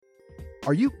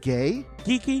Are you gay?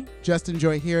 Geeky? Just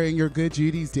enjoy hearing your good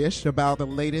Judy's dish about the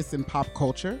latest in pop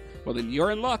culture? Well, then you're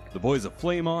in luck. The boys of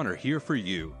Flame On are here for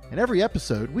you. In every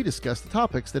episode, we discuss the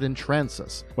topics that entrance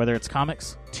us. Whether it's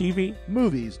comics, TV,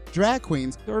 movies, drag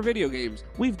queens, or video games,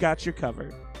 we've got you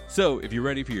covered. So, if you're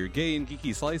ready for your gay and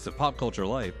geeky slice of pop culture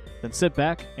life, then sit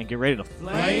back and get ready to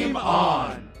Flame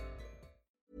on!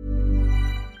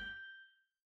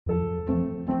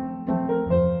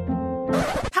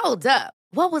 Hold up.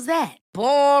 What was that?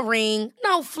 Boring.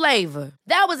 No flavor.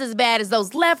 That was as bad as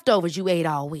those leftovers you ate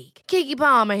all week. Keke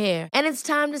Palmer here, and it's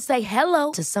time to say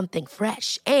hello to something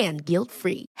fresh and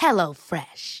guilt-free. Hello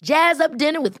Fresh. Jazz up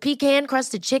dinner with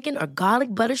pecan-crusted chicken or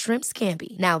garlic butter shrimp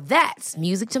scampi. Now that's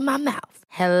music to my mouth.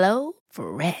 Hello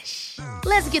Fresh.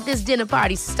 Let's get this dinner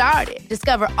party started.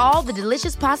 Discover all the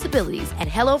delicious possibilities at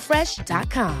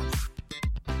HelloFresh.com.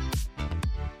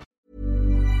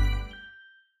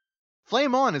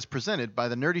 Flame On is presented by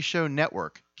the Nerdy Show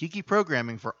Network, geeky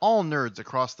programming for all nerds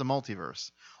across the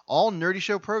multiverse. All Nerdy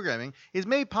Show programming is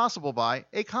made possible by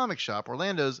A Comic Shop,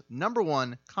 Orlando's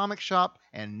 #1 comic shop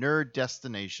and nerd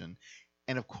destination,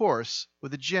 and of course,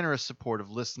 with the generous support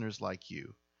of listeners like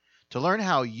you. To learn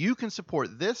how you can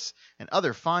support this and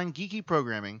other fine geeky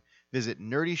programming, visit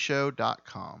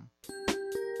nerdyshow.com.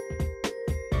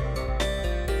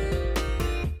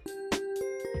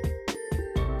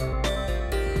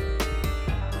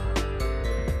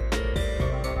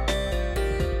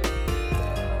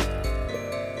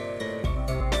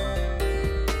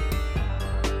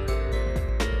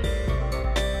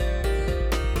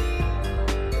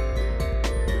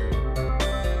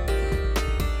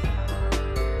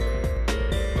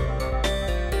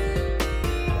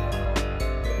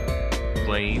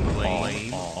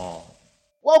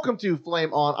 Welcome to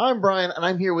Flame On. I'm Brian, and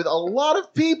I'm here with a lot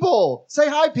of people. Say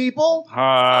hi, people.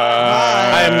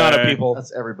 Hi. I am not a people.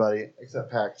 That's everybody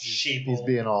except Pac. He's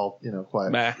being all,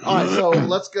 quiet. Nah. All right, so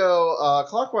let's go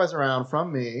clockwise around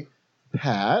from me.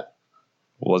 Pat.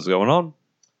 what's going on?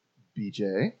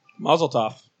 BJ. Mazel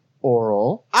tov.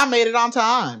 Oral. I made it on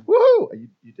time. Woohoo!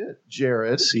 You did.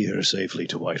 Jared. See her safely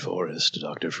to White Forest,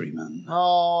 Dr. Freeman.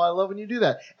 Oh, I love when you do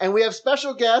that. And we have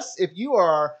special guests. If you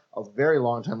are a very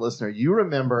long-time listener, you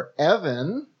remember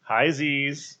Evan. Hi,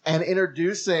 Z's. And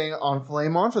introducing on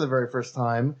Flame On for the very first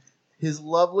time, his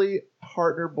lovely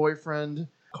partner, boyfriend,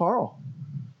 Carl.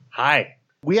 Hi.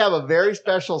 We have a very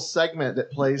special segment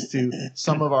that plays to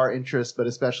some of our interests, but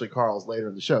especially Carl's later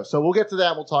in the show. So we'll get to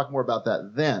that. We'll talk more about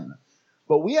that then.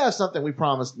 But we have something we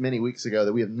promised many weeks ago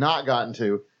that we have not gotten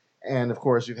to. And, of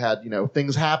course, we've had,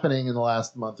 things happening in the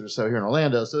last month or so here in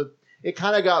Orlando. So it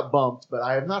kind of got bumped, but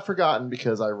I have not forgotten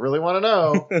because I really want to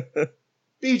know.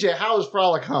 BJ, how was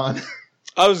Frolicon?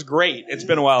 I was great. It's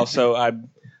been a while, so there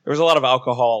was a lot of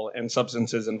alcohol and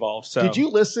substances involved. So Did you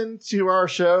listen to our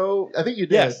show? I think you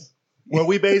did. Yes. Where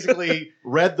we basically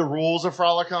read the rules of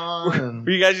Frolicon. And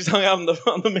Where you guys just hung out on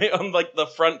the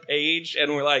front page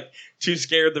and were like too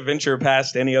scared to venture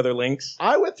past any other links?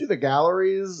 I went through the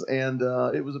galleries and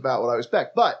it was about what I would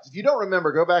expect. But if you don't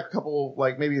remember, go back a couple,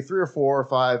 maybe 3 or 4 or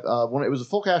 5. When it was a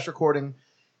full cast recording,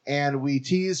 and we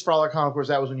teased Frolicon. Of course,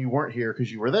 that was when you weren't here because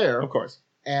you were there. Of course.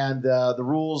 And the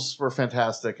rules were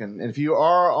fantastic. And if you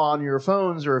are on your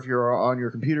phones or if you're on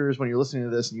your computers when you're listening to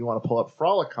this and you want to pull up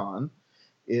Frolicon,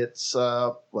 it's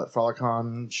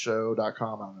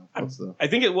FroliconShow.com. I don't know. I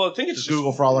think it's just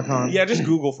Google Frolicon. Yeah, just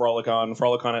Google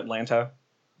Frolicon Atlanta.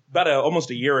 About almost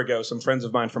a year ago, some friends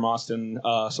of mine from Austin,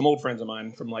 some old friends of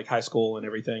mine from high school and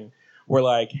everything, were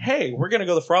like, "Hey, we're gonna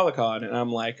go to Frolicon," and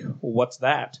I'm like, "What's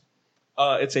that?"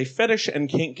 It's a fetish and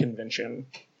kink convention.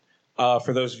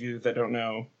 For those of you that don't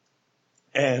know,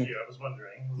 and I was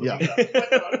wondering.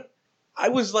 Yeah. I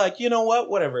was like, you know what?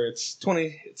 Whatever. It's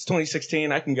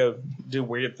 2016. I can go do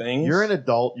weird things. You're an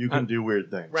adult. You can do weird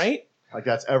things. Right? Like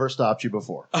that's ever stopped you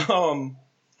before.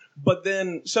 But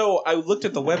then, so I looked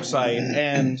at the website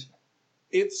and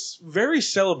it's very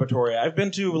celebratory. I've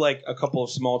been to a couple of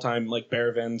small time bear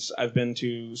events. I've been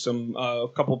to some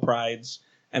couple prides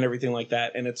and everything like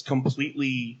that. And it's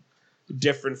completely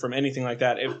different from anything like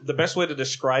that. If the best way to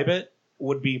describe it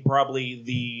would be probably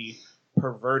the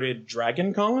perverted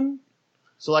Dragon Con.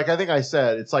 So, I think I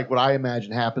said, it's like what I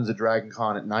imagine happens at Dragon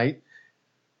Con at night,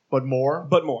 but more?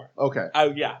 But more. Okay.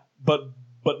 Yeah, but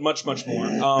much, much more.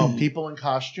 People in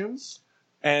costumes?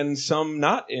 And some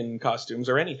not in costumes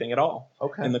or anything at all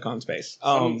in the con space.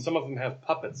 Some of them have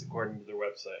puppets, according to their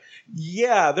website.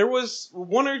 Yeah, there was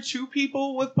 1 or 2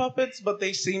 people with puppets, but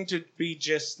they seemed to be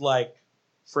just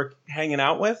for hanging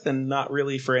out with and not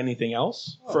really for anything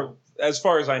else, as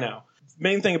far as I know.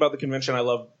 Main thing about the convention I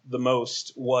loved the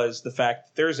most was the fact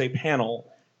that there's a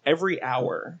panel every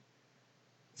hour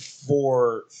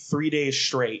for 3 days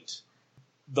straight.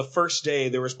 The first day,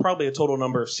 there was probably a total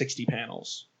number of 60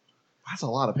 panels That's a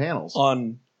lot of panels.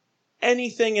 on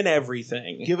anything and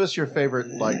everything. Give us your favorite,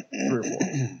 like, 3 or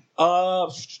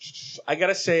 4. I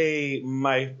gotta say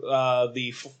my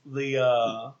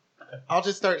I'll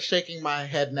just start shaking my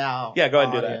head now. yeah, go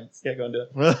ahead and do that. audience. Yeah, go ahead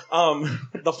and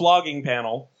do it. The flogging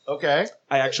panel. Okay.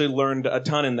 I actually learned a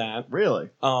ton in that. Really?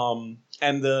 And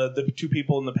the 2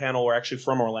 people in the panel were actually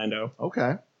from Orlando,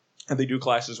 Okay. and they do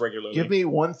classes regularly. Give me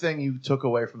one thing you took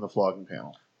away from the flogging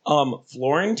panel.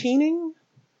 Florentining.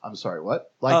 I'm sorry,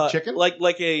 what? Like chicken? Like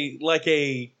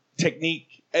a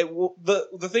technique.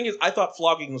 The thing is, I thought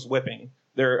flogging was whipping.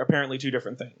 They're apparently 2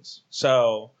 different things.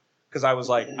 So, because I was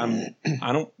like,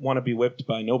 I don't want to be whipped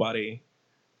by nobody.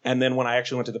 And then when I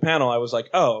actually went to the panel, I was like,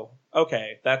 oh,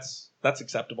 okay, that's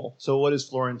acceptable. So what does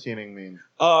Florentining mean?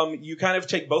 You kind of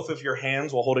take both of your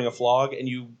hands while holding a flog, and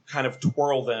you kind of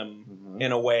twirl them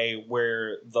in a way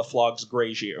where the flogs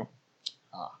graze you.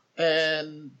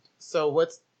 And so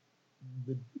what's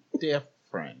the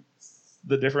difference?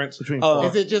 The difference Between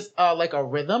Is it just like a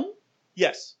rhythm?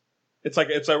 yes, it's like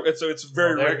it's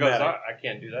very Well, there goes rhythmic. I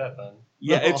can't do that then.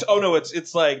 Yeah,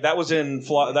 it's like that was in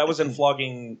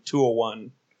flogging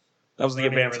 201. That was the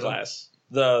Learning advanced rhythm? class.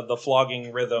 The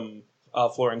flogging rhythm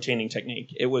Florentining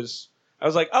technique. I was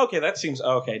like, okay, that seems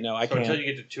okay. No, I So can't. until you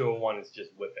get to 201, it's just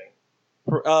whipping.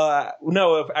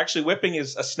 No, actually, whipping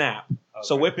is a snap.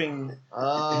 So Okay. whipping,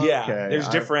 Okay. yeah, there's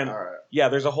different. All right. Yeah,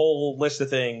 there's a whole list of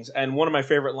things, and one of my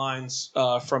favorite lines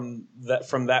from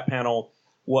that panel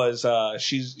was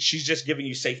she's just giving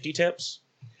you safety tips,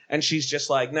 and she's just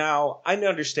like, now I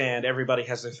understand everybody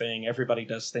has their thing, everybody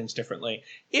does things differently.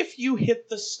 If you hit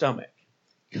the stomach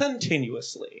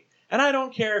continuously, and I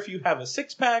don't care if you have a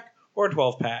 6-pack or a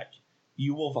 12-pack,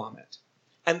 you will vomit,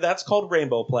 and that's called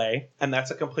rainbow play, and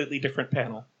that's a completely different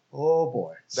panel. Oh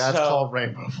boy, that's So- called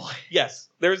rainbow play. Yes,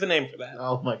 there's a name for that.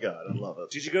 Oh my god, I love it.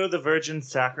 Did you go to the Virgin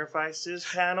Sacrifices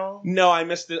panel? No, I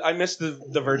missed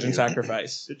the virgin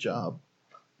sacrifice. Good job.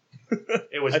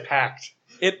 It was packed.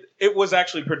 It was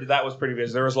actually pretty. That was pretty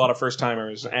busy. There was a lot of first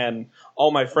timers, and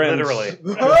all my friends. Literally.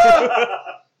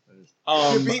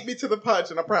 You beat me to the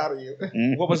punch, and I'm proud of you.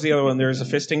 What was the other one? There's a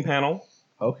fisting panel.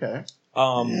 Okay.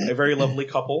 A very lovely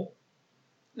couple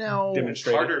Now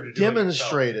demonstrated. Harder to do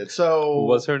demonstrated. So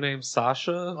Was her name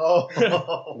Sasha?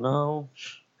 Oh. No.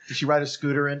 Did she ride a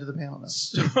scooter into the panel? No.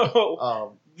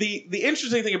 So the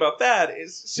interesting thing about that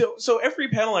is so every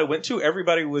panel I went to,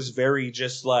 everybody was very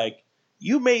just like,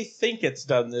 you may think it's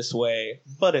done this way,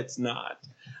 but it's not.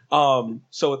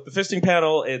 So with the fisting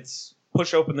panel, it's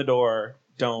push open the door,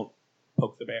 don't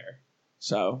poke the bear.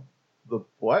 So The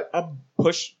what?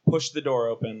 push the door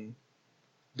open,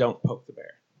 don't poke the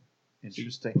bear.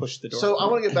 Interesting. Push the door. So I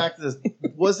open. want to get back to this.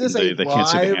 Was this They a can't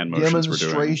see the live hand motions we're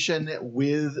doing. demonstration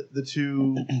with the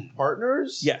 2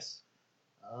 partners? Yes.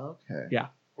 Okay. Yeah.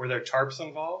 Were there tarps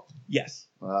involved? Yes.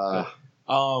 Uh,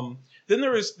 Then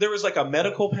there was like a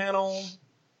medical panel.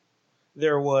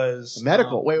 There was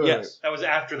medical. Wait. Yes. That was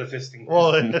after the fisting.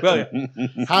 Well, Well,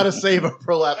 yeah. how to save a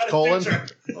prolapsed colon?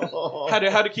 How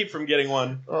to keep from getting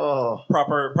one. Oh.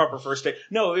 Proper first aid.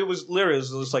 No, it was literally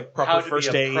it was like proper How to first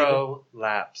be a aid. pro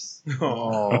lapse.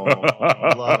 Oh.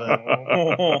 Love it.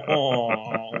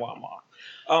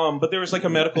 But there was like a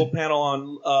medical panel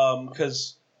on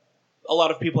because a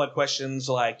lot of people had questions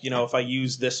like, if I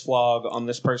use this flog on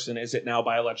this person, is it now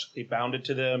biologically bounded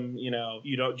to them? Do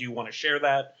you want to share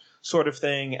that sort of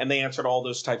thing? And they answered all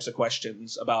those types of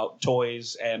questions about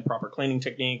toys and proper cleaning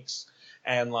techniques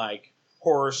and like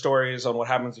horror stories on what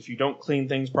happens if you don't clean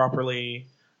things properly.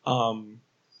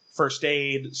 First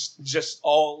aid, just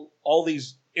all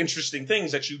these interesting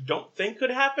things that you don't think could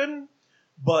happen,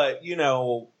 but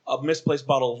a misplaced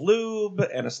bottle of lube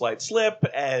and a slight slip,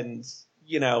 and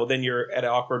then you're at an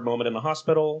awkward moment in the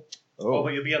hospital. Oh,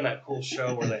 but you'll be on that cool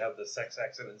show where they have the sex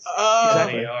accidents.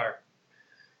 Exactly. In the ER.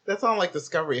 That sounds like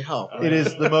Discovery Health. It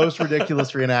is the most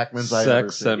ridiculous reenactments I've ever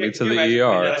Sex seen. sent me Yeah, to can you the imagine ER.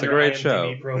 putting that It's a on your great IMDb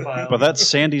show. profile? But that's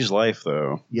Sandy's life,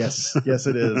 though. Yes,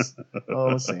 it is.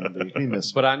 Oh, Sandy, we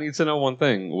miss. But I need to know one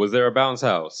thing. Was there a bounce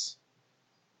house?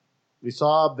 We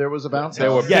saw there was a bounce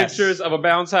There were house. Yes. pictures of a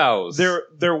bounce house.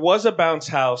 There was a bounce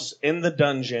house in the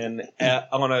dungeon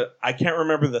I can't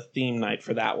remember the theme night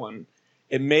for that one.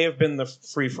 It may have been the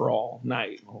free for all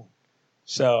night.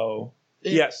 So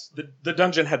yes, the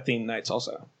dungeon had theme nights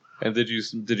also. And did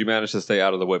you manage to stay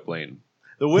out of the whip lane?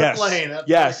 The whip Yes. lane. That's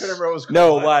Yes. I couldn't remember what it was called.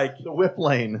 No, like the whip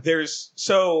lane. there's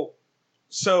so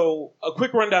a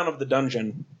quick rundown of the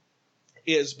dungeon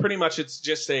is pretty much it's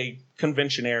just a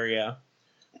convention area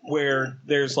where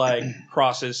there's like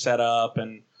crosses set up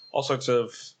and all sorts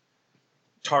of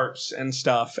tarps and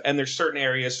stuff, and there's certain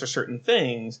areas for certain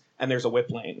things, and there's a whip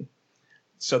lane.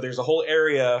 So there's a whole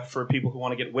area for people who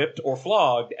want to get whipped or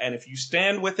flogged, and if you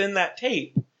stand within that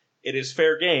tape, it is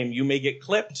fair game. You may get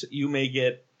clipped, you may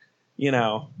get,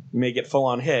 full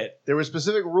on hit. There were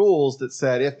specific rules that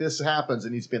said if this happens,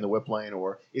 it needs to be in the whip lane,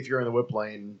 or if you're in the whip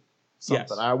lane,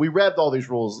 something. Yes. We read all these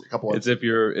rules a couple of. It's if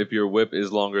your whip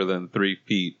is longer than 3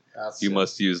 feet, you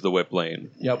must use the whip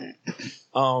lane. Yep.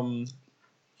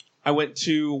 I went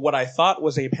to what I thought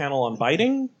was a panel on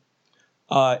biting.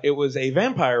 It was a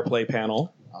vampire play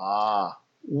panel.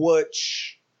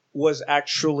 Which was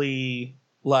actually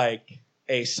like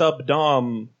a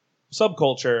sub-dom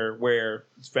subculture where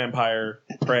it's vampire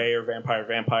prey or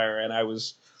vampire, and I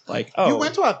was like, oh. You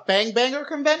went to a Bang Banger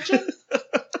convention?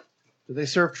 Did they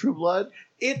serve True Blood?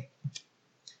 Okay,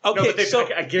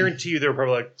 I guarantee you they were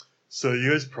probably like, so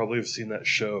you guys probably have seen that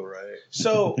show, right?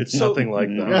 It's nothing like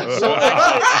that. So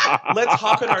actually, let's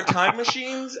hop in our time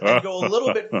machines and go a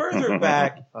little bit further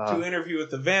back to Interview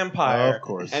with the Vampire. Of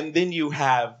course. And then you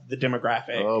have the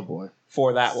demographic. Oh, boy.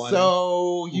 For that one.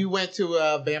 So you went to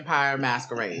a Vampire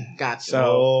Masquerade. Gotcha.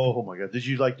 Oh, my God. Did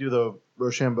you like do the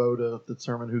Rochambeau to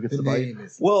determine who gets the bite?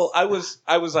 Well, I was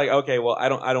like, okay, well, I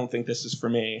don't think this is for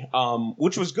me.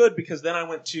 Which was good because then I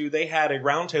went to, they had a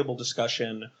roundtable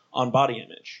discussion on body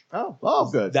image. Oh,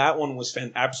 good. That one was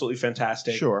absolutely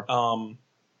fantastic. Sure.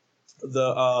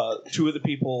 The two of the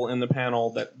people in the panel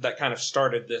that kind of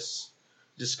started this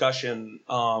discussion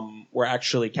were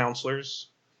actually counselors.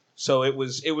 So it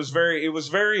was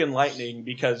very enlightening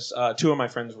because two of my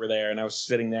friends were there and I was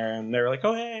sitting there and they were like,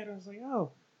 oh, hey, and I was like,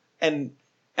 oh. And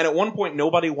at one point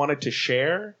nobody wanted to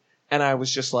share and I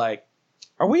was just like,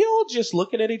 are we all just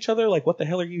looking at each other like, what the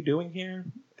hell are you doing here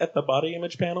at the body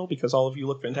image panel? Because all of you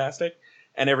look fantastic.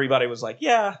 And everybody was like,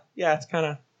 yeah, it's kind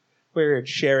of weird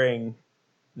sharing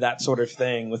that sort of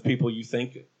thing with people you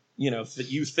think,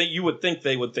 you would think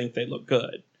they look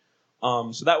good.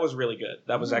 So that was really good.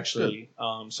 That was actually,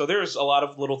 so there's a lot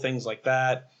of little things like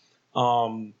that.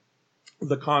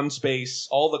 The con space,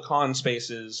 all the con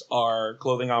spaces are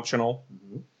clothing optional.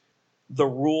 Mm-hmm. The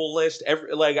rule list,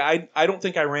 I don't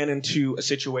think I ran into a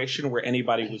situation where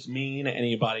anybody was mean,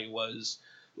 anybody was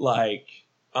like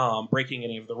breaking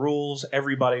any of the rules.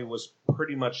 Everybody was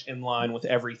pretty much in line with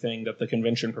everything that the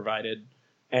convention provided.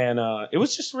 And it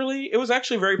was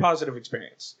actually a very positive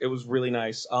experience. It was really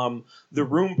nice. The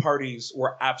room parties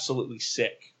were absolutely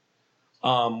sick.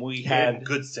 We had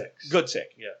good sick.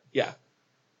 Yeah.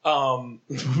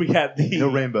 We had no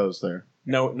rainbows there.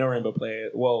 No rainbow play.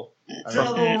 Well,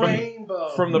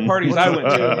 rainbow from the parties I went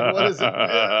to. What is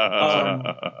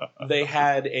it? They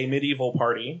had a medieval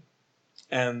party,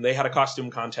 and they had a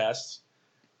costume contest.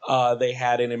 They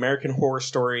had an American Horror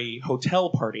Story hotel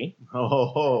party.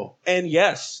 Oh. And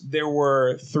yes, there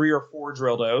were 3 or 4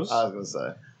 dildos. I was going to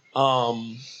say.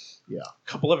 A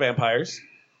couple of vampires.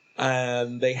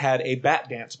 And they had a bat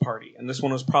dance party. And this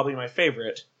one was probably my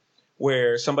favorite,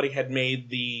 where somebody had made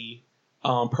the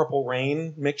Purple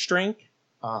Rain mixed drink.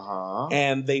 Uh-huh.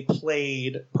 And they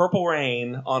played Purple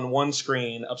Rain on one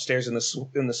screen upstairs in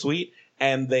the suite,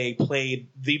 and they played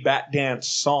the Bat Dance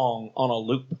song on a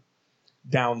loop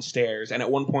downstairs. And at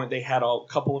one point, they had a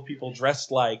couple of people dressed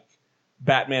like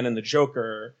Batman and the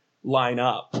Joker line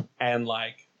up, and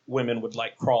like women would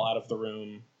like crawl out of the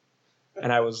room.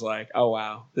 And I was like, oh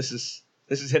wow, this is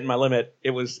hitting my limit. It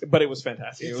was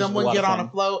fantastic. Did someone get on a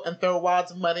float and throw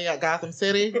wads of money at Gotham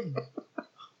City?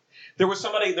 There was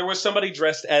somebody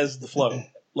dressed as the float,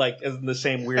 like in the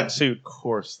same weird suit. Of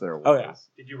course there was. Oh yeah.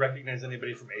 Did you recognize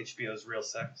anybody from HBO's Real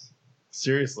Sex?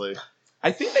 Seriously.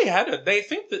 I think they had they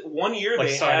think that one year like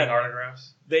they signing had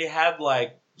autographs. They had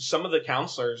like some of the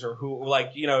counselors or who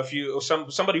like if you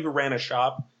somebody who ran a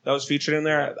shop that was featured in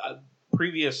there.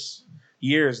 Previous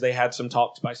years they had some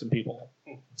talks by some people.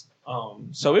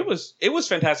 So it was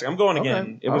fantastic. I'm going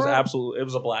again. It was it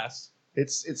was a blast. It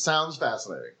sounds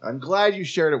fascinating. I'm glad you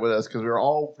shared it with us because we were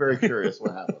all very curious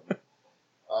what happened.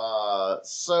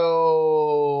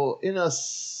 So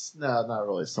not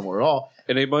really somewhere at all.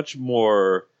 In a much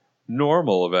more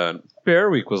normal event, Bear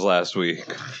Week was last week.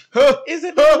 Is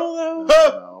it normal though?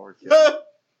 No, we're kidding.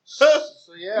 So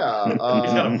yeah, He's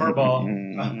got a fur ball.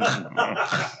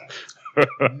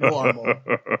 Normal.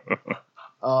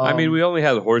 I mean, we only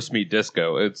had horse meat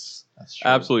disco. It's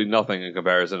absolutely nothing in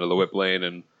comparison to the whip lane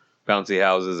and bouncy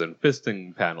houses and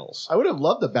fisting panels. I would have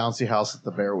loved a bouncy house at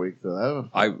the Bear Week, though.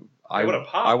 I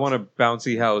want a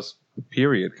bouncy house.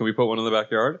 Period. Can we put one in the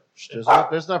backyard?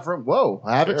 There's enough room. Whoa,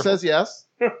 Havoc says yes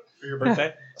for your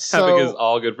birthday. Havoc is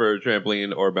all good for a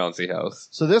trampoline or bouncy house.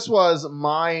 So this was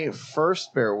my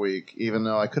first Bear Week, even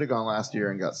though I could have gone last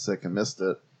year and got sick and missed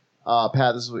it.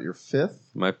 Pat, this is what, your 5th?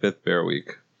 My 5th Bear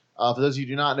Week. For those of you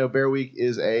who do not know, Bear Week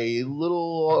is a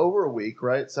little over a week,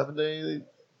 right? 7-day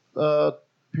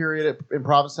period in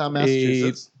Provincetown,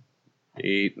 Massachusetts.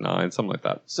 8, 9, something like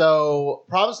that. So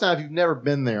Provincetown, if you've never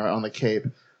been there on the Cape,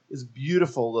 is a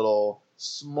beautiful little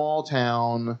small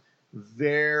town,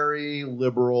 very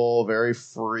liberal, very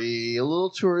free, a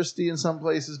little touristy in some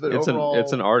places, but overall...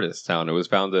 It's an artist town. It was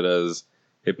founded as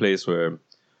a place where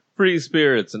free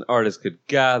spirits and artists could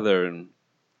gather and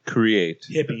create.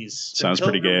 Hippies. Sounds The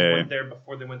pretty Pilgrims gay. went there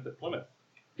before they went to Plymouth.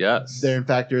 Yes. In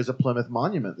fact, there's a Plymouth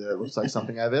monument there. It looks like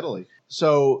something out of Italy.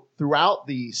 So throughout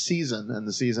the season, and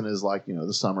the season is like,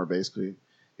 the summer, basically,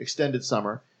 extended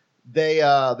summer, they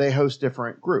host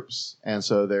different groups. And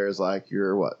so there's like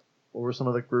what were some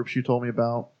of the groups you told me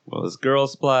about? Well, there's Girl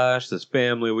Splash, there's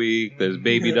Family Week, there's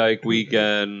Baby Dyke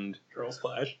Weekend. Girl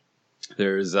Splash.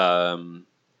 There's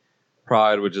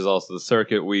Pride, which is also the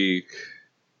Circuit Week.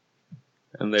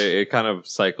 And it kind of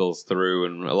cycles through,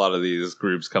 and a lot of these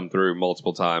groups come through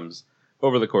multiple times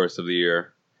over the course of the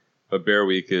year. But Bear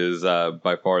Week is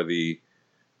by far the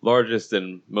largest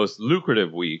and most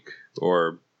lucrative week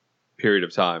or period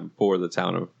of time for the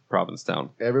town of Provincetown.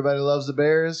 Everybody loves the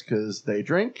Bears because they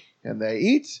drink and they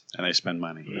eat. And I spend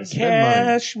money.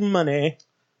 Cash money.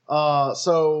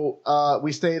 So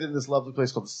we stayed in this lovely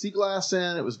place called the Sea Glass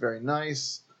Inn. It was very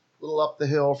nice. A little up the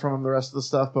hill from the rest of the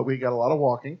stuff, but we got a lot of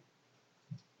walking.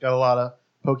 Got a lot of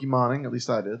Pokemoning, at least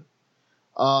I did.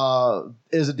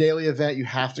 It is a daily event you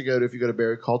have to go to if you go to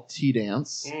Barry called Tea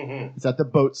Dance. Mm-hmm. It's at the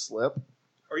Boat Slip.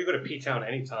 Or you go to P-Town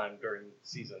anytime during the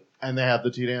season. And they have the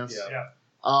Tea Dance?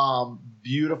 Yeah.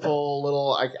 Beautiful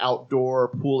little outdoor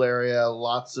pool area,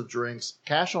 lots of drinks,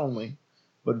 cash only,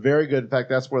 but very good. In fact,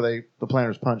 that's where the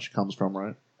Planter's Punch comes from,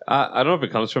 right? I don't know if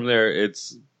it comes from there.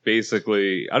 It's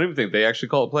basically, I don't even think they actually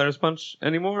call it Planter's Punch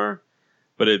anymore.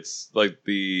 But it's like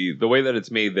the way that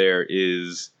it's made there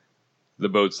is the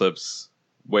Boat Slip's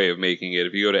way of making it.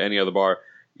 If you go to any other bar,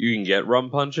 you can get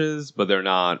rum punches, but they're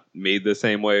not made the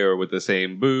same way or with the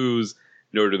same booze,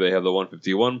 nor do they have the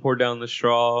 151 poured down the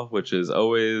straw, which is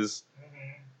always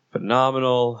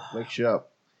phenomenal. Wakes you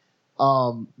up.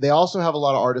 They also have a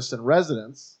lot of artists in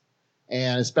residence,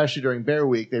 and especially during Bear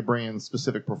Week, they bring in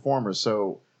specific performers.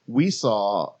 So we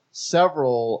saw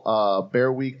several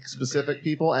Bear Week specific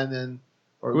people, and then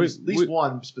or at least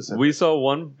one specific. We saw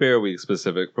one Bear Week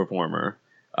specific performer,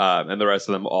 and the rest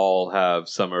of them all have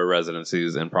summer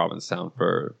residencies in Provincetown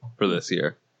for this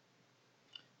year.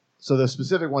 So the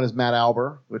specific one is Matt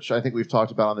Alber, which I think we've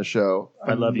talked about on the show.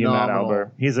 I love you, Matt Alber.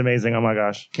 He's amazing. Oh my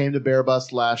gosh. Came to Bear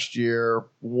Bust last year.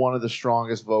 One of the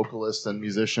strongest vocalists and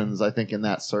musicians, I think, in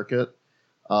that circuit.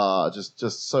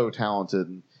 Just so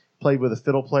talented. Played with a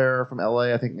fiddle player from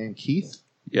LA, I think, named Keith.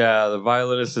 Yeah, the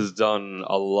violinist has done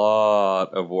a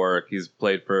lot of work. He's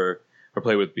played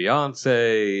with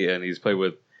Beyonce, and he's played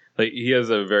with he has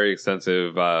a very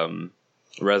extensive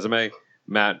resume.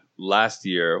 Matt, last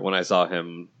year when I saw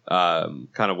him,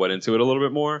 kind of went into it a little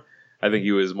bit more. I think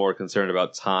he was more concerned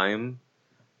about time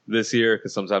this year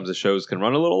because sometimes the shows can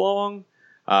run a little long.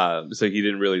 So he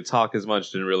didn't really talk as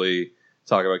much, didn't really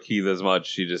talk about Keith as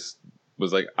much. He just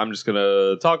was like, I'm just going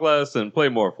to talk less and play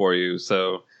more for you.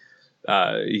 So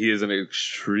he is an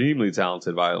extremely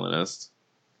talented violinist.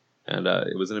 And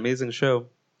it was an amazing show.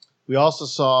 We also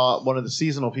saw one of the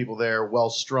seasonal people there, Well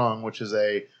Strung, which is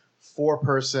a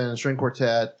 4-person string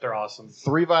quartet. They're awesome.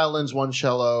 3 violins, 1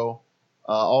 cello,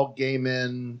 all gay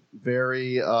men,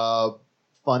 very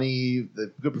funny,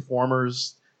 good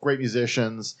performers, great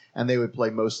musicians, and they would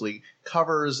play mostly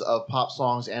covers of pop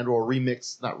songs and or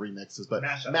not remixes, but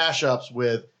mashups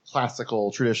with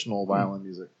classical, traditional violin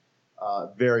music.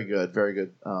 Very good, very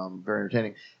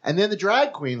entertaining. And then the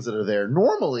drag queens that are there,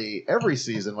 normally every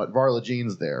season, Varla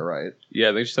Jean's there, right? Yeah,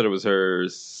 I think she said it was her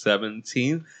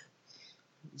 17th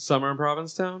summer in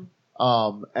Provincetown.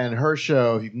 And her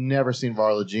show, if you've never seen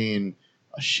Varla Jean,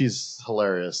 she's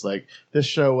hilarious. Like, this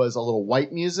show was a little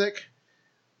white music,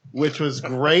 which was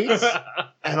great,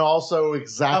 and also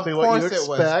exactly what you expect. Of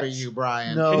course it was for you,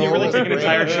 Brian. No, Can you really take an great.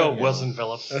 entire show of Wilson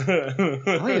Phillips?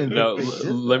 No,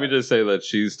 let me just say that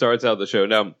she starts out the show.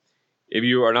 Now, if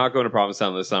you are not going to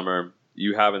Provincetown this summer,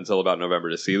 you have until about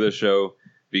November to see this show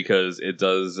because it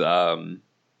does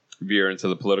veer into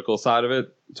the political side of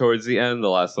it towards the end. The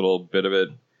last little bit of it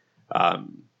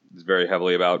is very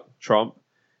heavily about Trump.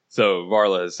 So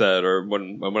Varla has said, or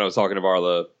when I was talking to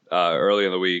Varla early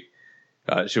in the week,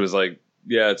 she was like,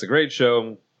 yeah, it's a great show.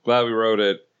 I'm glad we wrote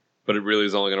it, but it really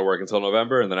is only going to work until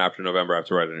November. And then after November, I have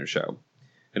to write a new show.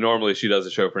 And normally she does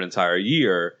a show for an entire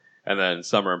year. And then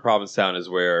summer in Provincetown is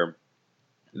where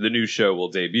the new show will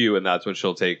debut. And that's when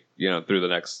she'll take, through the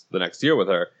next year with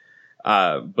her.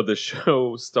 But the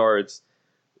show starts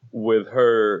with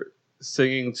her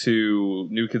singing to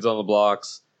New Kids on the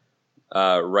Block's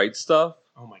Right Stuff.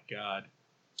 Oh my god.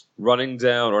 Running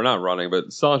down, or not running,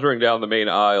 but sauntering down the main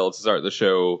aisle to start the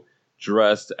show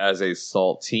dressed as a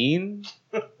saltine.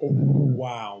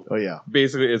 Wow. Oh yeah.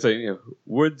 Basically, it's like,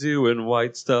 we're doing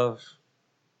white stuff,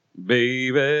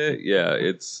 baby. Yeah,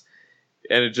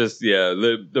 and it just,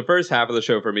 the first half of the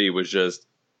show for me was just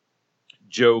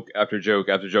joke after joke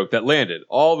after joke that landed.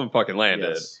 All of them fucking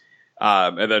landed. Yes.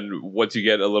 And then once you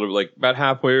get a little bit, like about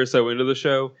halfway or so into the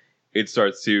show, it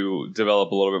starts to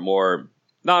develop a little bit more,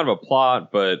 not of a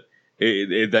plot, but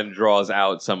it then draws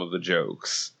out some of the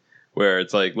jokes where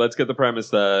it's like, let's get the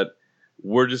premise that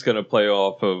we're just going to play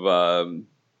off of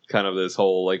kind of this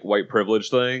whole like white privilege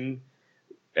thing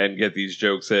and get these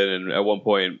jokes in. And at one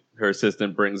point, her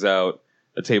assistant brings out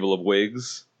a table of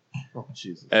wigs. Oh,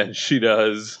 Jesus. And she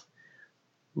does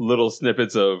little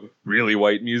snippets of really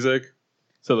white music.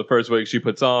 So the first wig she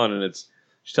puts on, and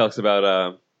she talks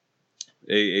about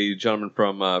a gentleman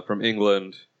from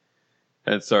England,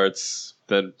 and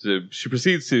she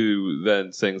proceeds to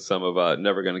then sing some of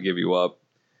 "Never Gonna Give You Up."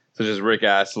 So just Rick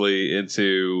Astley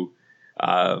into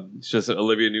just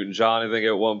Olivia Newton-John, I think,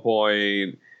 at one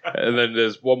point, and then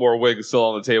there's one more wig still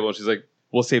on the table, and she's like,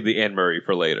 "We'll save the Anne Murray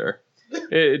for later."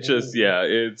 It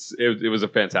was a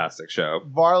fantastic show.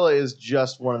 Varla is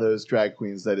just one of those drag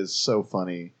queens that is so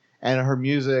funny. And her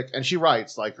music, and she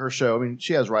writes, like her show, I mean,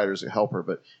 she has writers that help her,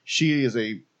 but she is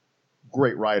a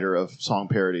great writer of song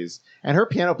parodies. And her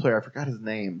piano player, I forgot his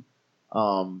name.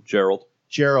 Gerald,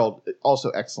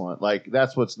 also excellent. Like,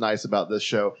 that's what's nice about this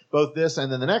show. Both this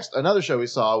and then another show we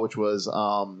saw, which was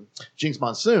Jinx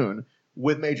Monsoon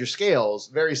with Major Scales,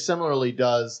 very similarly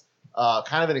does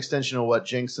kind of an extension of what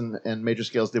Jinx and Major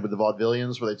Scales did with the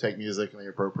Vaudevillians, where they take music and they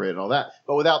appropriate and all that,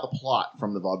 but without the plot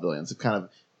from the Vaudevillians. It kind of,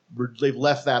 they've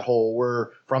left that whole, we're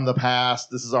from the past,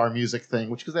 this is our music thing,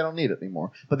 which because they don't need it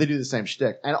anymore. But they do the same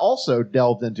shtick. And also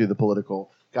delved into the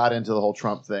political, got into the whole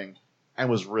Trump thing, and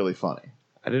was really funny.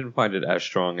 I didn't find it as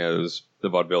strong as the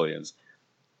Vaudevillians.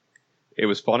 It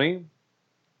was funny,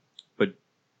 but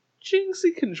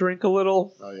Jinxie can drink a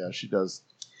little. Oh yeah, she does.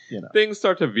 Things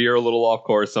start to veer a little off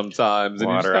course sometimes, and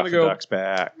you just Water kind off of the go, duck's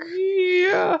back.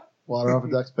 Yeah. Water off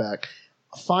a duck's back.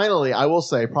 Finally, I will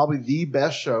say probably the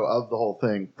best show of the whole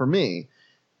thing for me,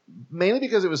 mainly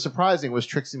because it was surprising, was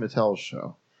Trixie Mattel's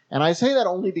show. And I say that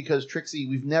only because Trixie,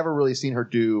 we've never really seen her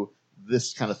do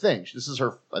this kind of thing. This is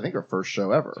her, I think, her first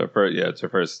show ever. It's her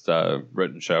first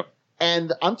written show.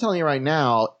 And I'm telling you right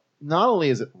now, not only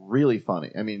is it really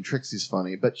funny, I mean, Trixie's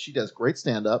funny, but she does great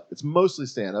stand-up. It's mostly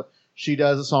stand-up. She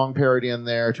does a song parody in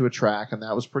there to a track, and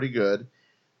that was pretty good.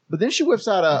 But then she whips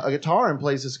out a guitar and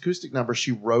plays this acoustic number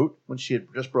she wrote when she had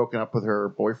just broken up with her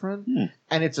boyfriend.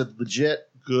 And it's a legit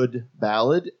good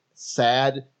ballad,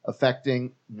 sad,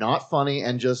 affecting, not funny,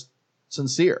 and just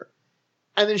sincere.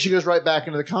 And then she goes right back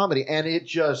into the comedy, and it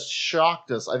just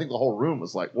shocked us. I think the whole room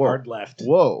was like, whoa. Hard left.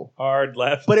 Whoa. Hard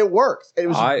left. But it works. It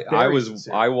was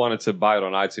I wanted to buy it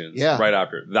on iTunes right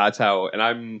after. That's how, and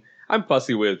I'm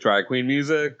fussy with drag queen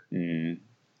music.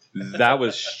 That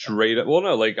was straight up. Well,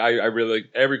 no, like I really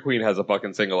like every queen has a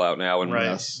fucking single out now, and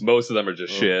most of them are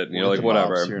just shit. You know, like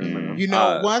whatever. You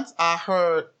know, once I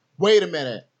heard, wait a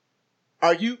minute,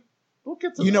 are you? We'll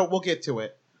get to we'll get to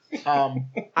it.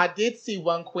 I did see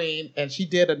one queen, and she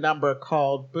did a number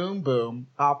called "Boom Boom"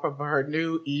 off of her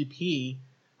new EP.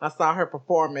 I saw her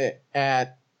perform it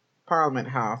at Parliament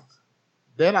House.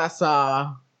 Then I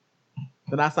saw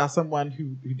someone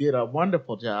who did a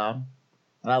wonderful job,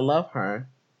 and I love her.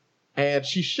 And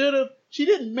she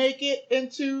didn't make it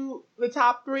into the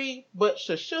top 3, but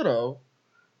she should have.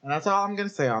 And that's all I'm going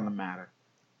to say on the matter.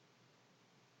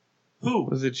 Who?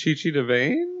 Was it Chi Chi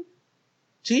DeVane?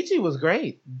 Chi Chi was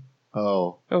great.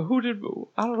 Oh, who did?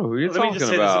 I don't know who you're Let me talking just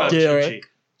say about. this about Chi Chi.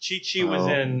 Chi Chi was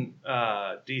in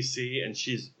DC, and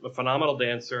she's a phenomenal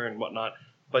dancer and whatnot.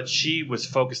 But she was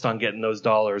focused on getting those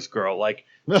dollars, girl. Like,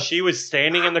 she was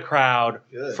standing in the crowd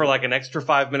for like an extra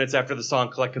 5 minutes after the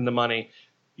song, collecting the money.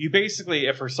 You basically,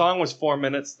 if her song was 4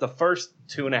 minutes, the first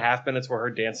 2.5 minutes were her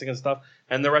dancing and stuff,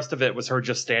 and the rest of it was her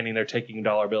just standing there taking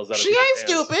dollar bills out of She ain't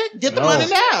stupid. Get the money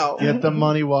now. Get the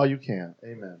money while you can.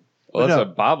 Amen. Well, that's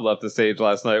what Bob left the stage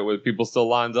last night with people still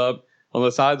lined up on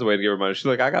the sides waiting to give her money. She's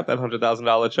like, I got that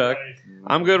 $100,000 check.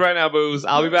 I'm good right now, booze.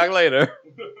 I'll be back later.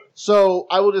 So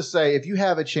I will just say, if you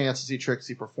have a chance to see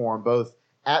Trixie perform, both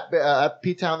at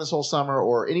P-Town this whole summer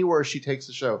or anywhere she takes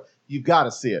the show, you've got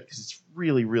to see it because it's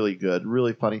really, really good,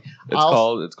 really funny.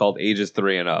 It's called Ages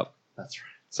 3 and Up. That's right.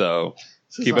 So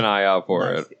keep an eye out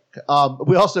for it.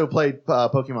 We also played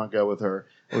Pokemon Go with her,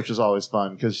 which was always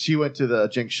fun because she went to the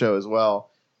Jinx show as well,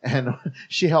 and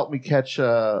she helped me catch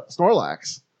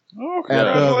Snorlax Oh, at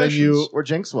the congratulations. venue where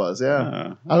Jinx was.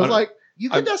 Yeah, I was like, "You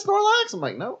get that Snorlax?" I'm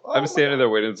like, "No." Oh, I'm standing there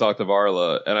waiting to talk to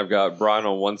Varla, and I've got Brian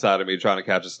on one side of me trying to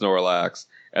catch a Snorlax,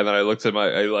 and then I look to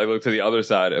the other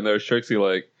side, and there's Trixie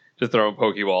like just throwing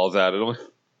Pokeballs at it. I'm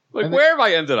like, And where have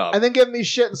I ended up? and then giving me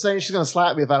shit and saying she's gonna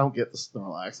slap me if I don't get the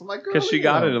Snorlax. I'm like, "Girl, Because she you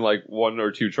got know. it in like 1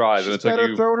 or 2 tries, and She's it took better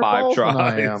you throwing her 5 balls than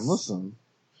tries. I am. Listen.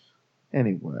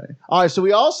 Anyway, all right.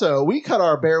 So we cut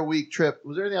our Bear Week trip.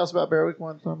 Was there anything else about Bear Week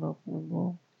one time?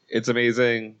 It's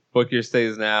amazing. Book your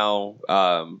stays now.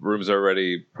 Rooms are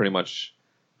already pretty much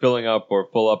filling up or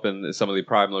full up in some of the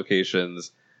prime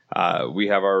locations. We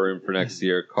have our room for next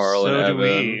year. Carl So and do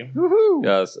Evan. we. Woohoo!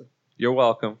 Yes. You're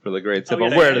welcome for the great tip Oh,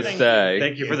 on yeah, where to thank you. stay.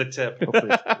 Thank you for the tip.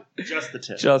 Just the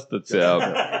tip. Just the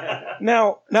tip.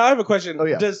 Now I have a question. Oh,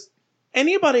 yeah. Does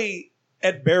anybody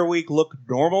at Bear Week look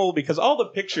normal? Because all the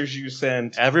pictures you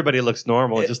sent, Everybody looks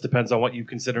normal. It just depends on what you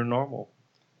consider normal.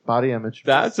 Body image.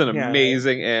 That's an Yeah.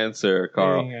 amazing answer,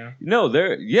 Carl. Yeah. No,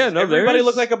 everybody there's-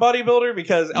 look like a bodybuilder?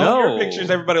 Because all No. your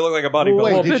pictures, everybody look like a bodybuilder.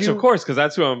 Wait, Well, did bitch, you- of course, because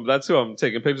that's who I'm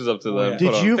taking pictures of to them. yeah. Did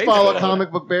put on you Facebook. follow Comic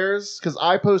Book Bears? Because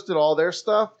I posted all their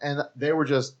stuff, and they were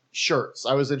just shirts.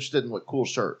 I was interested in what cool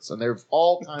shirts, and they're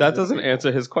all kinds. That of doesn't people.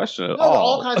 answer his question at No, they're all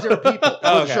all. kinds of different people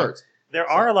Oh, with okay. shirts. There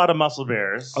are a lot of muscle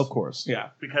bears. Of course. Yeah.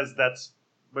 Because that's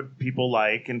what people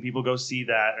like, and people go see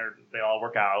that, or they all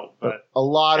work out. But A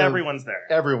lot of everyone's there.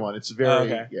 everyone. It's very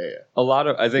Okay. yeah. A lot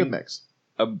of, I Good think, mix.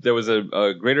 there was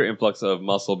a greater influx of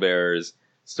muscle bears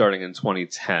starting in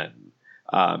 2010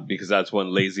 because that's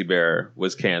when Lazy Bear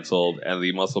was canceled and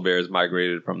the muscle bears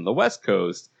migrated from the West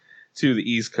Coast to the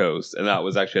East Coast, and that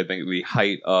was actually, I think, the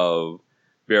height of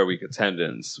Bear Week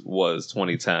attendance was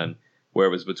 2010, where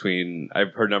it was between,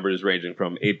 I've heard numbers ranging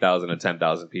from 8,000 to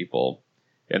 10,000 people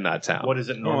in that town. What is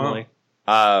it normally?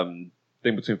 I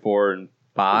think between 4 and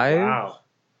 5. Wow.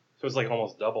 So it's like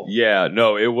almost double. Yeah,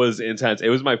 no, it was intense. It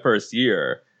was my first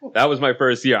year. That was my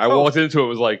first year. I walked into it,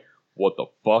 was like, what the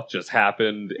fuck just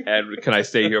happened? And can I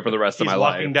stay here for the rest of He's my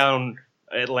walking life? down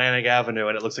Atlantic Avenue,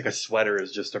 and it looks like a sweater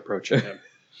is just approaching him.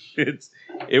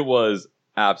 It was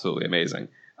absolutely amazing.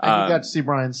 And you got to see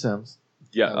Brian Sims.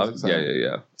 Yeah, That was yeah, exciting.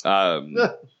 yeah.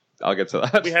 I'll get to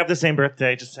that. We have the same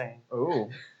birthday, just saying. Oh,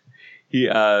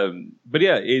 But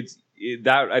yeah,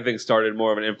 that I think started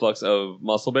more of an influx of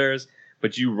muscle bears.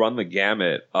 But you run the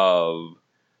gamut of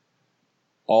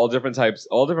all different types,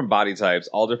 all different body types,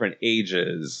 all different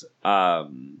ages. I've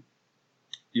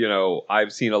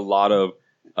seen a lot of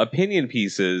opinion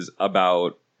pieces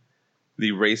about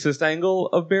the racist angle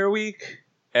of Bear Week,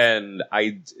 and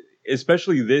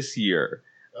especially this year,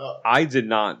 I did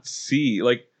not see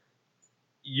like.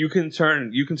 You can turn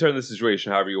the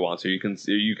situation however you want to.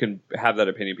 You can have that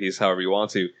opinion piece however you want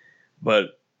to,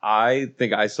 but I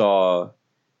think I saw,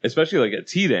 especially like at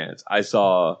Tea Dance, I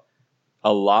saw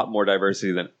a lot more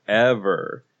diversity than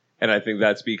ever, and I think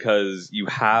that's because you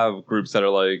have groups that are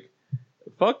like,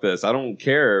 "Fuck this! I don't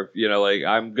care." Like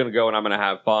I'm gonna go and I'm gonna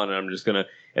have fun, and I'm just gonna.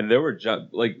 And there were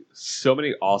like so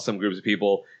many awesome groups of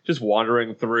people just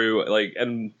wandering through, like,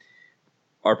 and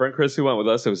our friend Chris who went with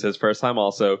us, it was his first time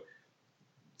also.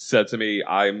 Said to me,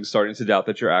 I'm starting to doubt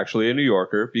that you're actually a New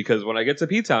Yorker because when I get to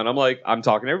P-Town, I'm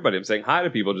talking to everybody. I'm saying hi to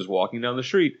people just walking down the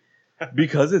street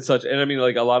because it's such, and I mean,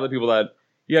 like a lot of the people that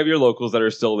you have your locals that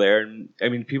are still there. And I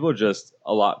mean, people are just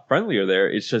a lot friendlier there.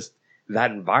 It's just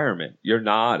that environment. You're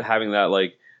not having that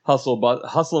like hustle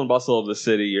and bustle of the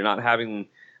city. You're not having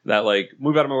that like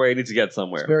move out of my way. I need to get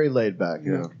somewhere. it's very laid back.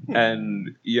 Yeah.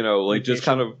 And like just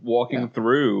kind of walking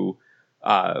through,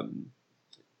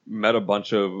 met a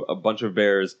bunch of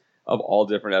bears of all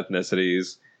different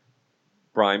ethnicities.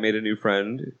 Brian made a new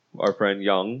friend, our friend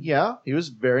Young. Yeah, he was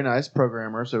very nice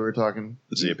programmer. So we were talking.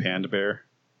 Is he a panda bear?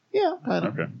 Yeah, kind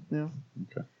of. Okay. Yeah.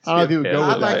 Okay. I don't know if he would go I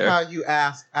with like that. how you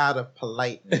asked out of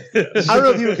politeness. I don't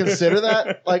know if you would consider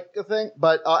that like a thing,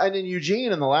 but and then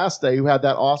Eugene in the last day who had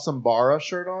that awesome Bara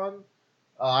shirt on.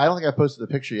 I don't think I posted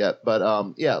the picture yet, but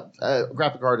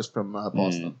graphic artist from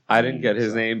Boston. I didn't get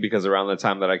his name because around the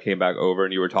time that I came back over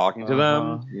and you were talking to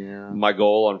them, Yeah. my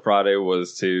goal on Friday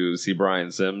was to see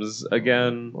Brian Sims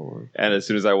again. Lord. And as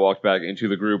soon as I walked back into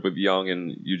the group with Young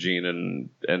and Eugene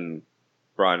and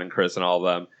Brian and Chris and all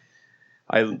of them,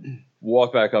 I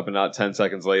walked back up and not 10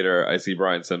 seconds later, I see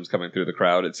Brian Sims coming through the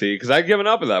crowd at sea because I'd given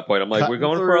up at that point. I'm like, we're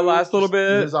going for our last little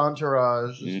bit. His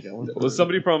entourage. Just going It was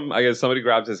somebody from, I guess somebody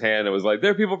grabbed his hand and was like,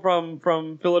 there are people from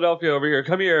Philadelphia over here.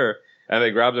 Come here. And they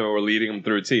grabbed him and were leading him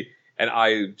through tea. And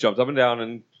I jumped up and down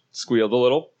and squealed a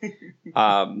little.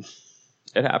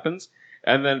 It happens.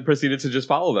 And then proceeded to just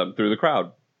follow them through the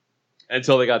crowd.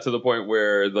 until they got to the point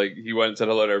where like he went and said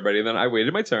hello to everybody, and then I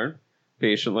waited my turn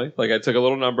patiently. Like I took a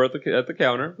little number at the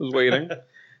counter, was waiting,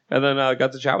 and then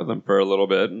got to chat with him for a little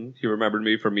bit, and he remembered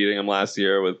me from meeting him last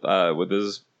year with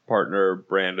his partner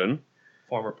Brandon,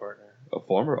 Former partner. a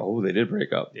former. Oh, they did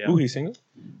break up. Yeah. Ooh, he's single.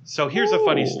 So here's a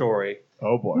funny story.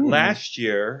 Oh boy. Last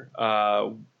year,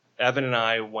 Evan and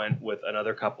I went with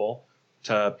another couple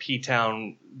to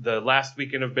P-Town the last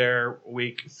weekend of Bear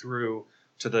Week through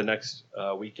to the next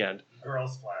weekend.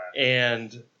 Girls Flash.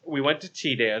 And we went to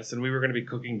Tea Dance, and we were going to be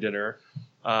cooking dinner.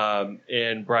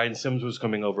 And Brian Sims was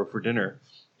coming over for dinner.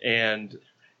 And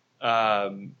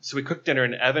so we cooked dinner,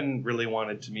 and Evan really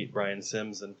wanted to meet Brian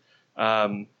Sims.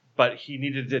 But he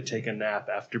needed to take a nap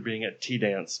after being at Tea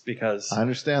Dance because I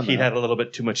understand he'd that. had a little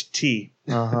bit too much tea.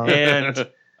 Uh-huh. And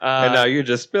And now you're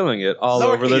just spilling it all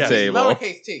over the yes, table.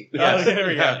 Lowercase t. Yes. there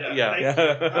we go.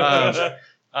 Yeah.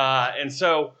 And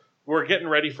so we're getting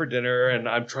ready for dinner, and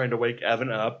I'm trying to wake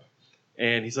Evan up.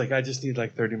 And he's like, I just need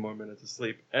like 30 more minutes of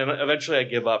sleep. And eventually I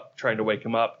give up trying to wake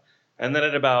him up. And then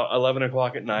at about 11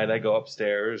 o'clock at night, I go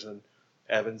upstairs, and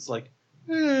Evan's like,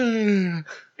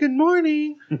 good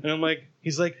morning. And I'm like,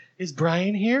 he's like, is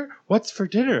Brian here? What's for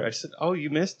dinner? I said, oh, you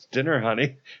missed dinner,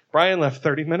 honey. Brian left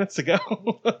 30 minutes ago.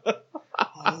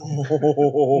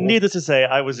 Needless to say,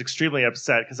 I was extremely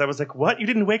upset because I was like, what? You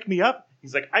didn't wake me up?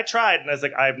 He's like, I tried. And I was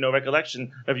like, I have no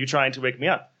recollection of you trying to wake me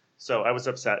up. So I was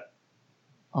upset.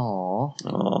 Aw.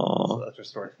 So that's our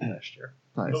story from last year.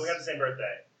 Nice. But we had the same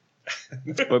birthday.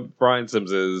 But Brian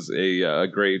Sims is a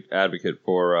great advocate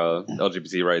for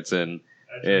LGBT rights in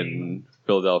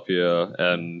Philadelphia,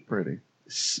 and Pretty.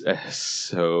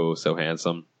 so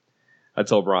handsome. I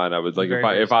told Brian I would like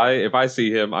Very if I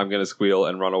see him, I'm gonna squeal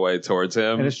and run away towards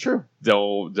him. And it's true.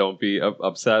 Don't be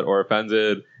upset or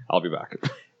offended. I'll be back.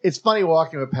 It's funny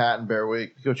walking with Pat in Bear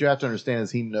Week because what you have to understand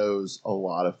is he knows a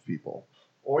lot of people.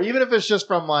 Or even if it's just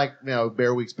from like,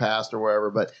 Bear Week's past or wherever,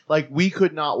 but like we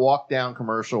could not walk down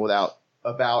commercial without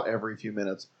about every few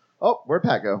minutes. Oh, where'd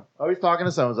Pat go? Oh, he's talking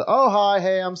to someone. Oh, hi,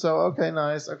 hey, I'm so okay,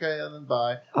 nice, okay, and then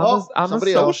bye. I'm a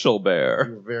somebody social else. bear.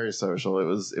 You were very social. It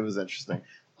was interesting.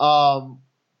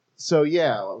 So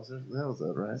yeah, that was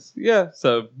it, right? Yeah.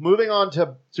 So Moving on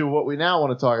to what we now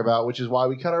want to talk about, which is why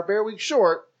we cut our Bear Week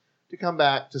short to come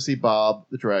back to see Bob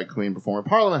the drag queen perform at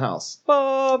Parliament House.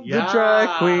 Bob the drag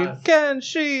Yes. queen, can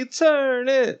she turn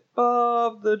it?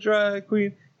 Bob the drag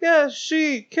queen, yes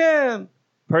she can.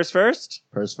 Purse first?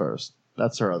 Purse first.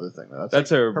 That's her other thing. Though. That's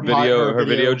her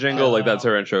video jingle. Like that's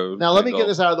her intro. Now let me jingle. get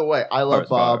this out of the way. I love Parse,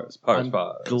 Bob. parse, parse, I'm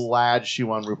parse. glad she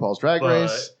won RuPaul's Drag But-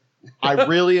 Race. I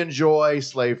really enjoy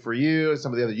Slave for You and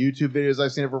some of the other YouTube videos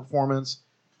I've seen of her performance.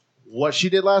 What she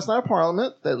did last night at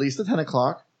Parliament, at least at 10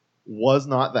 o'clock, was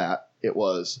not that. It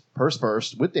was Purse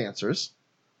First with dancers.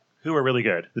 Who were really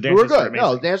good. The Who were dancers were good. amazing.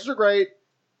 No, the dancers are great.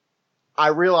 I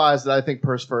realized that I think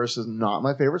Purse First is not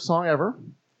my favorite song ever.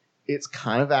 It's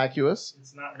kind of vacuous.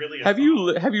 It's not really a Have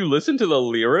song. you listened to the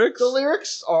lyrics? The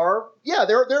lyrics are,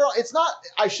 they're. It's not.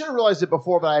 I should have realized it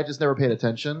before, but I just never paid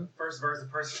attention. First verse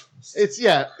and first.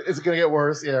 It's gonna get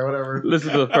worse. Yeah, whatever.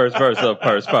 Listen to the first verse of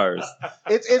Purse First.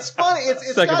 It's funny. It's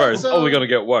Second got verse, its own- only gonna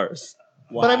get worse.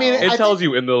 But I mean, It tells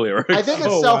you in the lyrics. I think it's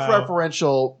Oh, wow.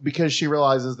 self-referential because she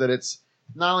realizes that it's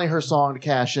not only her song to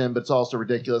cash in, but it's also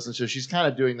ridiculous, and so she's kind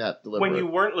of doing that deliberately. When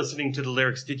you weren't listening to the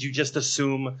lyrics, did you just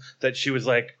assume that she was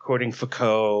like quoting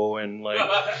Foucault and like,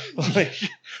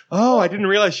 oh, I didn't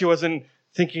realize she wasn't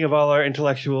thinking of all our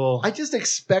intellectual. I just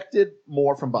expected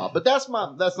more from Bob, but that's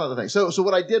not the thing. So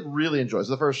what I did really enjoy.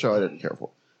 So the first show I didn't care for,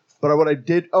 but what I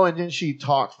did. Oh, and then she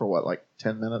talked for what, like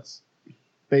 10 minutes,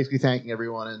 basically thanking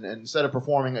everyone, and instead of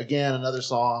performing again another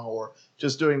song or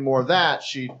just doing more of that,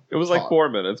 she. It was like talked. 4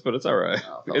 minutes, but it's all right.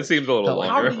 No, It seems a little felt like-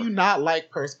 How longer. do you not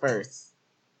like Purse First?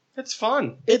 It's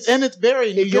fun. It's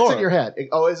very New It gets York. in your head.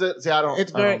 Is it? See, I don't.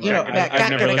 It's I very, don't you know, know. that I've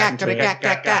never listened to it.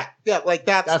 yeah, like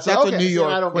that's okay. a New See,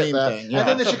 York I don't get Queen that. thing. Yeah. And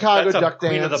then the Chicago That's a Duck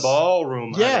Queen Dance. of the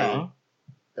Ballroom. yeah. honey.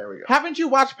 There we go. Haven't you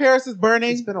watched Paris is Burning?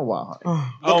 It's been a while.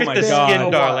 Honey. Oh Look my at the God. skin, Oh,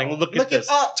 wow. darling. Look at Look this.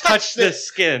 at- touch this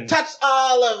skin. Touch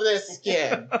all of this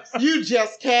skin. You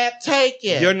just can't take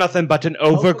it. You're nothing but an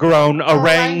overgrown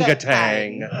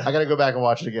orangutan. I got to go back and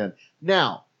watch it again.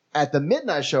 Now, at the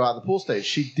midnight show out in the pool stage,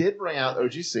 she did bring out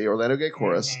OGC, Orlando Gay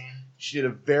Chorus. She did a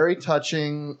very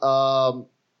touching. Oh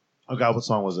God, what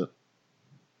song was it?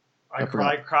 I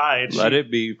cried. Let it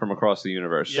be from across the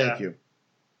universe. Yeah. Thank you.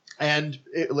 And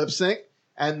it lip sync,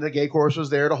 and the gay chorus was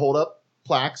there to hold up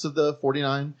plaques of the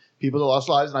 49 people that lost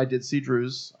lives, and I did see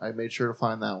Drew's. I made sure to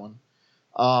find that one.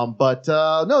 But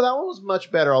no, that one was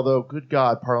much better. Although, good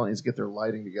God, Parliament needs to get their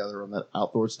lighting together on that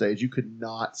outdoor stage. You could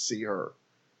not see her.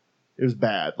 It was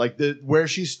bad. Like where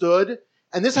she stood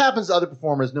And this happens to other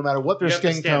performers, no matter what their You have to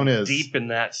skin stand tone is. deep in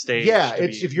that stage. Yeah, to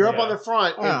it's be- if you're up yeah. on the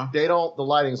front, they don't. The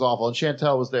lighting's awful. And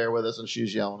Chantel was there with us, and she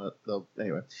was yelling at the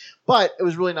anyway. But it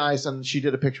was really nice, and she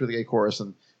did a picture with the gay chorus,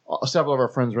 and several of our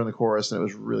friends were in the chorus, and it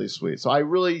was really sweet. So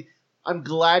I'm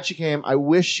glad she came. I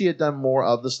wish she had done more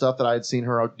of the stuff that I had seen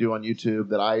her do on YouTube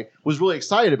that I was really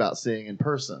excited about seeing in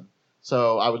person.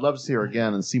 So I would love to see her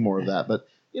again and see more of that. But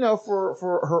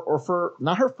for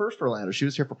not her first Orlando, she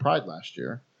was here for Pride last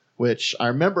year, which I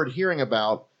remembered hearing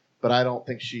about. But I don't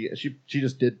think she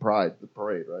just did the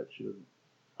parade, right?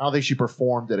 I don't think she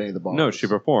performed at any of the bars. No, she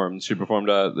performed. She performed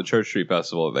at the Church Street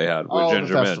Festival that they had with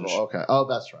Ginger the Minj. festival. Okay. Oh,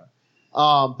 that's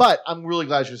right. But I'm really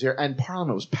glad she was here. And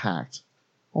Parliament was packed.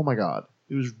 Oh, my God.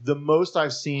 It was the most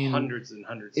I've seen hundreds and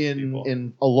hundreds of people.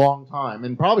 in a long time.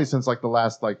 And probably since like the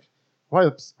last,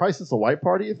 probably since the White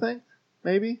Party, you think?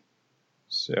 Maybe?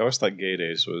 See, I always thought Gay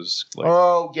Days was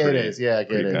Gay Days. Yeah,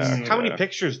 Gay Days. packed. How many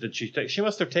pictures did she take? She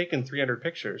must have taken 300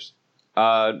 pictures.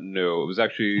 No, it was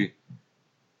actually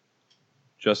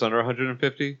just under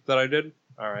 150 that I did.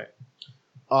 All right.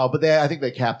 But I think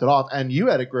they capped it off. And you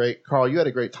had a great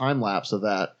time lapse of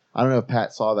that. I don't know if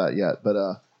Pat saw that yet, but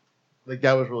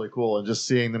that was really cool. And just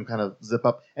seeing them kind of zip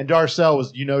up. And Darcel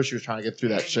was, she was trying to get through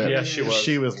that shit. Yeah, she was.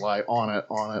 She was like on it,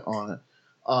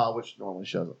 which normally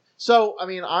shows up. So, I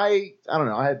mean, I don't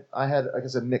know. I had, like I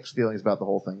said, mixed feelings about the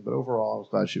whole thing. But overall, I was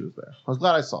glad she was there. I was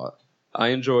glad I saw it. I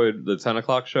enjoyed the 10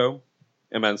 o'clock show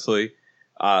immensely.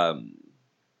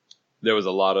 There was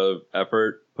a lot of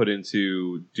effort put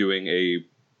into doing a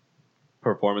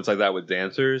performance like that with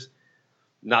dancers.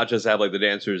 Not just have like the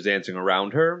dancers dancing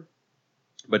around her,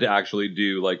 but to actually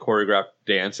do like choreographed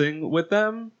dancing with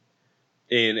them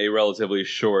in a relatively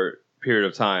short period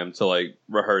of time to like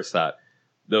rehearse that.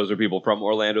 Those are people from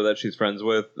Orlando that she's friends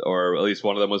with, or at least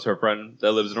one of them was her friend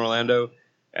that lives in Orlando.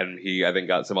 And he, I think,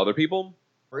 got some other people.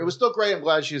 It was still great. I'm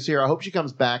glad she was here. I hope she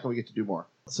comes back and we get to do more.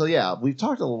 So, yeah, we've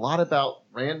talked a lot about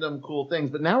random cool things,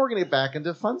 but now we're going to get back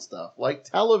into fun stuff like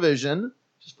television,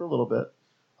 just for a little bit.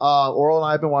 Oral and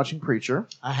I have been watching Preacher.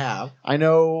 I have. I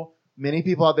know many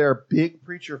people out there are big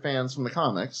Preacher fans from the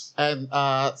comics. And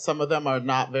some of them are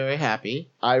not very happy.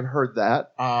 I've heard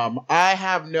that. I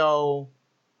have no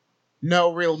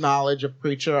real knowledge of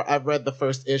Preacher. I've read the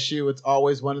first issue. It's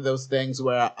always one of those things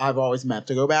where I've always meant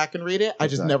to go back and read it. I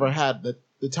just never had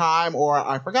the time, or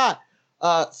I forgot.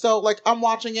 So, like, I'm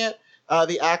watching it.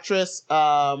 The actress,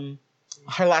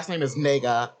 her last name is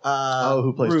Nega.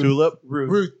 Who plays Tulip?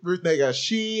 Ruth Nega.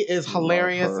 She is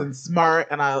hilarious and smart,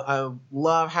 and I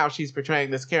love how she's portraying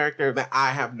this character that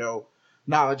I have no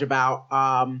knowledge about.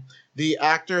 The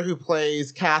actor who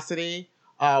plays Cassidy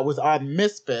was on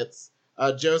Misfits,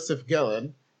 Joseph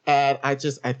Gillen, and I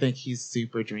think he's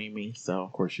super dreamy. So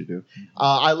of course you do.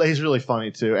 He's really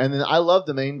funny too, and then I love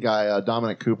the main guy,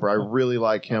 Dominic Cooper. I really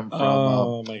like him from.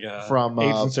 Oh my god! From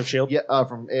Agents of S.H.I.E.L.D. Yeah,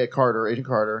 from Agent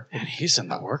Carter. And he's in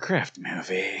the Warcraft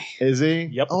movie. Is he?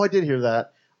 Yep. Oh, I did hear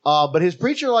that. But his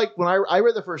Preacher, like when I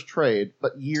read the first trade,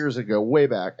 but years ago, way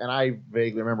back, and I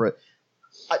vaguely remember it.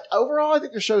 Overall, I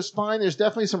think the show's fine. There's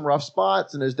definitely some rough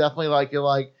spots, and there's definitely you're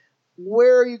like,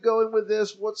 where are you going with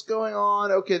this? What's going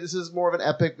on? Okay, this is more of an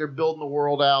epic. They're building the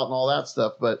world out and all that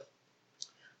stuff. But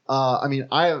I mean,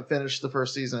 I haven't finished the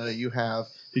first season. You have.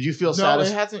 Did you feel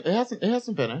satisfied? It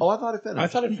hasn't finished. Oh, I thought it finished. I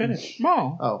thought it finished.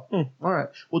 No. Oh, all right.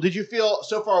 Well, did you feel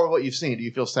so far with what you've seen? Do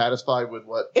you feel satisfied with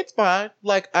what? It's fine.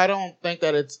 Like, I don't think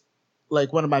that it's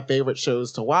like one of my favorite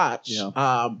shows to watch.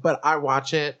 Yeah. But I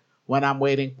watch it when I'm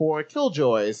waiting for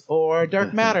Killjoys or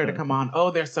Dark Matter to come on. Oh,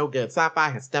 they're so good. Sci-Fi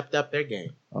has stepped up their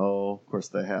game. Oh, of course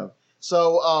they have.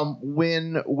 So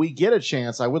when we get a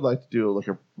chance, I would like to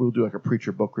do we'll do a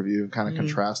Preacher book review and kind of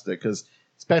contrast it, because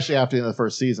especially after the end of the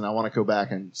first season, I want to go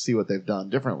back and see what they've done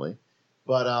differently.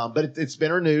 But it's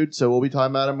been renewed, so we'll be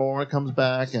talking about it more when it comes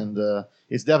back. And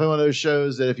it's definitely one of those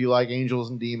shows that if you like angels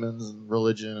and demons and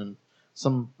religion and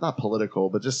some, not political,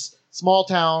 but just small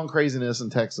town craziness in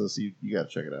Texas, you got to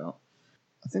check it out.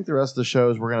 I think the rest of the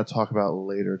shows we're going to talk about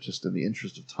later, just in the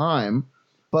interest of time.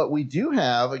 But we do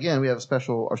have, again, we have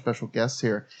our special guests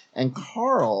here. And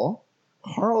Carl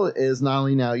is not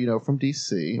only now, from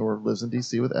D.C. or lives in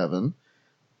D.C. with Evan,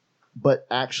 but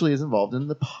actually is involved in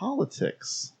the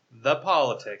politics. The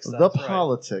politics. The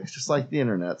politics, just like the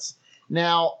internet's.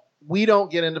 Now, we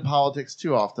don't get into politics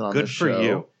too often on this show. Good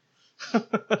for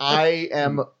you. I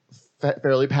am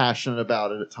fairly passionate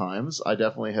about it at times. I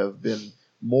definitely have been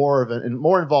more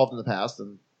involved in the past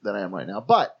than I am right now.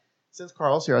 But since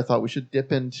Carl's here, I thought we should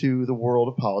dip into the world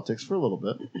of politics for a little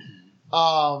bit.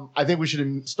 I think we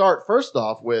should start first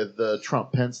off with the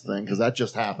Trump-Pence thing because that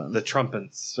just happened. The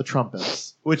Trumpets. The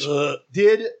Trumpets. Which do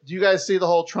you guys see the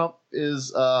whole Trump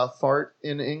is fart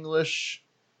in English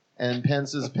and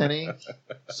Pence is penny?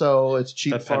 So it's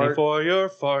cheap A fart. penny for your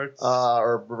farts.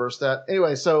 Or reverse that.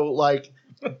 Anyway, so like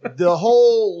the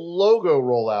whole logo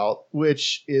rollout,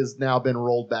 which is now been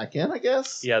rolled back in, I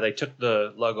guess. Yeah, they took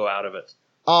the logo out of it.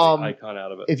 The icon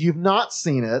out of it. If you've not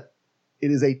seen it, it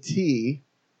is a T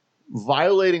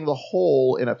violating the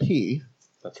hole in a P.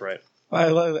 That's right. I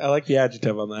like the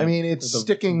adjective on that. I mean, it's The-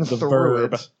 sticking the through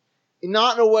verb. it.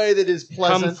 Not in a way that is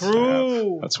pleasant. Come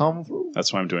through. That's Come through.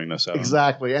 that's why I'm doing this. Adam.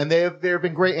 Exactly. And there have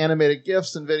been great animated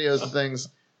GIFs and videos and things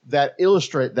that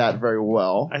illustrate that very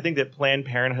well. I think that Planned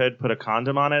Parenthood put a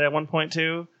condom on it at one point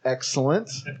too. Excellent.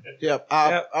 Yep.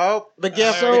 Yep. Oh, the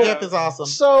gift. So- the gift is awesome.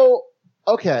 So,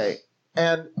 okay.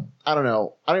 And I don't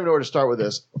know. I don't even know where to start with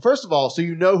this. First of all, so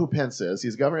you know who Pence is.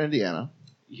 He's governor of Indiana.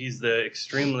 He's the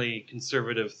extremely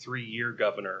conservative 3-year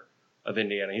governor of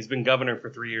Indiana. He's been governor for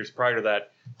 3 years. Prior to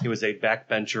that, he was a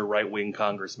backbencher right-wing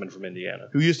congressman from Indiana.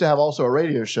 Who used to have also a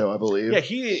radio show, I believe. Yeah,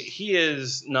 he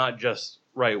is not just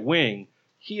right-wing.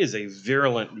 He is a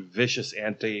virulent, vicious,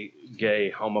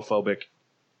 anti-gay, homophobic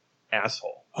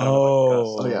asshole.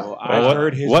 Oh, yeah. I've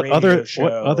heard his what radio other show.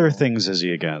 what other things is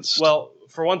he against? Well,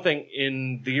 for one thing,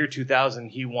 in the year 2000,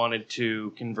 he wanted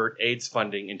to convert AIDS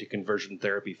funding into conversion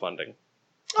therapy funding.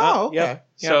 Oh, okay. Yep.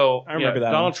 So I remember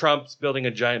that Donald one. Trump's building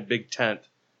a giant big tent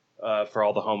for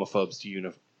all the homophobes to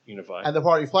unify. And the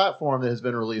party platform that has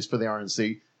been released for the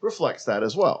RNC reflects that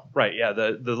as well. Right, yeah.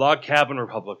 The log cabin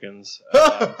Republicans.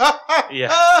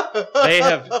 Yeah. They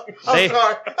have- they- I'm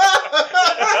sorry.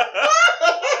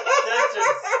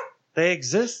 They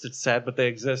exist. It's sad, but they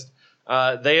exist.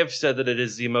 They have said that it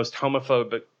is the most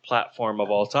homophobic platform of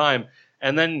all time.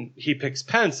 And then he picks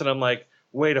Pence, and I'm like,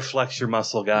 way to flex your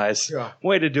muscle, guys. Yeah.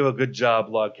 Way to do a good job,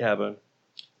 log cabin.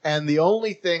 And the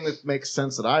only thing that makes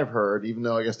sense that I've heard, even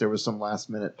though I guess there was some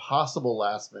possible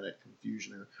last minute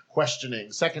confusion or questioning,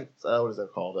 what is that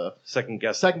called? Second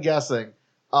guess. Second guessing,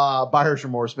 buyer's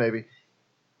remorse maybe,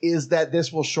 is that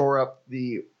this will shore up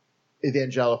the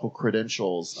evangelical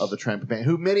credentials of the Trump campaign,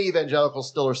 who many evangelicals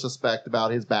still are suspect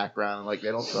about his background and like they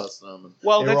don't trust him. And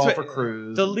Well, they were that's all what- for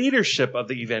Cruz. The leadership of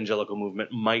the evangelical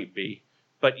movement might be,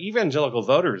 but evangelical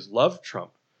voters love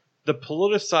Trump. The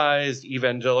politicized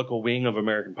evangelical wing of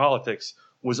American politics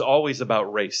was always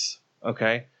about race.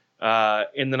 Okay,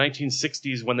 in the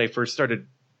 1960s, when they first started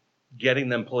getting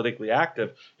them politically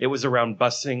active, it was around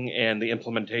busing and the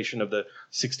implementation of the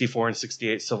 64 and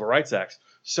 68 Civil Rights Acts.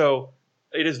 So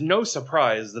it is no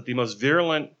surprise that the most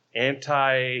virulent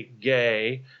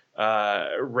anti-gay,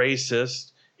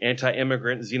 racist,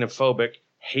 anti-immigrant, xenophobic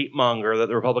hate monger that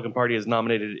the Republican Party has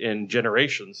nominated in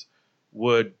generations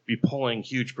would be pulling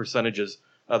huge percentages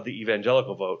of the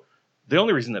evangelical vote. The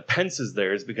only reason that Pence is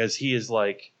there is because he is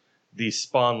like the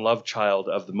spawn love child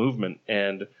of the movement,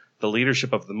 and the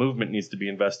leadership of the movement needs to be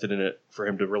invested in it for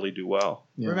him to really do well.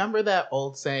 Yeah. Remember that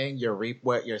old saying, you reap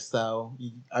what you sow?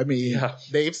 I mean, Yeah.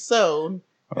 they've sown,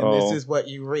 and this is what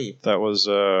you reap. That was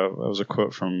a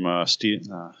quote from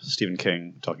Stephen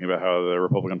King talking about how the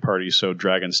Republican Party sowed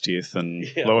dragon's teeth, and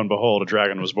Yeah. lo and behold, a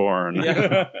dragon was born.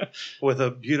 With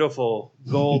a beautiful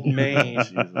gold mane.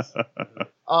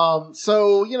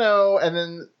 So, and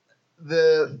then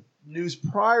the news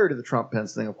prior to the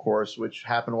Trump-Pence thing, of course, which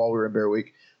happened while we were in Bear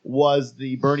Week, was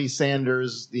the Bernie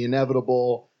Sanders, the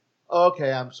inevitable,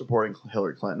 okay, I'm supporting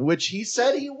Hillary Clinton, which he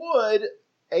said he would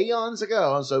aeons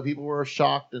ago. And so people were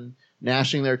shocked and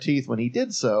gnashing their teeth when he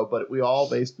did so, but we all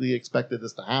basically expected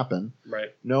this to happen.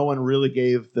 Right. No one really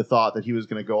gave the thought that he was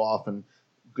going to go off and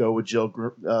go with Jill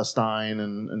Stein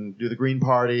and do the Green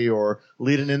Party or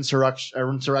lead an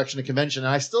insurrection at convention.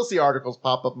 And I still see articles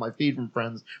pop up in my feed from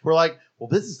friends who are like, well,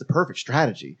 this is the perfect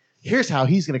strategy. Here's how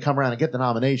he's going to come around and get the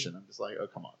nomination. I'm just like, oh,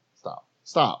 come on,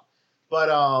 stop.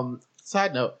 But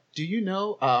Side note, do you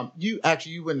know, you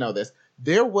wouldn't know this.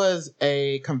 There was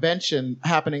a convention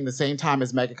happening the same time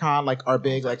as MegaCon, like our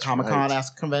big like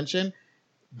Comic-Con-esque convention.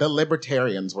 The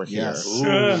Libertarians were here. yes.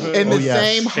 In the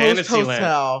same host Fantasyland.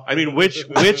 hotel. I mean, which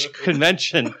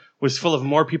convention was full of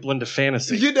more people into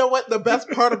fantasy? You know what the best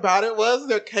part about it was?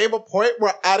 There came a point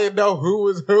where I didn't know who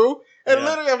was who. And Yeah.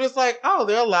 literally I'm just like, oh,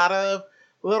 there are a lot of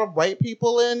little white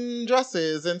people in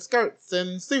dresses and skirts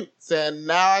and suits. And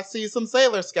now I see some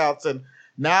Sailor Scouts and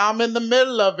now I'm in the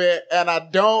middle of it and I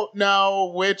don't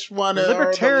know which one are the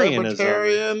Libertarianism.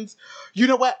 Libertarians. You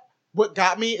know what? What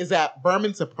got me is that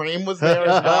Berman Supreme was there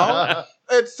as well.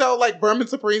 And so like Berman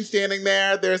Supreme standing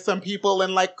there. There's some people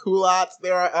in like culottes.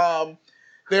 There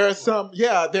are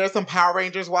some Power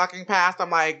Rangers walking past. I'm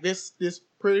like, this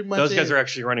pretty much Those guys it. are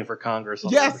actually running for Congress.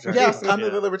 On the Yes, Libertarian yes, ticket. under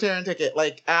the Libertarian ticket.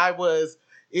 Like I was,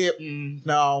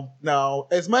 no.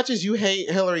 As much as you hate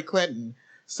Hillary Clinton,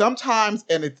 sometimes,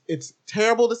 and it's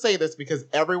terrible to say this because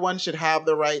everyone should have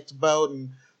the right to vote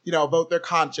and vote their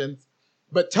conscience,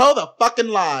 but toe the fucking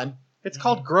line. It's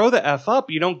called grow the F up.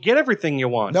 You don't get everything you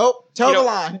want. Nope, toe the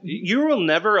line. You will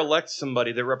never elect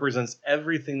somebody that represents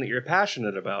everything that you're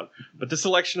passionate about. But this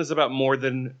election is about more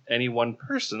than any one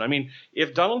person. I mean,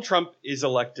 if Donald Trump is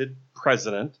elected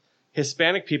president,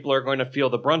 Hispanic people are going to feel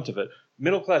the brunt of it.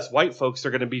 Middle-class white folks are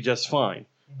going to be just fine.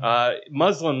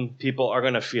 Muslim people are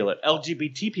going to feel it.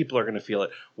 LGBT people are going to feel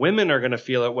it. Women are going to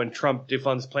feel it when Trump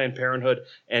defunds Planned Parenthood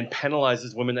and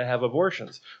penalizes women that have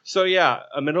abortions. So yeah,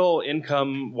 a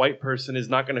middle-income white person is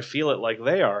not going to feel it like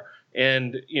they are.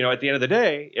 And, at the end of the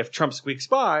day, if Trump squeaks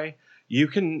by, you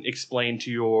can explain to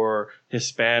your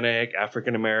Hispanic,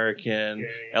 African-American,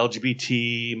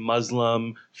 LGBT,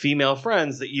 Muslim, female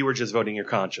friends that you were just voting your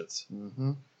conscience.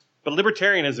 Mm-hmm. But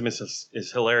libertarianism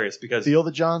is hilarious because... Feel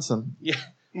the Johnson. Yeah.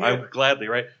 I would gladly,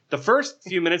 right? The first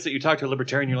few minutes that you talk to a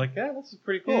libertarian, you're like, yeah, this is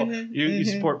pretty cool. Mm-hmm, You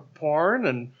support porn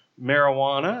and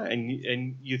marijuana,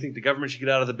 and you think the government should get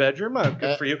out of the bedroom.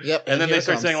 Good for you. Yep, and then here they it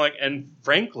start comes. saying, like, and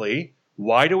frankly,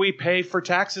 why do we pay for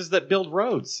taxes that build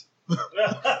roads?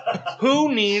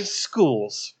 Who needs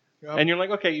schools? Yep. And you're like,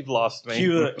 okay, you've lost me.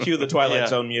 Cue the Twilight Yeah,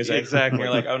 Zone music. exactly.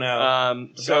 You're like, oh no.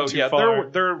 So gone too yeah, far.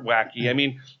 they're wacky. I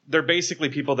mean, they're basically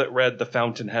people that read The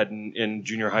Fountainhead in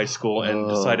junior high school and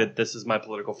decided this is my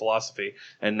political philosophy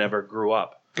and never grew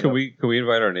up. Can we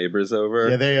invite our neighbors over?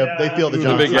 Yeah, they feel the The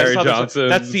Johnson. big Gary I saw this- Johnson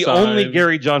That's the sign. only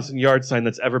Gary Johnson yard sign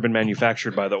that's ever been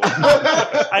manufactured, by the way.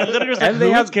 I literally was like, And they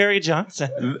who have- is Gary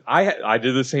Johnson? I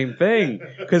did the same thing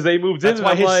because they moved That's in.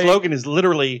 why and his I'm like, slogan is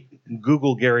literally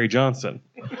Google Gary Johnson.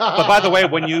 But by the way,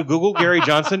 when you Google Gary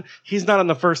Johnson, he's not on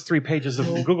the first 3 pages of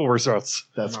Google results.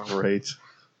 That's great.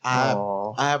 I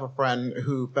Aw. have a friend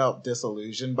who felt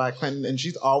disillusioned by Clinton, and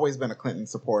she's always been a Clinton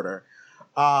supporter.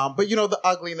 But the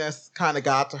ugliness kind of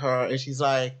got to her, and she's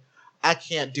like, I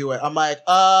can't do it. I'm like,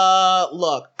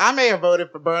 look, I may have voted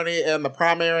for Bernie in the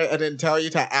primary and didn't tell you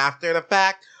till after the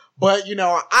fact, but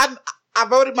I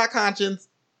voted my conscience,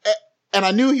 and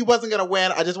I knew he wasn't going to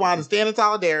win. I just wanted to stand in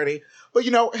solidarity. But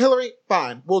Hillary,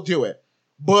 fine, we'll do it.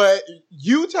 But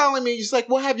you telling me, she's like,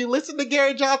 well, have you listened to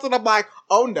Gary Johnson? I'm like,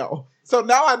 oh no. So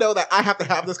now I know that I have to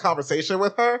have this conversation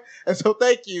with her. And so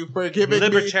thank you for giving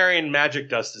Libertarian magic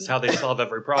dust is how they solve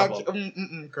every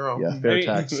problem. girl. Yeah, fair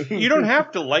tax. You don't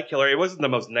have to like Hillary. It wasn't the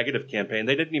most negative campaign.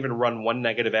 They didn't even run one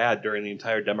negative ad during the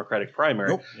entire Democratic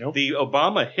primary. Nope. The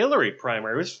Obama-Hillary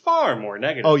primary was far more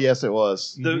negative. Oh, yes, it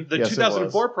was. The Yes, it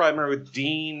 2004 primary with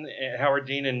Howard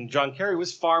Dean, and John Kerry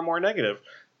was far more negative.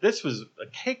 This was a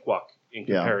cakewalk in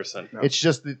Yeah. comparison. It's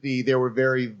just that there were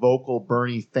very vocal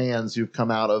Bernie fans who've come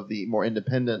out of the more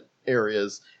independent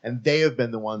areas, and they have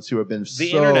been the ones who have been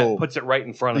The internet puts it right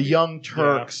in front the of you. Young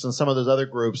Turks and some of those other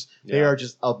groups. They Yeah. are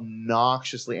just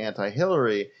obnoxiously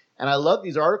anti-Hillary. And I love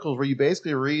these articles where you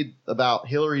basically read about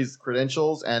Hillary's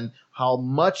credentials and how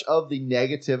much of the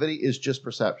negativity is just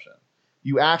perception.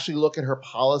 You actually look at her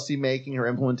policy making, her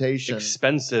implementation.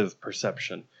 Expensive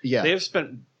perception. Yeah. They have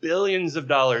spent billions of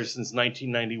dollars since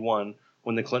 1991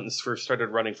 when the Clintons first started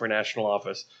running for national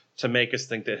office to make us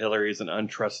think that Hillary is an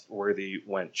untrustworthy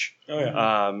wench. Oh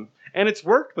yeah. And it's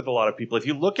worked with a lot of people. If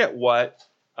you look at what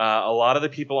a lot of the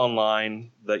people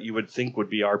online that you would think would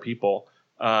be our people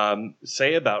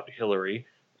say about Hillary,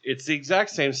 it's the exact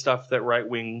same stuff that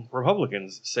right-wing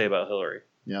Republicans say about Hillary.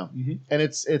 Yeah, and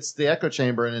it's the echo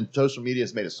chamber, and social media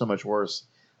has made it so much worse.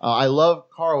 I love,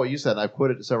 Carl, what you said, and I've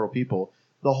quoted to several people.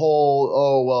 The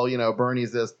whole,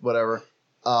 Bernie's this, whatever,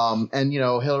 and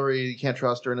Hillary, you can't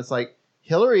trust her, and it's like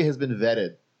Hillary has been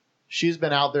vetted. She's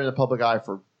been out there in the public eye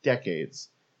for decades.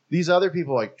 These other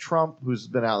people like Trump, who's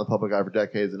been out in the public eye for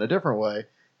decades in a different way,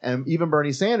 and even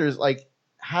Bernie Sanders,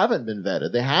 haven't been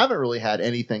vetted. They haven't really had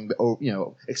anything,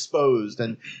 exposed.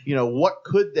 And, what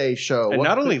could they show? And What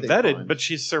not could only they vetted, find? but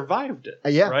she's survived it.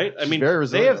 Yeah, Right? I she's mean, very they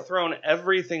resilient. have thrown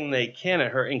everything they can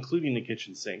at her, including the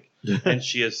kitchen sink, and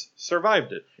she has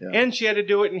survived it. Yeah. And she had to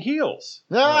do it in heels.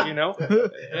 Ah!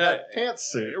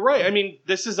 Pantsuit. Right. I mean,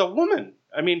 this is a woman.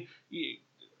 I mean,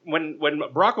 when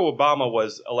Barack Obama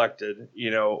was elected,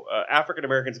 African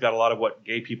Americans got a lot of what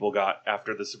gay people got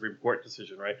after the Supreme Court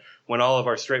decision, right? When all of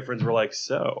our straight friends were like,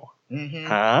 so,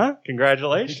 huh?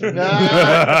 Congratulations. Black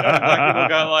people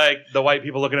got the white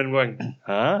people looking at him going,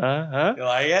 huh? You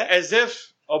like it? As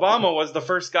if Obama was the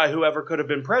first guy who ever could have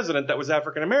been president that was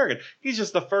African American. He's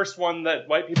just the first one that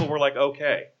white people were like,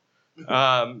 okay.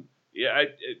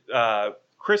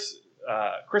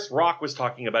 Chris Rock was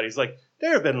talking about, he's like,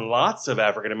 there have been lots of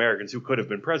African Americans who could have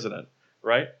been president.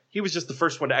 right? He was just the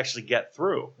first one to actually get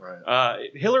through. Right.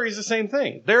 Hillary's the same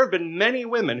thing. There have been many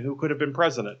women who could have been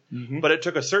president, but it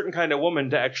took a certain kind of woman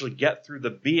to actually get through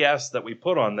the BS that we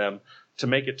put on them to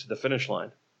make it to the finish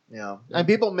line. Yeah. And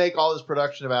people make all this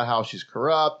production about how she's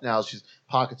corrupt, now she's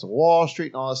pockets of Wall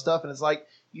Street and all this stuff. And it's like,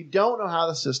 you don't know how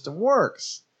the system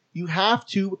works. You have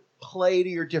to play to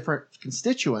your different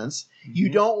constituents. You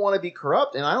don't want to be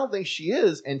corrupt. And I don't think she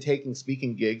is, and taking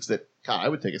speaking gigs that, God, I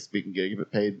would take a speaking gig if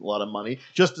it paid a lot of money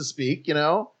just to speak, you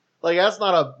know? Like, that's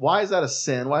not a, why is that a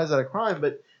sin? Why is that a crime?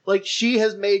 But, like, she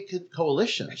has made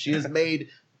coalitions. She has made,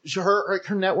 her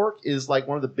network is like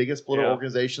one of the biggest political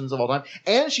organizations of all time.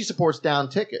 And she supports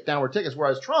downward tickets,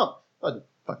 whereas Trump doesn't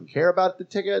fucking care about the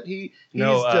ticket. He's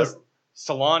just...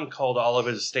 Salon called all of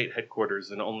his state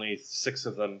headquarters, and only 6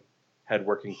 of them had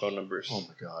working phone numbers. Oh,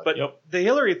 my God. But the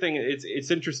Hillary thing,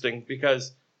 it's interesting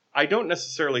because I don't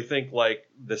necessarily think, like,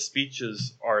 the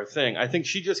speeches are a thing. I think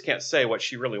she just can't say what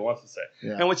she really wants to say.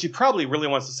 Yeah. And what she probably really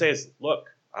wants to say is, look,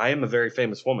 I am a very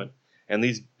famous woman, and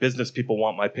these business people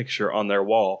want my picture on their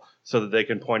wall so that they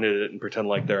can point at it and pretend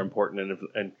like they're important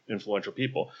and influential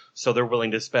people. So they're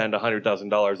willing to spend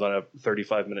 $100,000 on a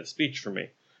 35-minute speech for me.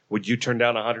 Would you turn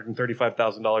down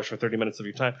 $135,000 for 30 minutes of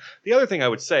your time? The other thing I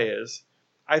would say is,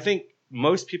 I think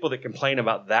most people that complain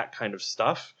about that kind of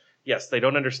stuff, yes, they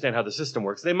don't understand how the system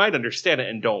works. They might understand it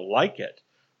and don't like it,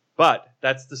 but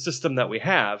that's the system that we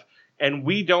have. And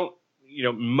we don't,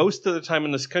 most of the time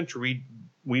in this country,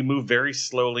 we move very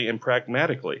slowly and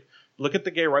pragmatically. Look at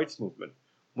the gay rights movement.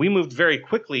 We moved very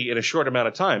quickly in a short amount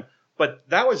of time, but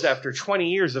that was after 20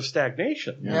 years of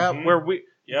stagnation, where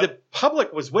the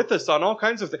public was with us on all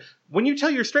kinds of things. When you tell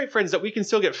your straight friends that we can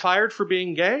still get fired for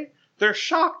being gay, they're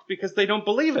shocked because they don't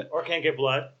believe it. Or can't get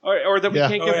blood. Or that we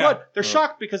can't get blood. They're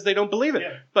shocked because they don't believe it.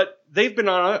 Yeah. But they've been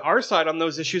on our side on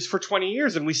those issues for 20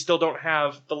 years, and we still don't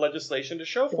have the legislation to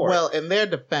show for it. Well, in their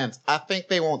defense, I think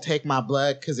they won't take my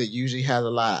blood because it usually has a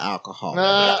lot of alcohol.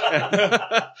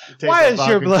 Why is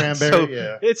your blood so...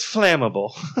 Yeah. It's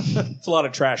flammable. It's a lot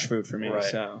of trash food for me.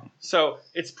 Right. So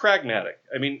it's pragmatic.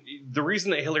 I mean, the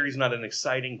reason that Hillary's not an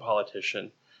exciting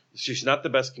politician, she's not the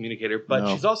best communicator, but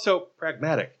she's also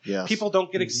pragmatic. Yes. People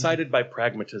don't get excited by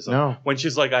pragmatism. No. When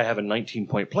she's like, I have a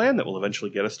 19-point plan that will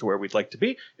eventually get us to where we'd like to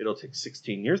be. It'll take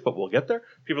 16 years, but we'll get there.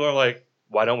 People are like,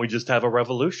 why don't we just have a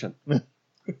revolution?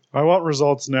 I want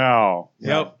results now.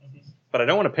 Yep. But I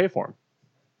don't want to pay for them.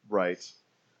 Right.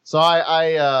 So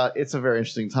I it's a very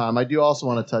interesting time. I do also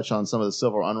want to touch on some of the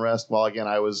civil unrest. While, again,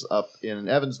 I was up in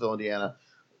Evansville, Indiana,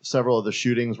 several of the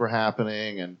shootings were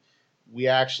happening, and we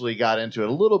actually got into it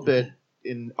a little bit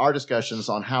in our discussions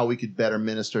on how we could better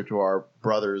minister to our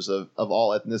brothers of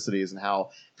all ethnicities, and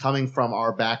how, coming from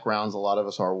our backgrounds, a lot of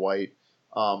us are white,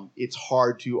 it's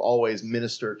hard to always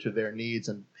minister to their needs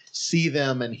and see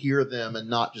them and hear them and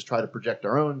not just try to project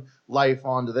our own life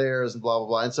onto theirs and blah, blah,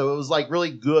 blah. And so it was like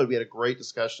really good. We had a great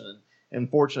discussion, and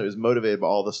fortunately it was motivated by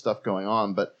all this stuff going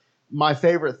on. But my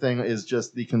favorite thing is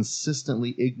just the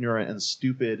consistently ignorant and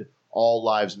stupid all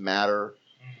lives matter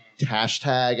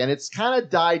hashtag, and it's kind of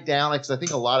died down because I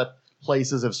think a lot of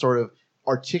places have sort of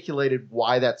articulated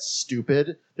why that's stupid.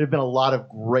 There have been a lot of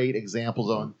great examples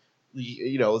on,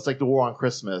 it's like the war on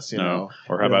Christmas, or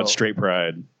how about straight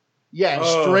pride? Yeah,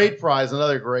 straight pride is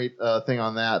another great thing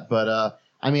on that. But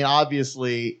I mean,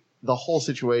 obviously, the whole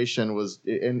situation was,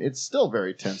 and it's still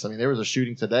very tense. I mean, there was a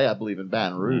shooting today, I believe, in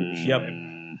Baton Rouge. Yep,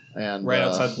 and right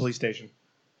outside the police station.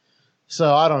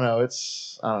 So I don't know.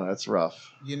 It's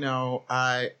rough.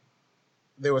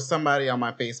 There was somebody on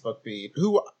my Facebook feed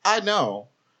who I know,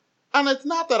 and it's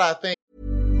not that I think.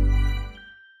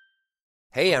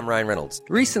 Hey, I'm Ryan Reynolds.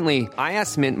 Recently, I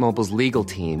asked Mint Mobile's legal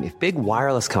team if big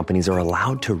wireless companies are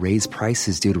allowed to raise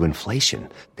prices due to inflation.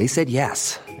 They said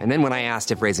yes. And then when I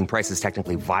asked if raising prices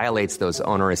technically violates those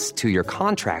onerous 2-year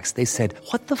contracts, they said,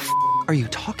 "What the f*** are you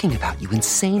talking about, you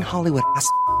insane Hollywood ass?"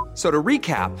 So to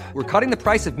recap, we're cutting the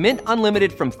price of Mint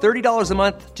Unlimited from $30 a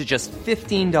month to just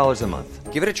 $15 a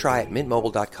month. Give it a try at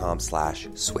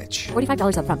mintmobile.com/switch.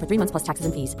 $45 up front for 3 months plus taxes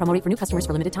and fees. Promo rate for new customers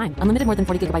for limited time. Unlimited more than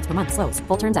 40 gigabytes per month. Slows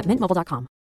full terms at mintmobile.com.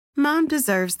 Mom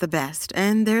deserves the best,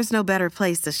 and there's no better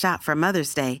place to shop for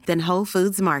Mother's Day than Whole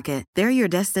Foods Market. They're your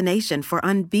destination for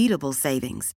unbeatable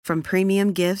savings, from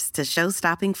premium gifts to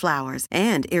show-stopping flowers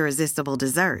and irresistible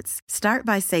desserts. Start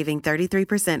by saving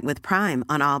 33% with Prime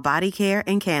on all body care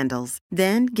and candles.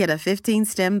 Then get a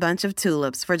 15-stem bunch of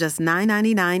tulips for just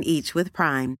 $9.99 each with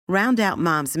Prime. Round out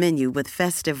Mom's menu with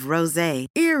festive rosé,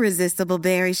 irresistible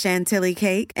berry chantilly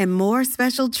cake, and more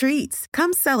special treats.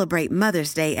 Come celebrate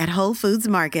Mother's Day at Whole Foods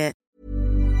Market.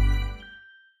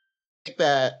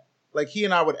 That he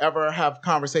and I would ever have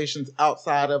conversations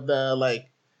outside of the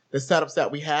setups that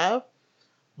we have.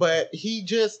 but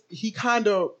he kind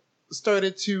of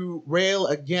started to rail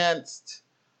against,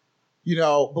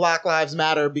 Black Lives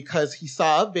Matter because he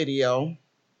saw a video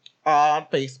on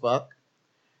Facebook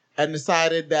and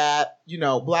decided that,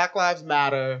 Black Lives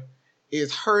Matter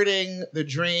is hurting the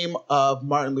dream of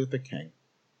Martin Luther King.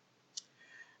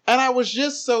 And I was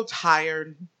just so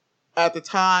tired at the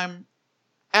time.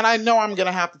 And I know I'm going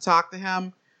to have to talk to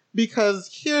him because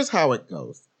here's how it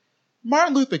goes.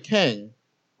 Martin Luther King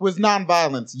was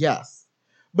nonviolence, yes,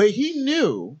 but he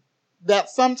knew that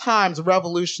sometimes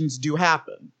revolutions do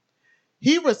happen.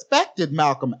 He respected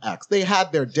Malcolm X. They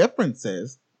had their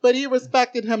differences, but he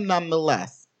respected him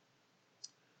nonetheless.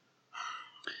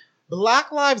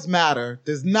 Black Lives Matter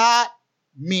does not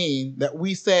mean that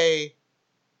we say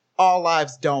all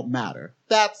lives don't matter.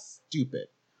 That's stupid.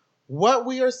 What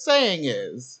we are saying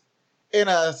is, in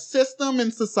a system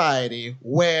in society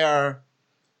where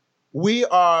we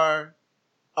are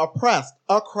oppressed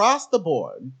across the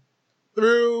board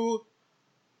through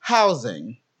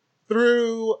housing,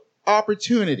 through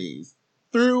opportunities,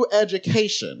 through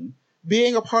education,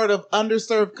 being a part of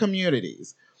underserved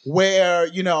communities, where,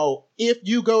 if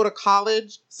you go to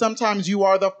college, sometimes you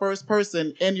are the first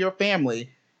person in your family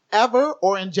ever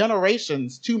or in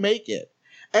generations to make it.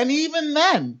 And even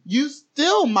then, you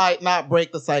still might not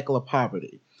break the cycle of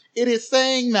poverty. It is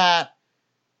saying that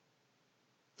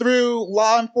through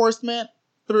law enforcement,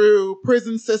 through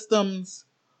prison systems,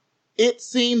 it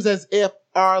seems as if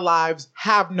our lives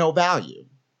have no value.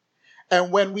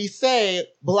 And when we say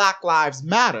Black Lives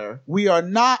Matter, we are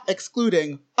not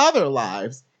excluding other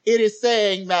lives. It is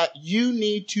saying that you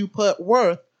need to put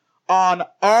worth on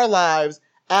our lives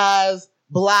as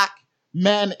Black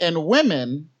men and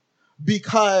women,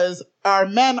 because our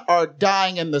men are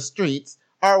dying in the streets,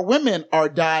 our women are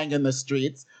dying in the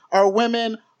streets, our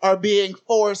women are being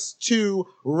forced to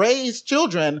raise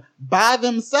children by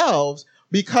themselves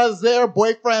because their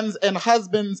boyfriends and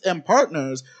husbands and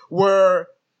partners were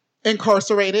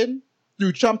incarcerated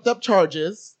through trumped up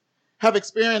charges, have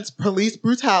experienced police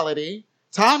brutality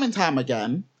time and time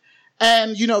again.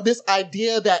 And, this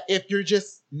idea that if you're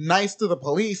just nice to the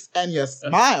police and you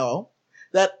smile,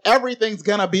 that everything's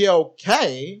gonna be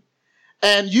okay,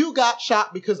 and you got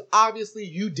shot because obviously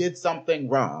you did something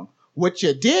wrong. What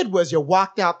you did was you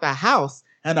walked out the house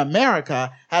in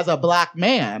America as a Black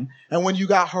man, and when you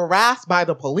got harassed by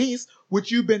the police,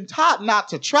 which you've been taught not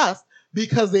to trust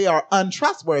because they are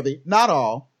untrustworthy, not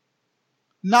all,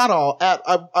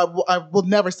 I will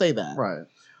never say that. Right.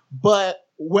 But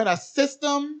when a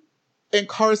system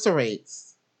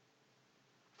incarcerates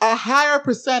a higher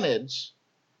percentage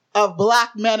of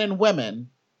Black men and women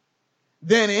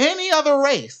than any other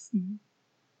race,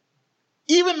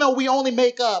 even though we only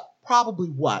make up probably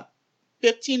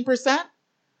 15%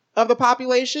 of the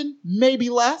population, maybe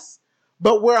less,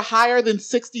 but we're higher than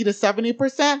 60 to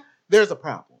 70%, there's a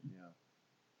problem.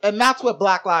 Yeah. And that's what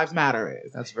Black Lives Matter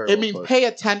is. That's very It means pay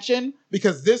attention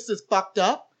because this is fucked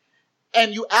up.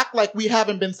 And you act like we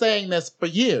haven't been saying this for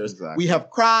years. Exactly. We have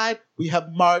cried, we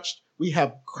have marched, we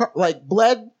have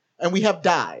bled, and we have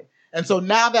died. And so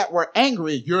now that we're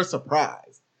angry, you're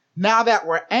surprised. Now that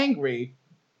we're angry,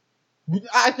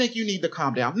 I think you need to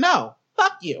calm down. No,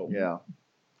 fuck you. Yeah.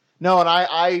 No, and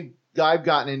I've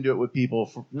gotten into it with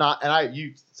people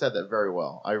you said that very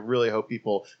well. I really hope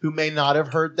people who may not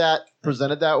have heard that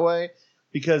presented that way,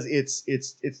 because it's it.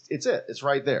 It's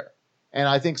right there. And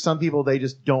I think some people, they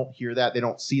just don't hear that. They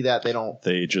don't see that.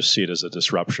 They just see it as a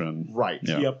disruption. Right.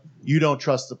 Yeah. Yep. You don't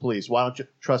trust the police. Why don't you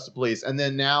trust the police? And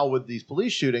then now with these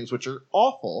police shootings, which are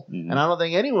awful, and I don't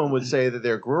think anyone would say that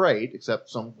they're great, except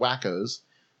some wackos,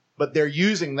 but they're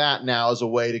using that now as a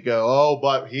way to go, oh,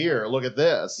 but here, look at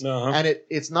this. Uh-huh. And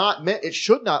it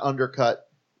should not undercut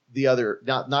the other,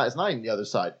 it's not even the other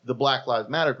side, the Black Lives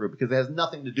Matter group, because it has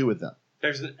nothing to do with them.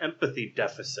 There's an empathy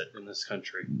deficit in this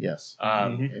country. Yes.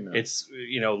 Amen. It's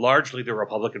largely the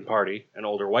Republican Party and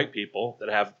older white people that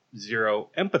have zero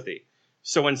empathy.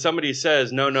 So when somebody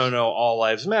says, no, all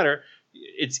lives matter,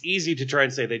 it's easy to try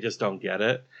and say they just don't get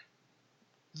it.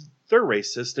 They're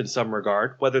racist in some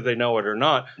regard, whether they know it or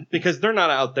not, because they're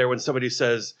not out there when somebody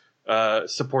says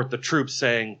support the troops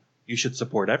saying you should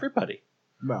support everybody.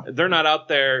 No. They're not out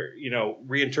there,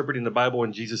 reinterpreting the Bible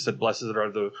when Jesus said, blessed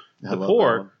are the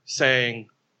poor, saying,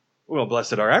 well,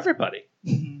 blessed are everybody.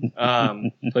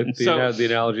 Like the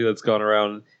analogy that's gone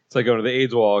around, it's like going to the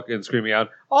AIDS walk and screaming out,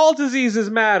 all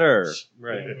diseases matter.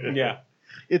 Right. Yeah.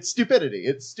 it's stupidity.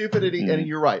 It's stupidity, and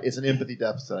you're right. It's an empathy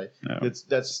deficit. No.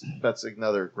 That's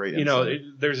another great. You know,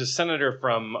 insight. there's a senator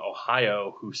from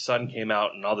Ohio whose son came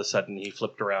out, and all of a sudden he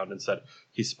flipped around and said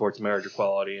he supports marriage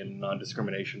equality and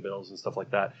non-discrimination bills and stuff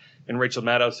like that. And Rachel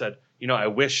Maddow said, you know, I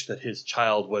wish that his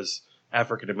child was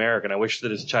African American. I wish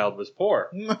that his child was poor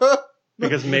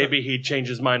because maybe he'd change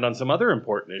his mind on some other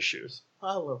important issues.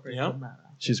 I love Rachel Maddow.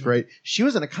 She's great. She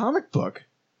was in a comic book.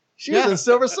 She was in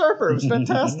Silver Surfer. It was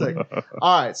fantastic.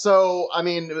 All right, so I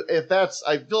mean,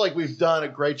 I feel like we've done a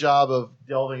great job of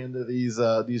delving into these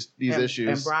issues.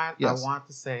 And Brian, yes. I want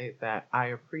to say that I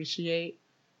appreciate,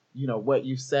 you know, what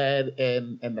you've said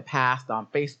in the past on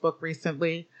Facebook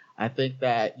recently. I think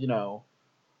that, you know,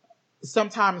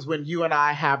 sometimes when you and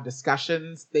I have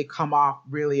discussions, they come off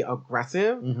really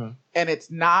aggressive, and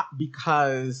it's not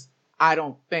because I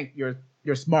don't think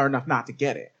you're smart enough not to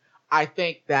get it. I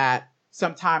think that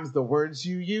sometimes the words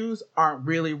you use aren't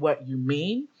really what you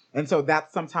mean. And so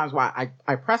that's sometimes why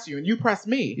I press you and you press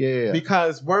me. Yeah.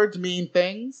 Because words mean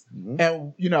things.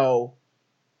 And, you know,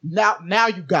 now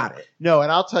you got it. No, and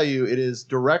I'll tell you, it is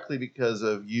directly because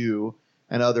of you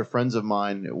and other friends of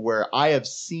mine where I have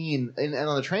seen, and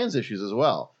on the trans issues as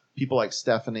well, people like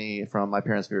Stephanie from My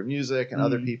Parents' Favorite Music and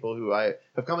other people who I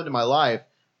have come into my life.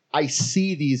 I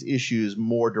see these issues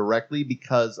more directly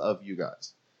because of you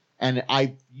guys. And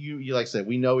you like I said,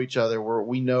 we know each other.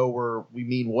 We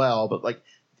mean well, but like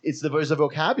there's a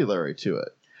vocabulary to it.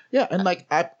 Yeah, and like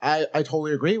I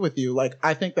totally agree with you. Like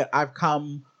I think that I've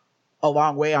come a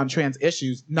long way on trans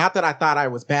issues. Not that I thought I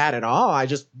was bad at all. I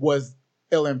just was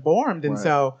ill-informed, and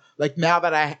so like now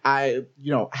that I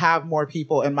you know have more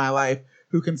people in my life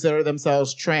who consider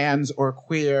themselves trans or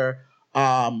queer,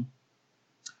 and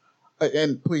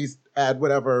please add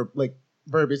whatever like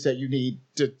verbiage that you need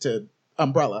to.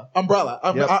 Umbrella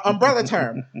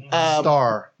term.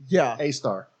 Star. Yeah. A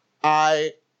star.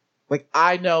 I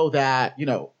know that, you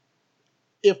know,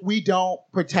 if we don't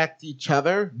protect each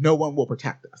other, no one will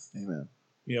protect us. Amen.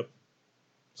 Yep.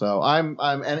 So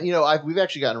and you know, we've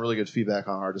actually gotten really good feedback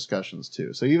on our discussions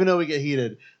too. So even though we get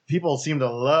heated, people seem to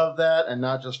love that, and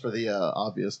not just for the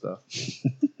obvious stuff.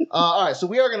 All right, so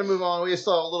we are going to move on. We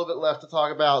still have a little bit left to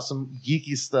talk about some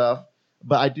geeky stuff.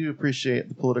 But I do appreciate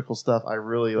the political stuff. I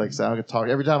really like I could talk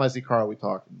every time I see Carl. We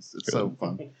talk. It's so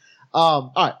fun.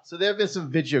 All right. So there have been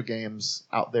some video games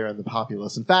out there in the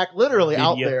populace. In fact, literally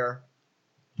out there,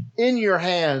 in your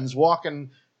hands,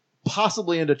 walking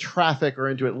possibly into traffic or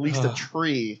into at least a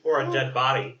tree or a dead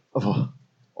body,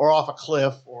 or off a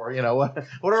cliff, or you know what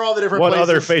are all the different? What places?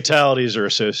 other fatalities are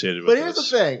associated with But this?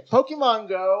 here's the thing: Pokemon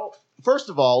Go. First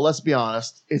of all, let's be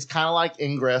honest. It's kind of like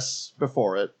Ingress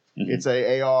before it. It's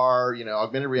a AR, you know,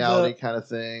 augmented reality kind of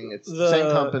thing. It's the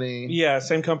same company. Yeah,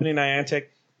 same company, Niantic.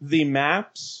 The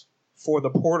maps for the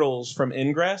portals from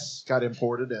Ingress got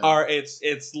imported in.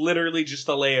 It's literally just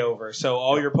a layover. So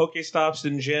all your Pokestops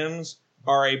and gyms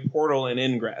are a portal in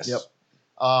Ingress. Yep.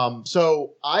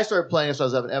 So I started playing this when I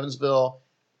was up in Evansville.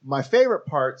 My favorite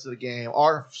parts of the game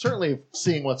are certainly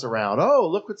seeing what's around. Oh,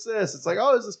 look what's this. It's like,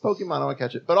 oh, is this Pokemon? I want to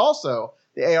catch it. But also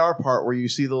the AR part where you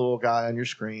see the little guy on your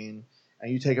screen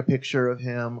and you take a picture of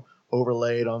him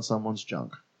overlaid on someone's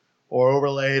junk. Or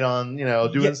overlaid on, you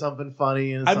know, doing something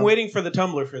funny. And I'm waiting for the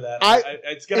Tumblr for that.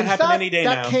 It's going to happen any day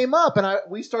now. That came up, and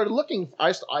we started looking.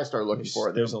 I started looking for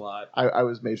it. There's a lot. I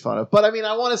was made fun of. But, I mean,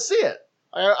 I want to see it.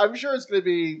 I'm sure it's going to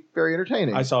be very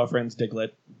entertaining. I saw a friend's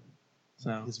Diglett.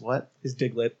 So his what? His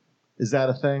Diglett. Is that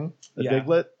a thing? A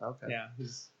Diglett? Okay. Yeah.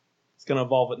 He's going to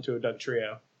evolve it into a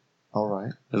Dugtrio. All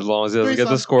right. As long as he doesn't get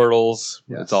the Squirtles,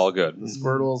 it's all good. The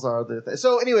Squirtles are the thing.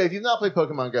 So anyway, if you've not played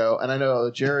Pokemon Go, and I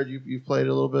know, Jared, you've played it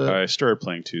a little bit. I started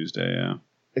playing Tuesday, yeah.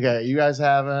 Okay, you guys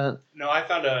haven't? No, I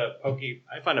found a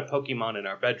Pokemon in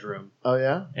our bedroom. Oh,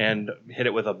 yeah? And hit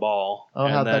it with a ball. Oh,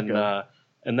 how'd that go?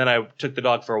 And then I took the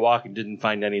dog for a walk and didn't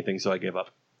find anything, so I gave up.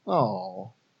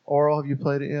 Oh. Oral, have you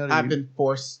played it yet? I've been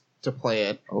forced to play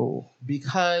it. Oh.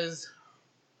 Because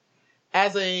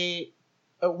as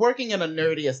working in a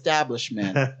nerdy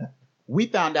establishment, we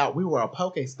found out we were a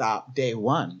Pokestop day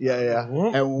one. Yeah.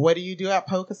 And what do you do at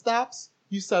Pokestops?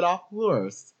 You set off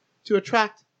lures to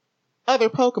attract other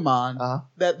Pokemon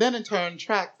that then in turn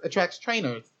attracts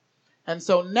trainers. And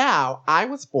so now I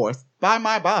was forced by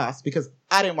my boss, because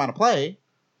I didn't want to play,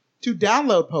 to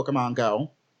download Pokemon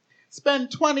Go,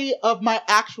 spend 20 of my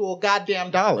actual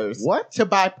goddamn dollars to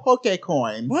buy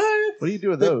Pokecoins. What do you do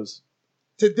with those?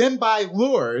 To then buy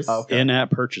lures.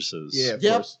 In-app purchases. Yeah, of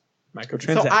Yep. course.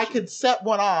 Microtransactions. So I could set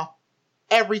one off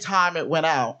every time it went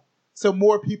out so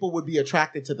more people would be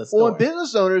attracted to the store. Well, and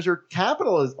business owners are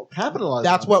capitalizing.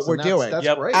 That's what we're doing. That's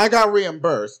great. I got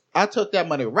reimbursed. I took that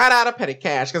money right out of petty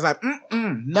cash because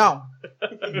no.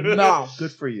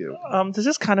 Good for you. Does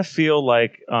this kind of feel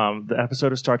like the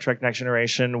episode of Star Trek Next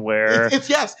Generation where it's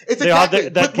they exactly all the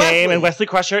with game Wesley. and Wesley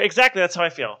Crusher? Exactly, that's how I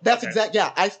feel. That's exactly,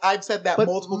 yeah. I've said that But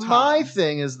multiple times. my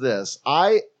thing is this: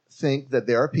 I think that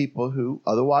there are people who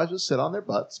otherwise would sit on their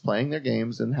butts playing their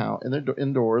games in their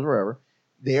indoors, wherever.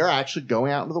 They are actually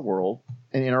going out into the world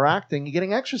and interacting and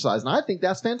getting exercise, and I think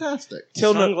that's fantastic.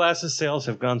 Sunglasses sales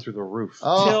have gone through the roof.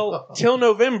 Till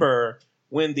November,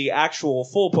 when the actual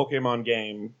full Pokemon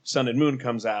game Sun and Moon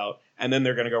comes out, and then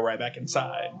they're going to go right back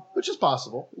inside, which is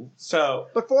possible. So,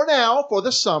 but for now, for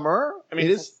the summer, it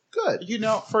is good.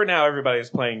 For now,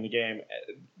 everybody's playing the game.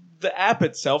 The app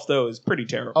itself, though, is pretty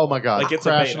terrible. Oh my god, Like, it's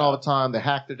crashing a beta. all the time. They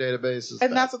hack their databases.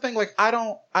 And that's the thing. Like, I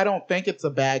don't think it's a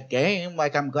bad game.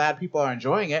 Like, I'm glad people are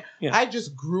enjoying it. Yeah. I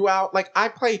just grew out. Like, I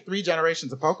played 3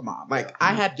 generations of Pokemon. Like,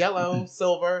 I had Yellow,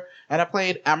 Silver, and I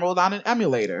played Emerald on an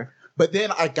emulator. But then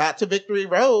I got to Victory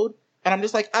Road, and I'm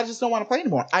just like, I just don't want to play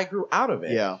anymore. I grew out of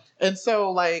it. Yeah. And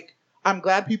so, like, I'm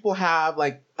glad people have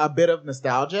like a bit of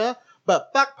nostalgia.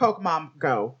 But fuck Pokemon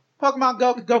Go. Pokemon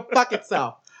Go can go fuck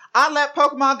itself. I let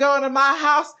Pokemon Go into my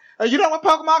house. You know what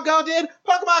Pokemon Go did?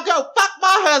 Pokemon Go fuck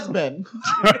my husband.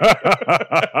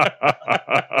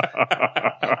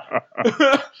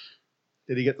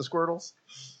 Did he get the Squirtles?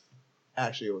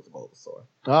 Actually, it was a Bulbasaur.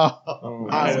 Oh.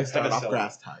 I always start off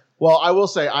grass type. Well, I will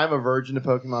say I'm a virgin to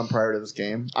Pokemon prior to this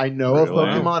game. I know of Really?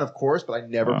 Pokemon, of course, but I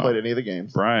never Wow. played any of the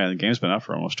games. Brian, the game's been out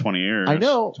for almost 20 years. I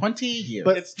know. 20 years.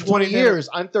 But It's 20 20 years.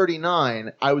 I'm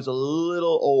 39. I was a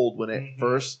little old when it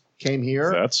first came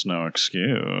here. That's no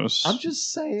excuse. I'm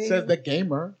just saying. Says the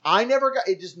gamer. I never got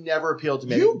it. Just never appealed to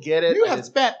me. I You didn't get it. You I have didn't-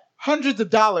 spent hundreds of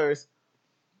dollars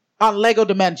on Lego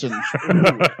Dimensions.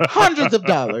 Hundreds of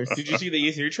dollars. Did you see the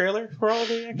E3 trailer for all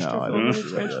the extra No, I film didn't see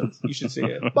that expansions? You should see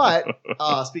it. But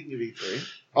speaking of E3,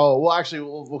 well, actually,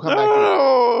 we'll come back.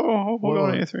 Oh, we'll go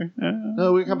Whoa. to E3. Yeah.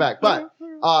 No, we can come back. But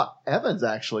Evan's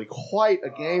actually quite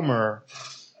a gamer.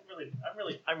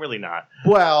 I'm really not.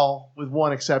 Well, with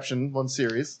one exception, one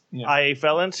series. I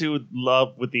fell into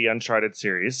love with the Uncharted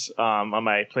series on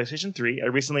my PlayStation 3. I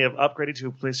recently have upgraded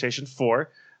to PlayStation 4,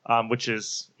 which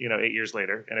is 8 years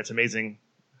later, and it's amazing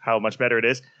how much better it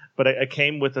is. But it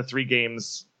came with the 3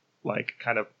 games, like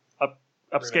kind of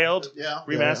upscaled,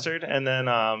 remastered, and then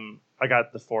I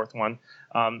got the 4th one.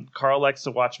 Carl likes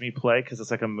to watch me play because it's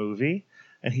like a movie,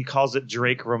 and he calls it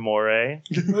Drake Ramore.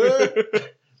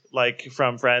 Like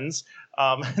from Friends.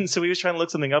 And so he was trying to look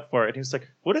something up for it. And he was like,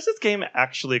 what is this game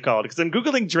actually called? Because I'm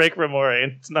Googling Drake Ramore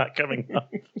and it's not coming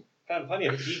up. Found plenty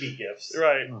of EB gifts.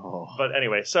 Right. But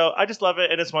anyway, so I just love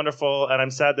it and it's wonderful. And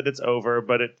I'm sad that it's over,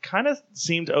 but it kind of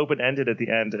seemed open-ended at the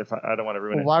end. If I don't want to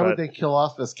ruin Well, it. why but would they kill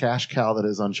off this cash cow that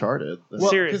is Uncharted?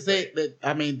 Well, because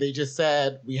they just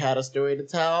said we had a story to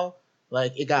tell.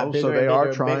 Like, it got bigger so they and are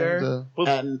bigger trying and bigger.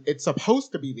 And it's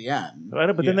supposed to be the end. I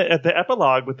know, but then at the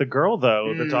epilogue with the girl,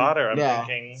 though, the daughter, I'm yeah.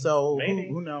 thinking. So, maybe.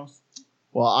 who knows?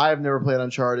 Well, I've never played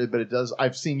Uncharted, but it does.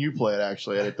 I've seen you play it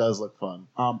actually, and it does look fun.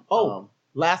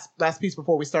 Last piece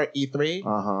before we start E3.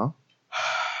 Uh-huh.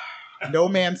 No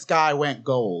Man's Sky went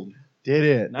gold. Did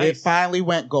it? It finally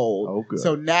went gold. Oh, good.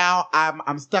 So now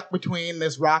I'm stuck between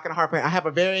this rock and a hard place. I have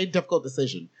a very difficult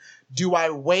decision. Do I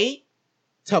wait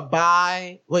to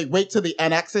wait till the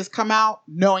NXs come out,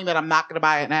 knowing that I'm not going to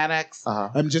buy an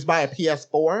NX and just buy a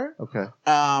PS4? Okay.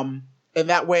 And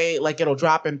that way, like, it'll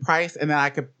drop in price, and then I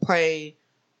could play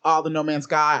all the No Man's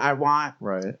Sky I want.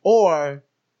 Right. Or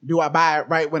do I buy it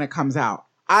right when it comes out?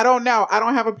 I don't know. I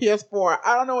don't have a PS4.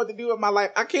 I don't know what to do with my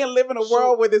life. I can't live in a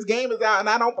world where this game is out and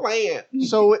I don't play it.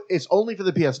 So it's only for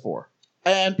the PS4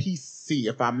 and PC,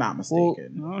 if I'm not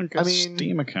mistaken. I mean,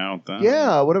 Steam account then.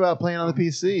 Yeah. What about playing on the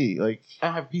PC? Like, I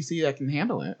don't have a PC that can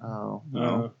handle it. Oh.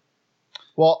 No.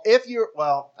 Well, I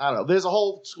don't know. There's a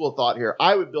whole school of thought here.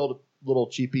 I would build a little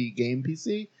cheapy game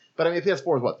PC, but I mean,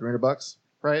 PS4 is what, $300,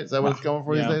 right? Is that what it's going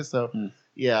for these days? So,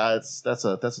 yeah, that's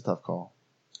a tough call.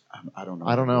 I don't know.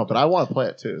 I don't know, but I want to play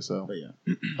it too. So,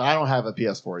 but I don't have a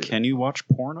PS4 yet. Can you watch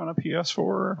porn on a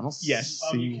PS4? I don't Yes.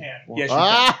 see- You can. Well, Yes, you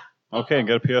can. Okay,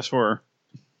 get a PS4.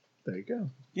 There you go.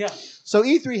 Yeah. So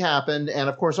E3 happened, and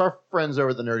of course, our friends over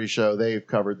at the Nerdy Show, they've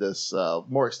covered this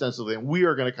more extensively, and we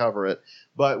are going to cover it.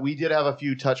 But we did have a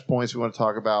few touch points we want to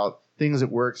talk about, things that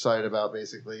we're excited about,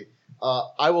 basically.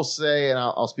 I will say, and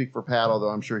I'll speak for Pat, although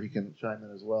I'm sure he can chime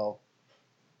in as well.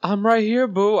 I'm right here,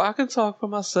 boo. I can talk for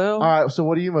myself. All right, so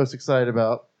what are you most excited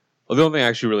about? Well, the only thing I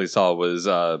actually really saw was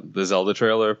the Zelda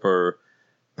trailer for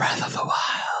Breath of the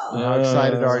Wild. How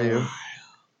excited are you?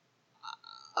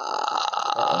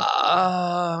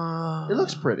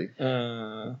 looks pretty.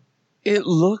 It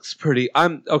looks pretty.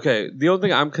 The only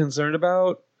thing I'm concerned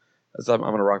about is I'm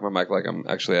going to rock my mic like I'm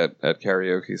actually at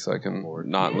karaoke, so I can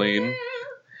not lean.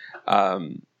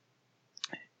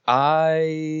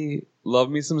 I love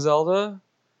me some Zelda,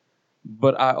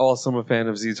 but I also am a fan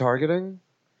of Z targeting,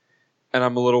 and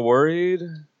I'm a little worried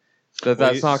that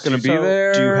that's not going to be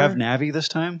there. Do you have Navi this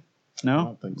time? No, I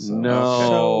don't think so.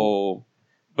 No,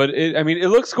 but it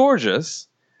looks gorgeous.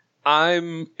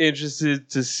 I'm interested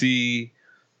to see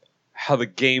how the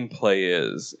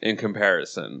gameplay is in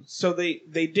comparison. So they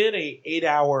did a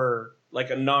 8-hour, like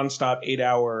a nonstop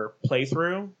 8-hour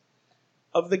playthrough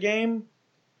of the game.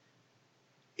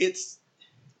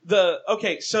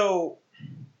 So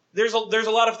there's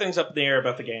a lot of things up in the air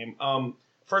about the game.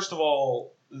 First of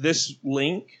all, this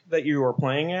Link that you are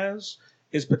playing as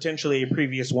is potentially a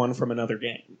previous one from another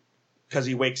game because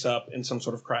he wakes up in some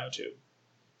sort of cryotube.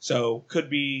 So could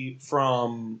be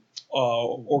from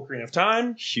Ocarina of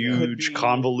Time. Huge,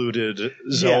 convoluted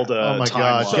Zelda. Oh my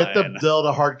timeline. god! Get the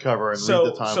Zelda hardcover and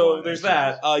read the timeline. So there's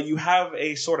that. You have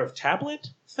a sort of tablet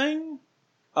thing.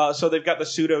 So they've got the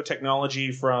pseudo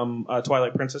technology from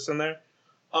Twilight Princess in there.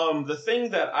 The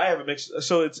thing that I have a mix.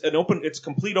 So it's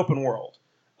complete open world.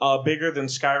 Bigger than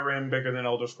Skyrim, bigger than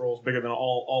Elder Scrolls, bigger than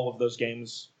all of those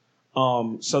games.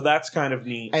 So that's kind of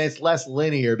neat. And it's less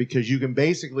linear because you can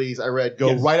basically, as I read,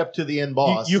 go right up to the end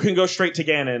boss. You can go straight to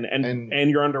Ganon and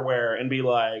your underwear and be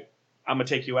like, I'm going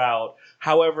to take you out.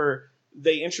 However,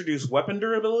 they introduce weapon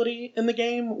durability in the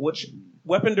game, which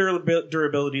weapon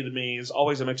durability to me is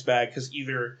always a mixed bag because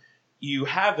either you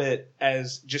have it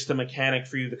as just a mechanic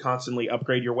for you to constantly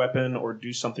upgrade your weapon or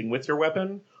do something with your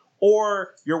weapon,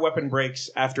 or your weapon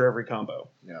breaks after every combo,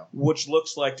 which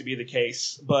looks like to be the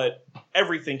case, but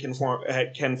everything can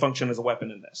function as a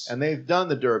weapon in this. And they've done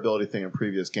the durability thing in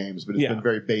previous games, but it's been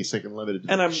very basic and limited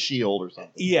to a shield or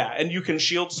something. Yeah, and you can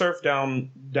shield surf down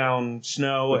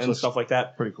snow and stuff like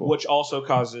that, pretty cool. Which also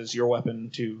causes your weapon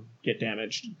to get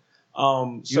damaged.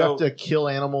 You have to kill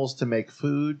animals to make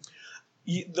food.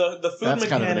 The food That's mechanic,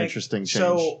 kind of an interesting change.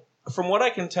 So from what I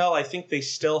can tell, I think they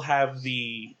still have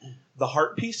the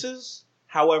heart pieces.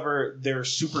 However, they're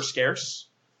super scarce.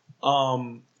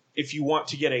 If you want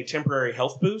to get a temporary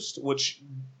health boost, which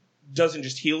doesn't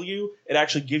just heal you, it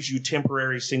actually gives you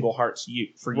temporary single hearts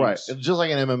for use. Right. It's just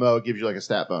like an MMO, it gives you like a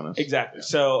stat bonus. Exactly. Yeah.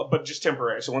 So, but just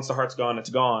temporary. So once the heart's gone,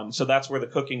 it's gone. So that's where the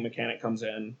cooking mechanic comes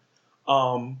in.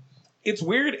 It's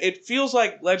weird. It feels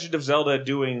like Legend of Zelda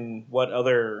doing what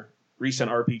other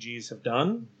recent RPGs have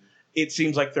done. It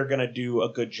seems like they're going to do a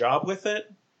good job with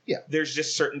it. Yeah. There's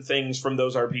just certain things from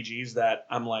those RPGs that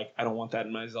I'm like, I don't want that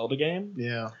in my Zelda game.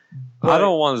 Yeah. I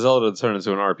don't want Zelda to turn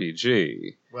into an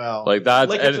RPG. Well, like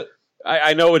that.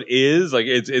 I know it is. Like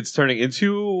it's turning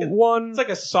into one. It's like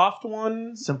a soft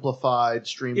one, simplified,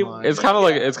 streamlined. It's kind of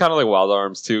like Wild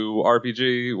Arms 2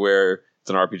 RPG, where it's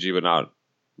an RPG but not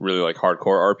really like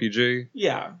hardcore RPG.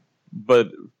 Yeah.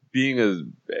 But being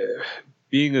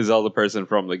a Zelda person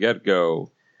from the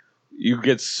get-go, you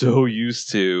get so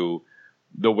used to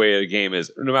the way the game is,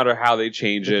 no matter how they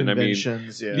change it. I mean,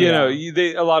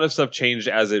 a lot of stuff changed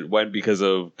as it went because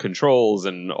of controls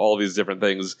and all these different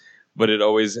things, but it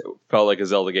always felt like a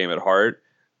Zelda game at heart.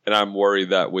 And I'm worried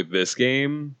that with this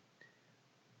game,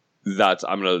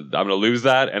 I'm gonna lose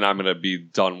that, and I'm gonna be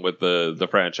done with the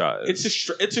franchise.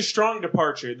 It's a strong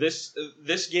departure.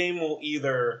 This game will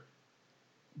either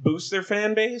boost their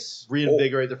fan base,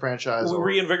 reinvigorate the franchise, or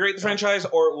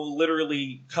it will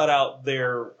literally cut out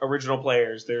their original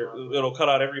players. It'll cut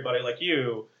out everybody like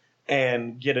you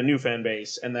and get a new fan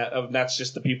base, and that's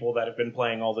just the people that have been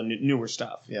playing all the newer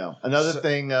stuff. Yeah. Another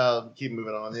thing, keep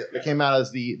moving on. It came out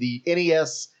as the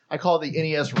NES. I call it the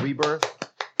NES Rebirth.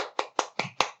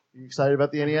 You excited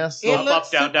about the NES?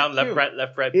 Up, down, left,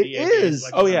 right. It is.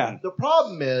 Oh, yeah. The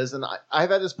problem is, and I've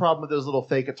had this problem with those little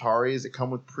fake Ataris that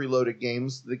come with preloaded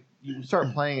games. You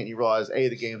start playing it and you realize, A,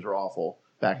 the games were awful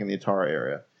back in the Atari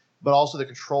area. But also the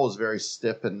control is very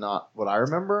stiff and not what I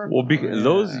remember. Well,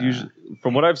 those usually,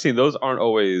 from what I've seen, those aren't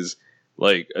always,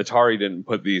 like, Atari didn't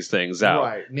put these things out.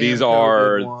 Right. These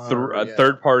are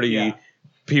third-party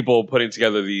people putting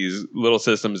together these little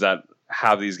systems that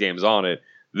have these games on it.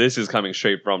 This is coming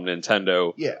straight from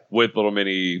Nintendo with little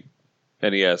mini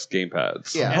NES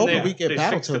gamepads. Yeah, hopefully we get they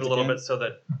fixed it a little bit so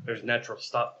that there's natural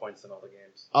stop points in all the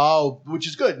games. Oh, which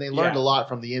is good. And they learned a lot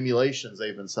from the emulations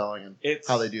they've been selling and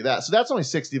how they do that. So that's only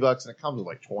 $60, and it comes with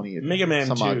like 20. Mega Man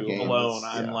 2 games. alone,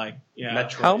 I'm like,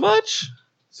 How much?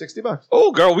 $60.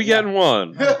 Oh, girl, we getting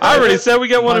one. I already said we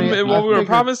get one when we were in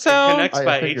Promise Town. Connects I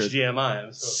by figured. HDMI.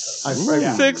 I'm so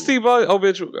excited. $60. Oh,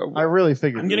 bitch. I really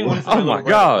figured. I'm getting one for Oh my my little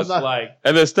gosh. brother. Like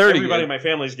And there's 30 everybody in games. my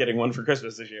family's getting one for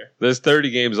Christmas this year. There's 30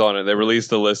 games on it. They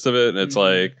released a list of it, and it's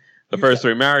like the first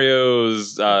 3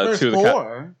 Marios, There's 2 of the...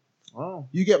 4. Oh.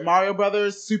 You get Mario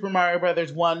Brothers, Super Mario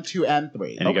Brothers 1, 2, and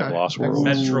 3. And you get Lost World.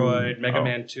 Metroid, Mega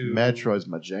Man 2. Metroid's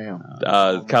my jam.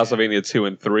 Castlevania 2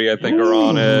 and 3, I think, are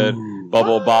on it.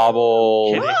 Bubble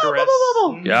Bobble. Kid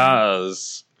Icarus.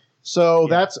 Yes. So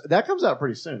that comes out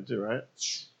pretty soon too, right?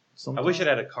 I wish it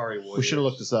had Akari Warriors. We should have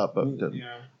looked this up, but we didn't.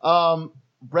 Yeah.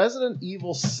 Resident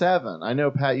Evil 7. I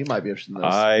know, Pat, you might be interested in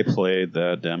this. I played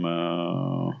that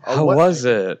demo. How was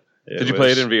it? Did you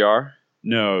play it in VR?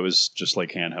 No, it was just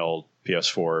like handheld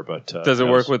PS4. But Does it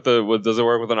work with Does it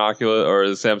work with an Oculus or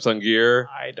the Samsung Gear?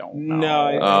 I don't know.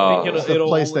 No, I think It's the it'll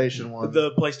PlayStation one.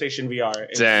 The PlayStation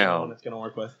VR. Is Damn. the one it's going to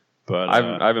work with. But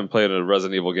I haven't played a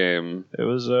Resident Evil game. it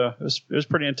was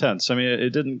pretty intense. I mean, it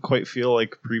didn't quite feel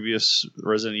like previous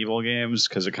Resident Evil games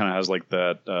because it kind of has like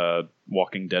that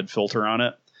Walking Dead filter on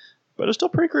it, but it's still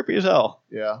pretty creepy as hell.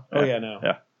 Yeah. Oh yeah, no.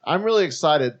 Yeah. I'm really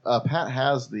excited. Pat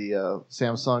has the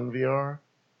Samsung VR,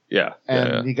 Yeah.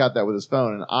 and he got that with his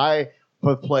phone. And I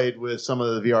have played with some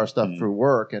of the VR stuff through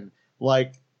work, and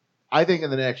like, I think in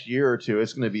the next year or two,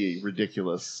 it's going to be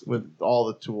ridiculous with all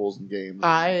the tools and games.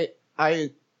 I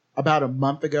about a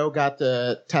month ago got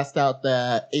to test out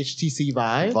the HTC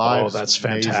Vive. Vive's Oh, that's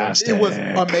amazing. fantastic. It was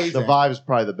amazing. The Vive is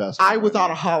probably the best. I one was right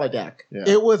on a now. holodeck. Yeah.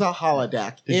 It was a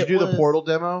holodeck. Did you It do the was- Portal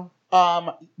demo?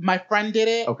 My friend did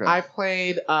it. Okay. I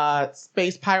played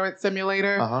Space Pirate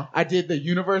Simulator. Uh-huh. I did the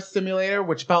Universe Simulator,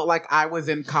 which felt like I was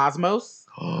in Cosmos.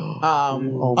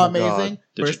 Oh my Amazing. God.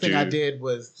 Did First you thing I do- did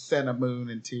was send a moon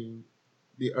into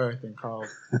the Earth and cause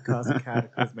a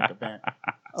cataclysmic event.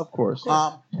 Of course.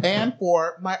 And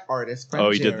for my artist friend, Oh,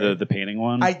 you did Jared, the painting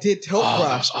one. I did Tilt Oh, that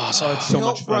Brush. was awesome. Oh, it's so Tilt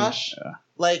much fun. Brush. Yeah.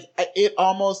 Like it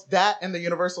almost that and the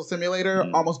Universal Simulator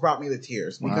almost brought me to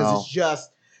tears because Wow.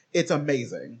 it's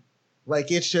amazing. Like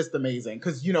it's just amazing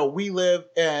because we live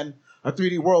in a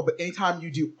 3D world, but anytime you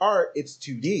do art, it's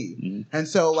 2D. And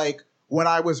so like when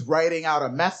I was writing out a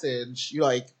message,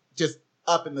 just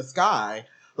up in the sky,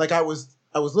 like I was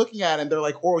looking at it and they're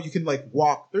like, or you can like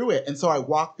walk through it. And so I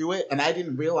walked through it and I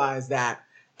didn't realize that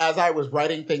as I was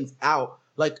writing things out,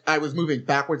 like I was moving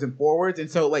backwards and forwards. And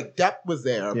so like depth was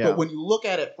there. Yeah. But when you look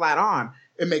at it flat on,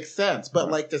 it makes sense. But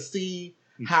like to see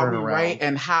You how turn we around. write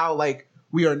and how like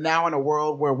we are now in a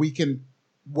world where we can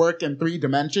work in 3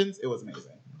 dimensions, it was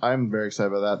amazing. I'm very excited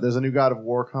about that. There's a new God of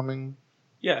War coming.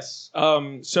 Yes.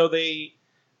 So the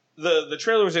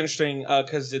trailer was interesting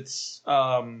because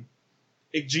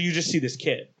you just see this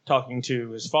kid talking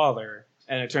to his father,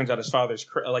 and it turns out his father's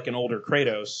like an older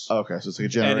Kratos. Okay, so it's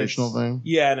like a And generational thing.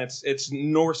 Yeah, and it's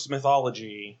Norse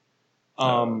mythology.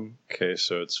 Okay,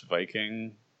 so it's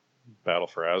Viking, Battle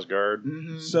for Asgard.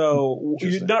 So you're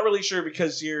Interesting. not really sure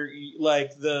because you're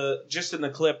like just in the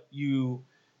clip you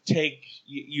take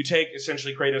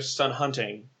essentially Kratos' son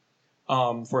hunting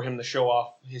for him to show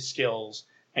off his skills,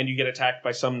 and you get attacked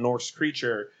by some Norse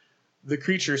creature. The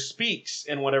creature speaks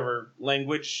in whatever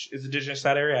language is indigenous to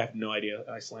that area. I have no idea.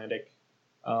 Icelandic.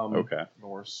 Okay.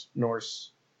 Norse.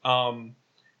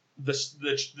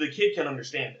 The kid can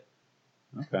understand it.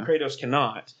 Okay. Kratos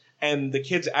cannot, and the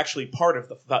kid's actually part of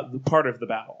the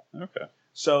battle. Okay.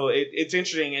 So it's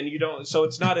interesting, and you don't. So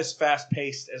it's not as fast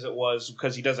paced as it was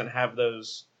because he doesn't have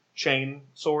those chain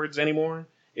swords anymore.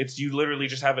 It's you literally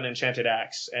just have an enchanted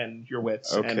axe and your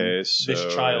wits. Okay, and this so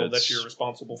child that it's you're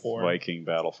responsible for, Viking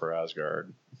Battle for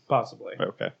Asgard. possibly.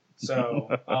 Okay. So,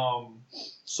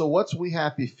 So what's We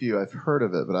Happy Few? I've heard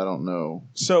of it, but I don't know.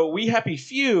 So We Happy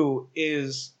Few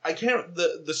is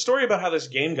the story about how this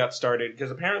game got started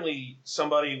because apparently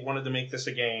somebody wanted to make this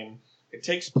a game. It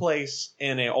takes place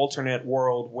in an alternate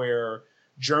world where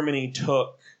Germany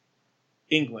took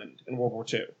England in World War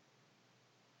II.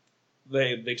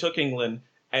 They took England,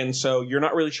 and so you're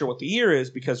not really sure what the year is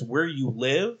because where you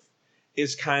live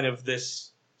is kind of this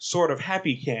sort of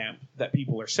happy camp that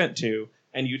people are sent to,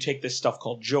 and you take this stuff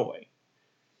called joy.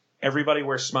 Everybody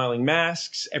wears smiling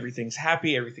masks, everything's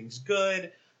happy, everything's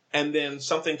good, and then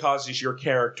something causes your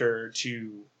character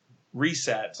to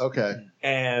reset. Okay.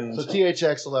 And So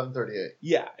THX 1138.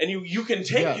 yeah, and you can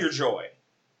take Yeah. your joy.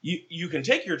 You can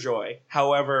take your joy.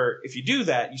 However, if you do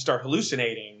that, you start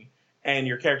hallucinating, and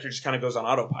your character just kind of goes on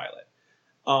autopilot.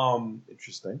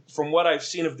 Interesting. From what I've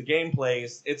seen of the gameplay,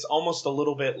 it's almost a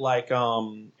little bit like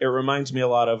it reminds me a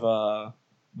lot of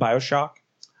BioShock.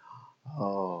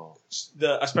 Oh.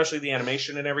 Especially the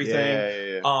animation and everything.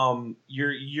 Yeah.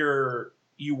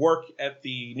 you work at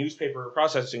the newspaper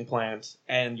processing plant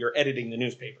and you're editing the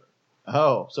newspaper.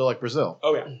 Oh, so like Brazil.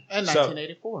 Oh yeah, And So-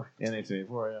 1984. In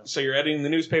 1884, yeah. So you're editing the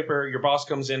newspaper. Your boss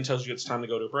comes in, tells you it's time to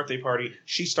go to a birthday party.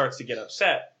 She starts to get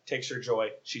upset, takes her joy.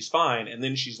 She's fine, and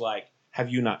then she's like, "Have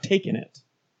you not taken it?"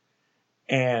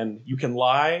 And you can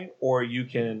lie, or you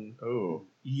can, Oh,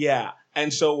 yeah.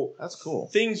 And so that's cool.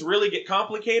 things really get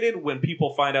complicated when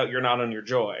people find out you're not on your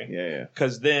joy, Yeah.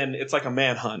 because then it's like a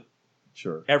manhunt.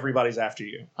 Sure. Everybody's after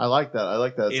you. I like that.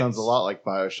 It sounds a It's, lot like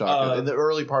Bioshock. uh, In the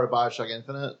early part of Bioshock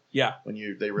Infinite, Yeah. when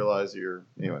they realize you're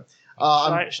anyway.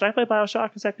 Should I play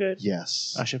Bioshock? Is that good?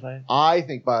 Yes. I should play it. I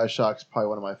think Bioshock's probably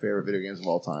one of my favorite video games of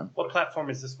all time. What platform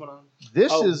is this one on?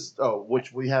 This Oh. is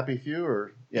which We Happy Few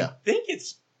or yeah. I think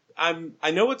it's. I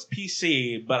know it's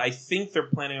PC, but I think they're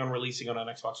planning on releasing it on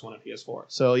Xbox One and PS4.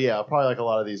 So yeah, probably like a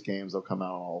lot of these games, they'll come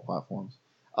out on all platforms.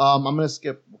 I'm gonna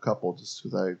skip a couple just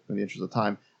because in the interest of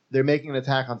time. They're making another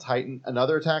Attack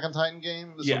on Titan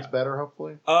game. This one's better,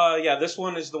 hopefully. Yeah, this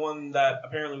one is the one that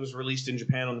apparently was released in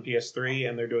Japan on the PS3,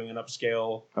 and they're doing an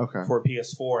upscale for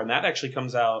PS4, and that actually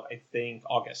comes out, I think,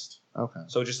 August. Okay.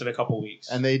 So just in a couple weeks.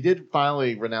 And they did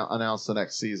finally announce the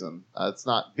next season. It's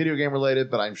not video game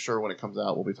related, but I'm sure when it comes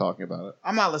out, we'll be talking about it.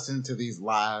 I'm not listening to these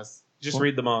lies. Just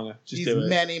read the manga. Just These do it.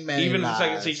 many Even if the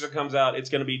second lies. season comes out, it's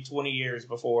going to be 20 years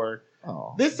before.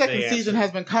 This second they season answer.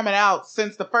 has been coming out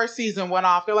since the first season went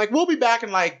off. They're like, we'll be back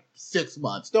in like 6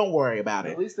 months. Don't worry about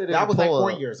it. At least they that was like pull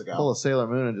 4 a- years ago. Pull a Sailor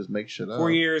Moon and just make shit up.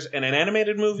 4 years and an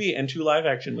animated movie and 2 live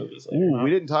action movies later. Ooh, we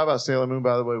didn't talk about Sailor Moon,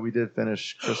 by the way. We did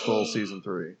finish Crystal season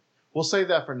 3. We'll save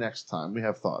that for next time. We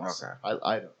have thoughts. Okay.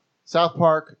 I don't. South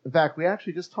Park. In fact, we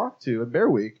actually just talked to at Bear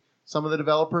Week some of the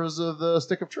developers of the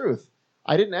Stick of Truth.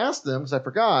 I didn't ask them because I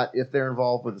forgot if they're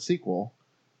involved with the sequel,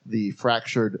 The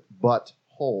Fractured Butt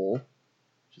Hole,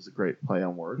 which is a great play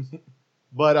on words.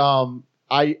 But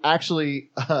I actually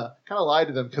kind of lied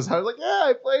to them because I was like, yeah,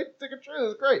 I played Stick of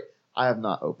Truth. It's great. I have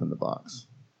not opened the box.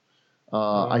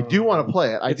 I do want to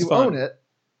play it. I It's do fun. own it,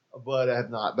 but I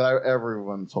have not. But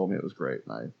everyone told me it was great,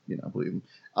 and I believe them.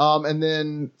 And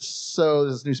then, so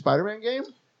this new Spider-Man game?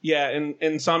 Yeah, and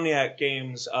Insomniac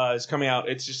Games is coming out.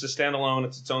 It's just a standalone.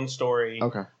 It's its own story.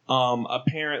 Okay.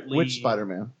 Apparently, Which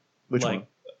Spider-Man? Which one?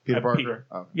 Peter Parker? Peter.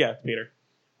 Oh. Yeah, Peter.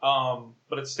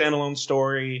 But it's a standalone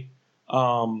story.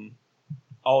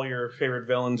 All your favorite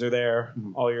villains are there.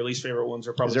 All your least favorite ones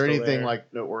are probably. Is there still anything there.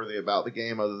 like noteworthy about the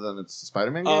game other than it's a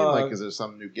Spider-Man game? Like, is there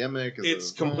some new gimmick? Is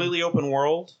It's it- completely open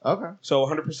world. Okay. So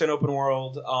 100% open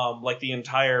world. Like the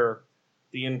entirety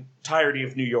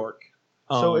of New York.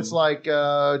 So it's like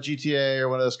GTA or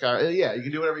one of those guys. Yeah, you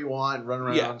can do whatever you want, run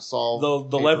around, solve the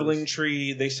papers. leveling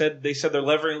tree. They said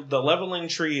the leveling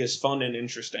tree is fun and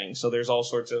interesting. So there's all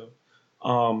sorts of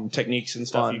techniques and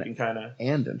stuff Fun you can kind of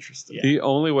and interesting. The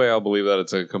only way I'll believe that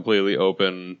it's a completely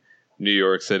open New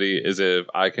York City is if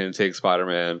I can take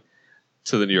Spider-Man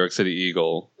to the New York City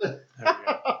Eagle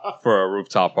for a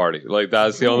rooftop party. Like,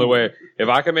 that's the only way. If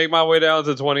I can make my way down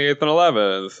to 28th and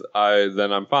 11th,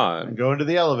 then I'm fine. And go into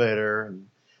the elevator. And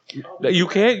You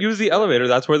can't use the elevator.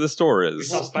 That's where the store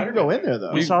is. you can go in there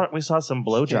though. We saw some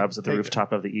blowjobs at the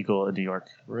rooftop of the Eagle in New York.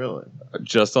 Really?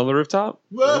 Just on the rooftop?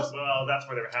 Well, that's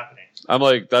where they were happening. I'm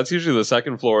like, that's usually the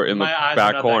second floor in the My eyes are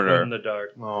back not that corner. good in the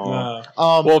dark.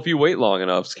 Well, if you wait long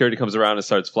enough, security comes around and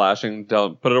starts flashing. Tell,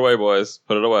 put it away, boys.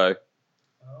 Put it away.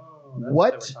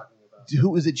 What? Who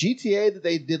was it? GTA that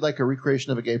they did like a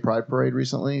recreation of a gay pride parade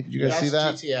recently? Did you guys see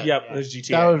that? GTA. Yep, it was GTA.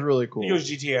 That was really cool. It was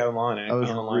GTA Online. That was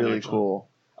online, really actually. cool.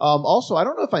 Also, I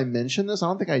don't know if I mentioned this. I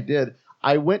don't think I did.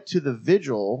 I went to the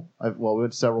vigil. We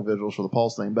went to several vigils for the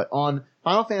Pulse thing. But on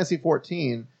Final Fantasy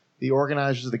XIV, the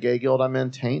organizers of the gay guild I'm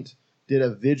in, Taint, did a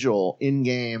vigil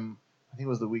in-game. I think it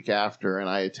was the week after, and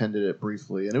I attended it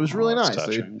briefly. And it was really that's nice.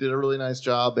 They touching. did a really nice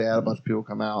job. They had a bunch of people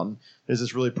come out. And there's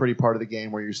this really pretty part of the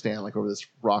game where you stand like over this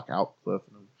rock out cliff.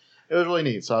 And it was really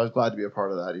neat. So I was glad to be a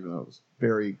part of that, even though it was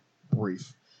very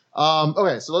brief.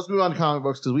 Okay, so let's move on to comic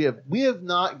books because we have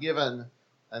not given...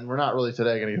 And we're not really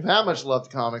today going to give that much love to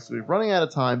comics. We're running out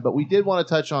of time, but we did want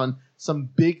to touch on some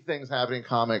big things happening in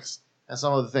comics and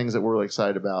some of the things that we're really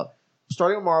excited about.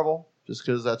 Starting with Marvel, just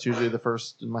because that's usually the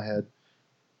first in my head.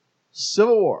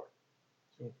 Civil War.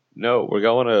 No, we're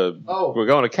going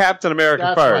to Captain America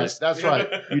That's first. right. That's right.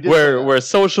 You did say Where that. where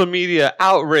social media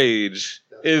outrage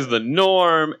is the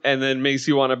norm, and then makes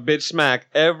you want to bitch smack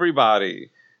everybody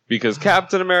because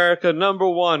Captain America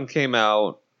 #1 came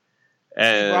out,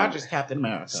 and Rogers, Captain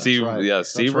America. Steve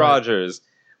That's right. Rogers,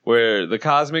 where the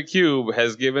Cosmic Cube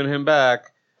has given him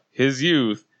back his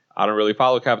youth. I don't really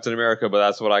follow Captain America, but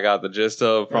that's what I got the gist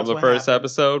of from That's the what first happened.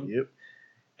 episode.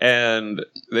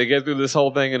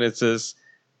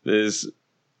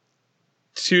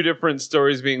 two different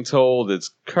stories being told.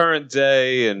 It's current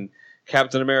day and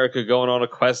Captain America going on a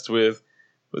quest with,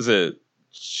 was it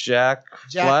Jack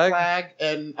Flag?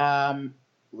 And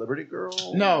Liberty Girl?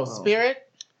 No, Spirit.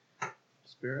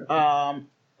 Spirit?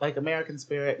 Like American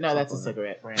Spirit. No, that's a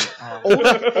cigarette brand.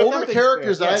 Older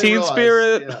characters that I didn't Teen realize.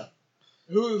 Spirit. Yeah.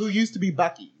 Who used to be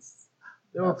Bucky's.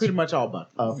 They were pretty much all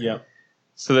Bucky's. Okay. Yep.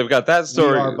 So they've got that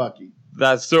story. We are Bucky.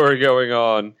 That story going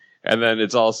on, and then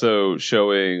it's also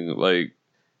showing like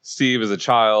Steve as a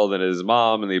child and his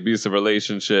mom and the abusive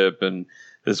relationship, and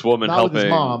this woman Not helping with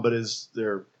his mom, but his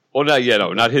their. Well,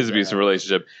 not his abusive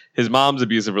relationship. His mom's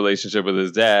abusive relationship with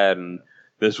his dad, and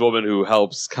this woman who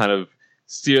helps kind of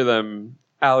steer them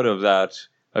out of that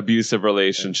abusive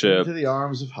relationship. Into the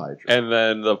arms of Hydra. And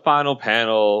then the final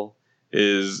panel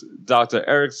is Dr.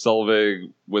 Eric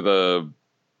Selvig with a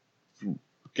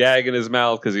gag in his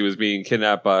mouth because he was being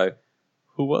kidnapped by,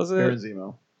 who was it? Baron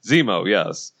Zemo. Zemo,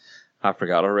 yes. I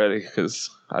forgot already because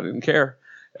I didn't care.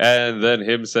 And then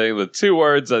him saying the two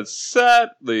words that set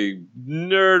the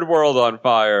nerd world on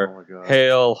fire. Oh my God.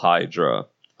 Hail Hydra.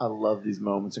 I love these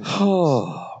moments in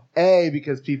comics.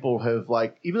 Because people have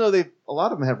even though a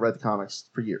lot of them have read the comics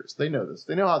for years, they know this.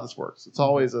 They know how this works. It's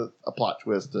always a plot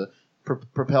twist to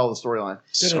propel the storyline.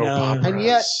 Soap operas. And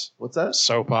yet, what's that?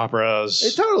 Soap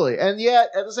operas. Totally. And yet,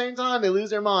 at the same time, they lose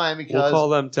their mind We'll because. call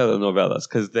them telenovelas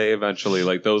because they eventually,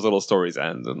 those little stories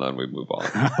end and then we move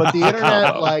on. But the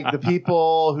internet, the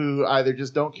people who either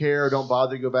just don't care or don't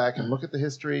bother to go back and look at the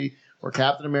history where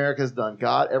Captain America has done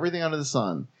everything under the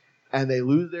sun, and they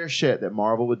lose their shit that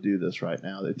Marvel would do this right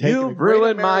now. You've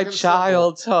ruined my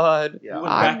childhood. Yeah. You went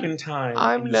back in time.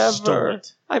 I'm and you stole never.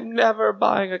 it. I'm never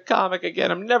buying a comic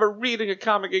again. I'm never reading a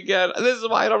comic again. This is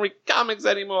why I don't read comics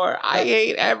anymore. I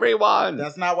hate everyone.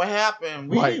 That's not what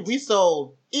happened. Right. We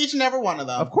sold each and every one of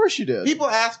them. Of course you did. People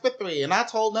asked for 3, and I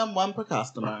told them 1 per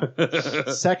customer.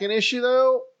 Second issue,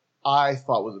 though, I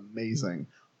thought was amazing.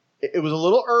 It was a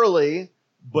little early,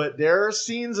 but there are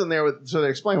scenes in there. So they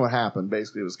explain what happened.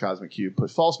 Basically, it was Cosmic Cube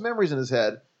put false memories in his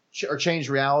head or changed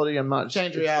reality. I'm not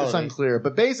Changed it's reality. unclear,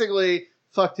 but basically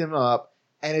fucked him up.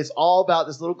 And it's all about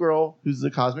this little girl who's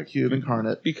the Cosmic Cube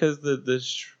incarnate. Because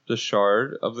the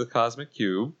shard of the Cosmic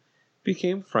Cube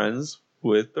became friends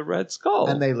with the Red Skull.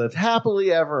 And they lived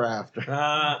happily ever after.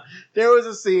 There was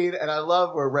a scene, and I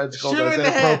love where Red Skull does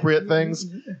inappropriate things.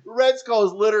 Red Skull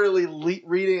is literally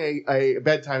reading a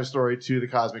bedtime story to the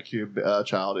Cosmic Cube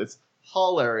child. It's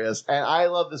hilarious. And I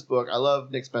love this book. I love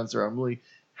Nick Spencer. I'm really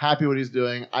happy what he's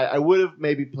doing. I would have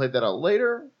maybe played that out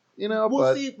later,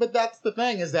 but that's the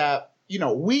thing is that,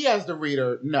 we as the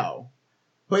reader know.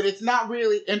 But it's not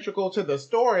really integral to the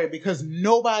story because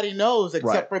nobody knows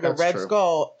except for the Red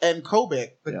Skull and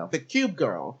Kobik, the Cube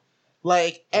Girl.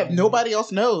 Nobody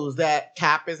else knows that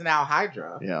Cap is now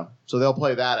Hydra. Yeah. So they'll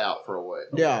play that out for a way.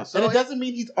 Yeah. So and it doesn't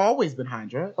mean he's always been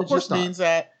Hydra. Of course just not. means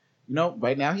that,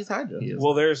 right now he's Hydra.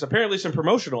 Well, there's apparently some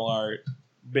promotional art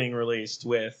being released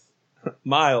with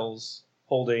Miles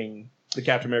holding the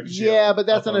Captain America shield. Yeah, but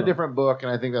that's up in a on different book, and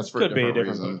I think that's for Could a be a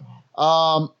different different reason.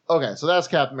 Okay, so that's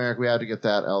Captain America. We had to get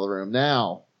that out of the room.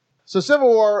 Now, so Civil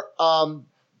War,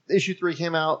 issue 3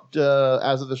 came out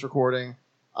as of this recording.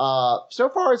 So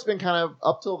far, it's been kind of,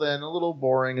 up till then, a little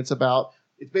boring. It's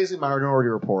basically Minority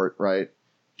Report, right?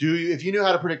 If you knew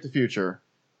how to predict the future,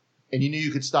 and you knew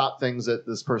you could stop things that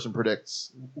this person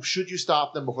predicts, should you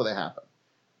stop them before they happen?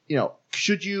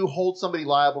 Should you hold somebody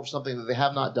liable for something that they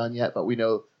have not done yet, but we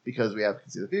know because we have to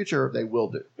see the future, they will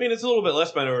do? I mean, it's a little bit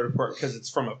less Minority Report because it's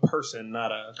from a person,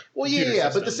 not a computer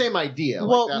but system. the same idea.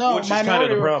 Well, no, which is kind of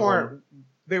Minority the problem. Report,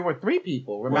 there were 3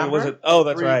 people, remember? Was it? Oh,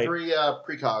 that's three, right. 3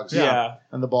 precogs. Yeah.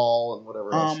 And the ball and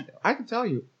whatever else. I can tell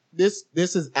you, this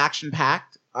is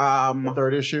action-packed. The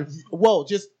third issue? Well,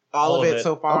 just all of of it it.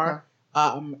 so far.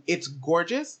 It's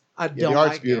gorgeous. I don't the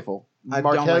art's like beautiful. I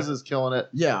don't Marquez like is killing it.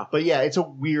 Yeah. But yeah, it's a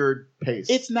weird pace.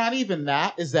 It's not even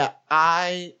that. Is that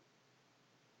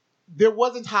there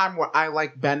was a time where I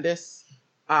liked Bendis,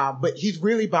 but he's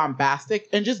really bombastic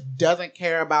and just doesn't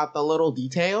care about the little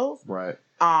details. Right.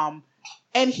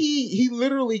 And he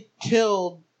literally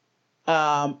killed,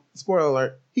 spoiler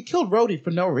alert, he killed Rhodey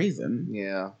for no reason.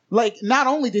 Yeah. Not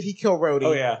only did he kill Rhodey,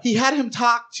 Oh, yeah. he had him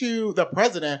talk to the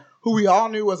president, who we all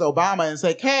knew was Obama, and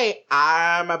say, hey,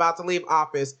 I'm about to leave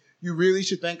office. You really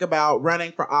should think about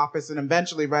running for office and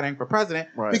eventually running for president.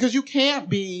 Right. Because you can't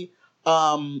be a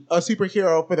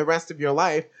superhero for the rest of your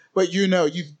life, but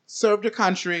you've served your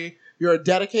country, you're a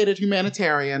dedicated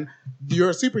humanitarian, you're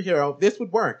a superhero, this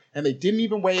would work. And they didn't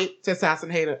even wait to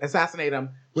assassinate him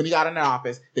when he got into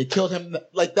office. They killed him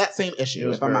that same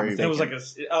issue, if I'm not mistaken. It was like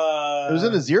it was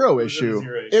in the Zero issue.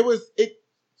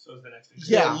 So is the next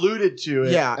issue. They alluded to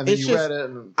it, Yeah, and then it's you just- read it.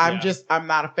 And, I'm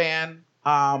not a fan.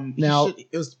 Now-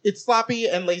 It's sloppy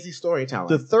and lazy storytelling.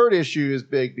 The third issue is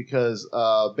big because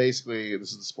basically,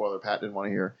 this is the spoiler Pat didn't want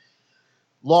to hear.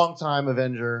 Longtime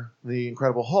Avenger, the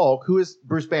Incredible Hulk, who is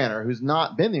Bruce Banner, who's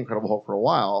not been the Incredible Hulk for a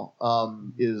while,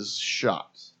 is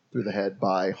shot through the head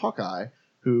by Hawkeye,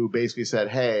 who basically said,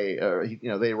 "Hey,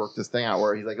 they worked this thing out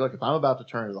where he's like, look, if I'm about to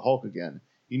turn into the Hulk again,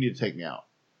 you need to take me out."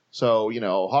 So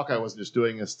Hawkeye wasn't just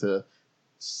doing this to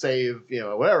save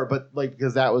whatever, but like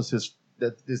because that was his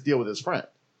deal with his friend.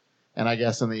 And I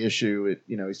guess in the issue,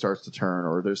 he starts to turn,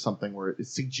 or there's something where it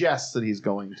suggests that he's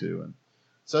going to. And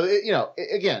so,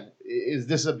 again, is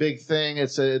this a big thing?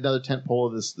 It's another tentpole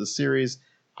of this series.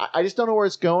 I just don't know where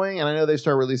it's going. And I know they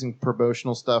start releasing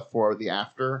promotional stuff for the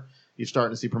after. You're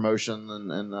starting to see promotion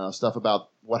and stuff about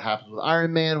what happens with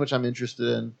Iron Man, which I'm interested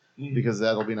in because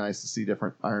that'll be nice to see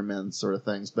different Iron Man sort of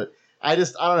things. But I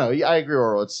don't know. I agree,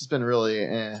 Oral. It's just been really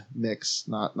mixed,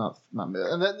 not.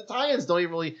 And then the tie-ins don't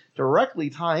even really directly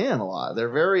tie in a lot. They're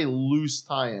very loose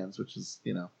tie-ins, which is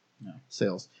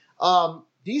sales.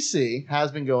 DC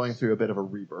has been going through a bit of a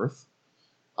rebirth.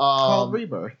 Called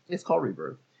Rebirth. It's called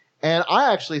Rebirth, and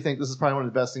I actually think this is probably one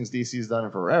of the best things DC's done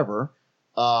in forever.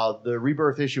 The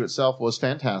Rebirth issue itself was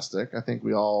fantastic. I think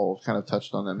we all kind of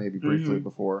touched on that maybe briefly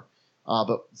before,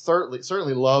 but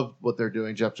certainly loved what they're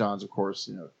doing. Jeff Johns, of course,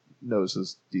 knows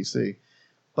his DC.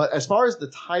 But as far as the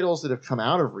titles that have come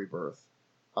out of Rebirth,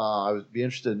 I would be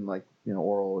interested in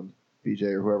Oral and BJ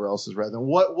or whoever else has read them.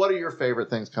 What are your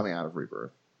favorite things coming out of Rebirth?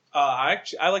 I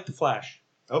like the Flash.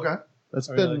 Okay, that's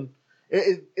I been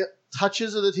it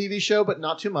touches of the TV show, but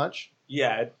not too much.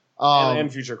 Yeah, Um,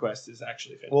 and Future Quest is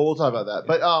actually fantastic. Well, we'll talk about that.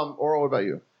 But Oral, what about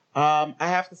you? I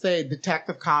have to say,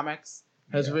 Detective Comics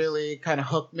has really kind of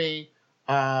hooked me.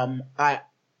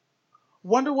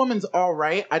 Wonder Woman's all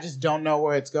right. I just don't know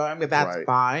where it's going, but that's Right.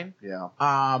 fine. Yeah.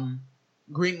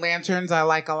 Green Lanterns I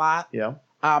like a lot. Yeah.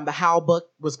 The Howl book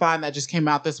was fine. That just came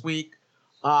out this week.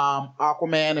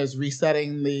 Aquaman is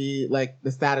resetting the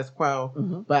status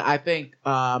quo, but I think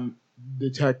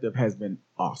Detective has been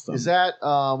awesome. Is that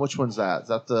which one's that? Is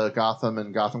that the Gotham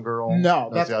and Gotham Girl? No,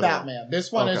 that's the other Batman.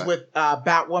 This one is Okay. with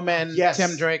Batwoman, Yes.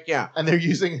 Tim Drake. Yeah, And they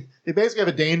basically have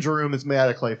a danger room that's made out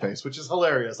of Clayface, which is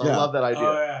hilarious. I Yeah. love that idea.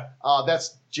 Oh yeah.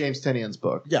 That's James Tynion's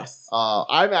book. Yes.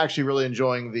 I'm actually really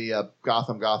enjoying the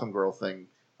Gotham Girl thing,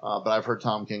 but I've heard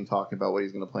Tom King talking about what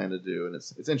he's going to plan to do, and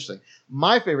it's interesting.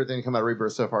 My favorite thing to come out of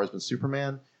Rebirth so far has been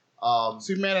Superman.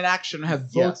 Superman in action has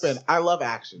both Yes. been. I love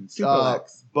action. Super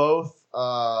Lex. Both.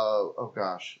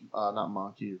 Not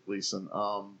Monkey Gleason.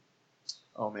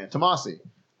 Tomasi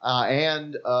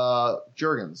and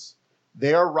Jurgens.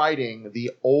 They are writing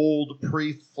the old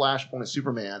pre-Flashpoint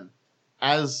Superman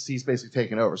as he's basically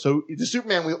taken over. So the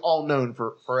Superman we've all known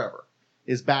for forever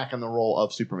is back in the role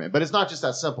of Superman. But it's not just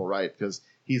that simple, right? Because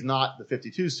he's not the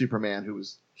 52 Superman who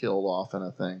was killed off in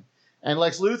a thing. And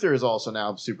Lex Luthor is also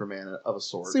now Superman of a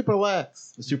sort. Super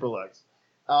Lex. The Super Lex.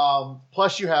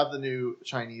 Plus, you have the new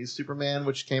Chinese Superman,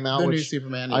 which came out. The new which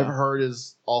Superman, yeah. I've heard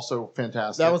is also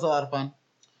fantastic. That was a lot of fun.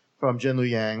 From Jin Liu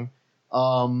Yang.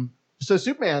 So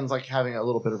Superman's like having a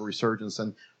little bit of a resurgence,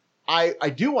 and I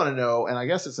do want to know, and I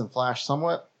guess it's in Flash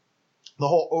somewhat, the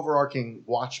whole overarching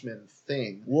Watchmen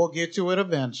thing. We'll get to it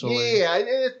eventually. Yeah,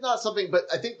 it's not something, but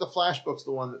I think the Flash book's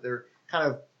the one that they're kind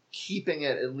of keeping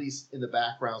it at least in the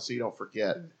background so you don't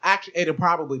forget. Actually, it'll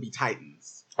probably be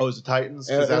Titans. Oh, is it Titans?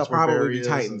 'Cause It'll that's where probably Barry be is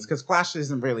Titans because Flash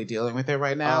isn't really dealing with it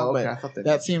right now. Oh, okay. I thought But they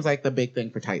that did. seems like the big thing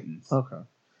for Titans. Okay.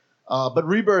 But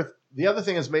Rebirth, the other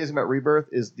thing that's amazing about Rebirth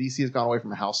is DC has gone away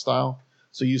from a house style.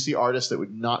 So you see artists that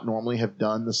would not normally have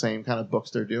done the same kind of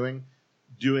books they're doing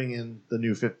in the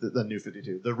new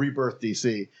 52, the Rebirth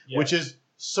DC, which is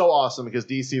so awesome because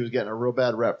DC was getting a real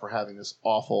bad rep for having this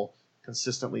awful,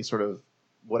 consistently sort of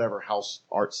whatever house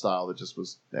art style that just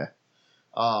was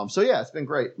so yeah, it's been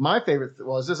great. My favorite,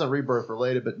 this isn't Rebirth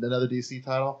related, but another DC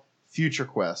title, Future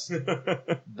Quest.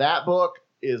 That book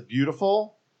is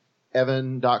beautiful.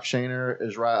 Evan Doc Shaner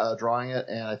is drawing it,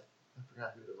 and I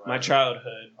forgot who the writer. My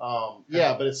childhood.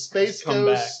 Yeah, but it's Space Come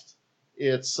Ghost.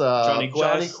 It's Johnny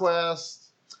Quest.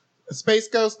 Space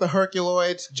Ghost, the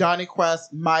Herculoids, Johnny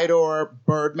Quest, Midor,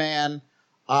 Birdman,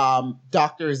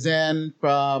 Dr. Zen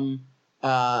from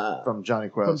Johnny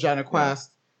Quest. From Johnny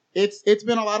Quest. It's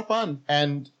been a lot of fun.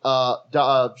 And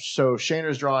so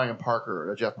Shaner's drawing and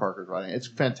Jeff Parker's writing. It's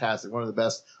fantastic. One of the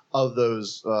best of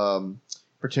those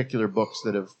particular books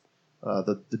that have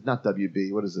not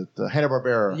WB. What is it?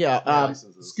 Hanna-Barbera. Yeah.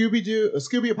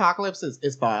 Scooby Apocalypse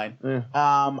is fine. Yeah.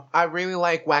 I really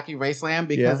like Wacky Raceland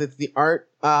because it's the art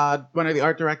one of the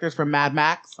art directors from Mad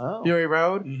Max Fury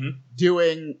Road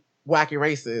doing Wacky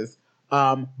Races.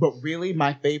 But really,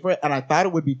 my favorite, and I thought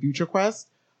it would be Future Quest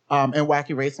and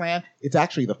Wacky Raceland, it's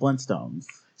actually the Flintstones.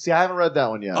 See, I haven't read that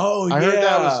one yet. Oh, I heard that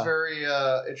yeah. was very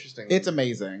interesting. It's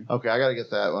amazing. Okay, I got to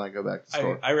get that when I go back to the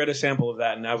store. I read a sample of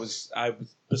that and I was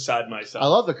beside myself. I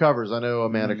love the covers. I know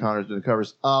Amanda Connor's doing the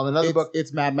covers. Another book.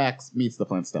 It's Mad Max meets the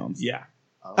Flintstones. Yeah.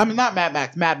 I mean, not Mad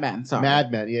Max, Mad Men. Sorry.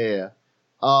 Mad Men, yeah.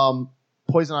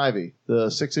 Poison Ivy, the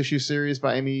 6-issue series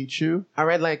by Amy Chu. I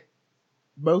read like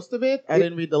most of it. I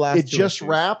didn't read the last. It just issues.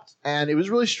 wrapped, and it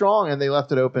was really strong, and they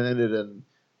left it open-ended, and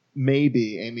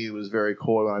maybe Amy was very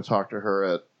coy when I talked to her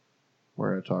at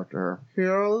where I talked to her.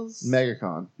 Heroes?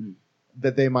 MegaCon.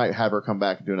 That they might have her come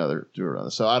back and do another.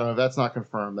 So I don't know if that's not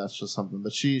confirmed. That's just something.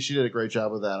 But she did a great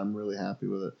job with that. I'm really happy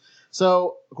with it.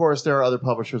 So of course there are other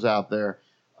publishers out there.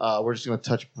 We're just going to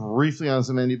touch briefly on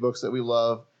some indie books that we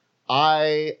love.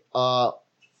 I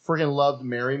friggin' loved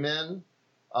Merry Men.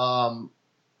 And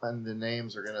the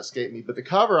names are going to escape me. But the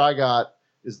cover I got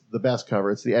is the best cover.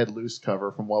 It's the Ed Luce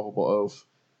cover from Lovable Oaf.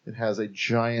 It has a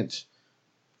giant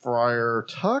Friar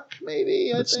Tuck, maybe.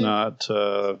 It's not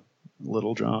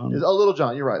Little John. Oh, Little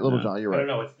John. You're right. Little Yeah. John. You're I right.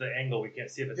 don't know. It's the angle. We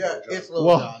can't see if it's Yeah, Little John. it's Little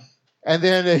Well, John. And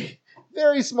then a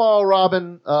very small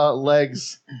Robin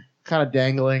legs kind of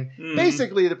dangling.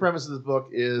 Basically, the premise of this book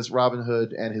is Robin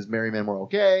Hood and his merry men were all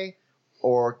gay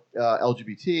or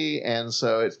LGBT, and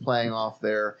so it's playing off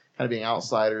their kind of being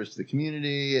outsiders to the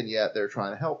community, and yet they're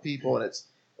trying to help people. And it's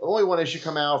only one issue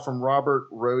come out from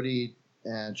Robert Rohde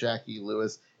and Jackie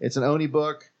Lewis. It's an Oni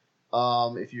book.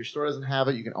 If your store doesn't have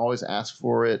it, you can always ask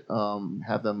for it,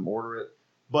 have them order it.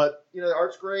 But, the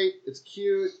art's great. It's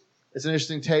cute. It's an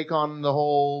interesting take on the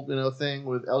whole, thing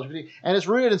with LGBT. And it's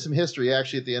rooted in some history.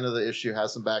 Actually, at the end of the issue,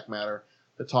 has some back matter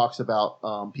that talks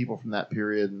about people from that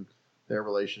period and their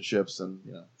relationships and,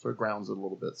 sort of grounds it a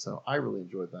little bit. So I really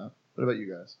enjoyed that. What about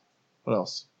you guys? What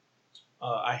else?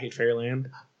 I Hate Fairyland.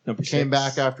 Number 6. Came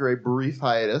back after a brief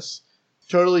hiatus,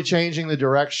 totally changing the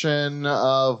direction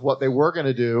of what they were going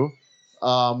to do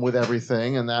with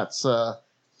everything. And that's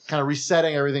kind of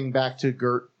resetting everything back to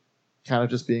Gert kind of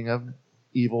just being a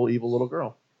evil little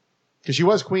girl. Because she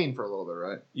was queen for a little bit,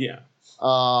 right? Yeah.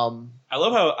 I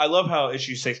love how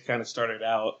issue 6 kind of started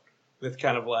out with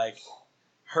kind of like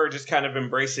her just kind of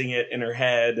embracing it in her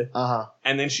head.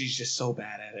 And then she's just so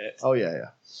bad at it. Oh, yeah.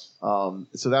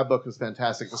 So that book was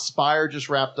fantastic. The Spire just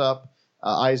wrapped up.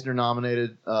 Eisner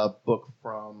nominated book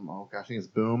from, I think it's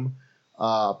Boom,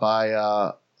 by,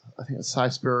 I think it's Cy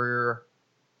Spurrier,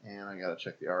 and I got to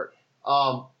check the art.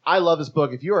 I love this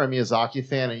book. If you are a Miyazaki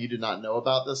fan and you did not know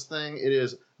about this thing, it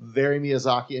is very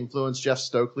Miyazaki influenced. Jeff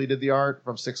Stokely did the art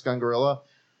from Six Gun Gorilla.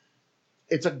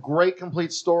 It's a great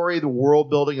complete story. The world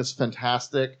building is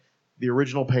fantastic. The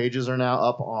original pages are now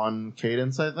up on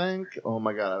Cadence, I think. Oh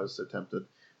my God, I was so tempted.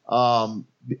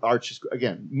 The art just,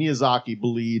 again, Miyazaki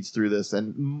bleeds through this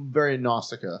and very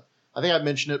Nausicaa. I think I've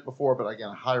mentioned it before, but again,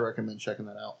 I highly recommend checking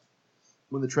that out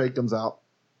when the trade comes out.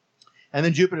 And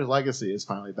then Jupiter's Legacy is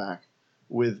finally back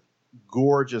with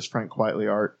gorgeous Frank Quitely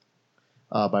art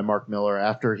by Mark Miller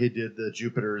after he did the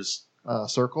Jupiter's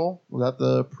Circle. Was that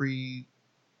the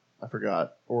I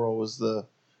forgot. Or was the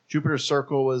Jupiter's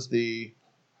Circle was the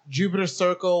Jupiter's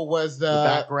Circle was the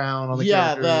background on the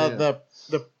character.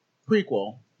 the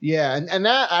prequel. Yeah, and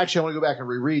that actually I want to go back and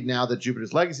reread now that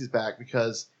Jupiter's Legacy is back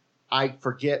because I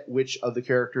forget which of the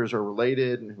characters are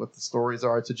related and what the stories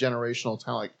are. It's a generational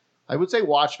kind of like, I would say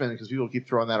Watchmen because people keep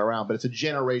throwing that around, but it's a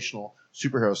generational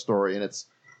superhero story, and it's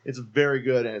very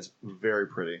good and it's very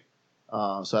pretty.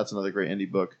 So that's another great indie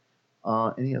book.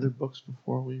 Any other books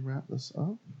before we wrap this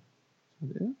up?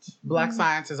 Is that it? Black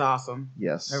Science is awesome.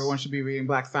 Yes. Everyone should be reading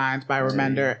Black Science by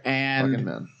Remender and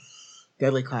men.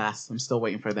 Deadly Class. I'm still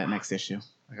waiting for that next issue.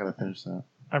 I gotta finish that.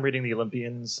 I'm reading the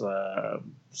Olympians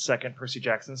second Percy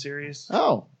Jackson series.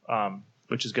 Oh,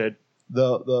 which is good.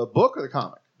 The book or the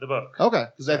comic? The book. Okay,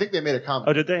 because I think they made a comic.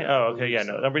 Oh, did they? Oh, okay. Yeah,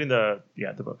 no, I'm reading the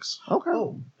books. Okay.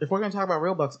 Oh, if we're gonna talk about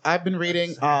real books, I've been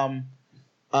reading.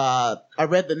 I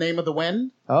read The Name of the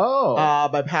Wind. Oh.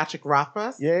 By Patrick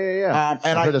Rothfuss. Yeah.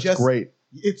 And I heard that's great.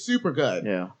 It's super good.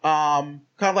 Yeah. Kind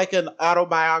of like an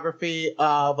autobiography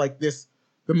of like the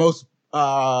most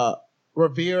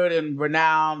revered and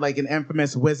renowned, like an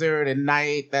infamous wizard and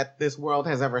knight that this world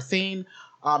has ever seen.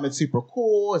 It's super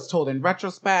cool. It's told in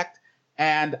retrospect.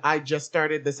 And I just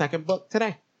started the second book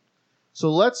today.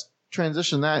 So let's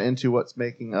transition that into what's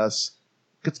giving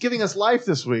us life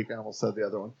this week. I almost said the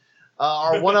other one.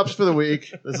 Our one-ups for the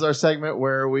week. This is our segment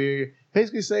where we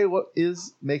basically say what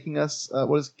is giving us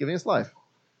life.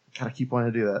 Kind of keep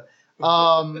wanting to do that.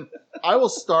 I will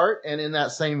start, and in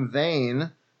that same vein,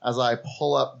 as I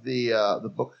pull up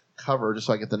the book cover, just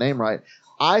so I get the name right,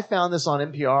 I found this on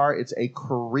NPR. It's a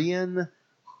Korean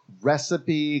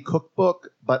recipe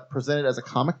cookbook, but presented as a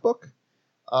comic book.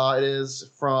 It is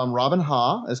from Robin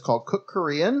Ha. It's called Cook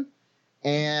Korean,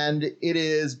 and it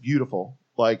is beautiful.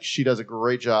 Like, she does a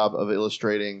great job of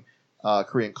illustrating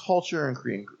Korean culture and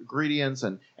Korean ingredients,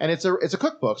 and it's a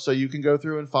cookbook, so you can go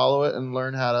through and follow it and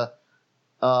learn how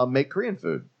to make Korean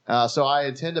food. So I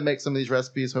intend to make some of these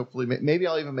recipes. Hopefully, maybe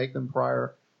I'll even make them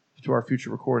prior to our future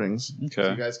recordings. Okay.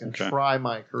 So you guys can try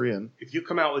my Korean. If you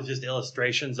come out with just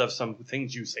illustrations of some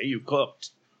things you say you cooked,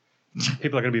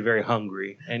 people are going to be very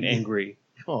hungry and angry.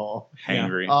 Oh,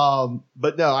 hangry.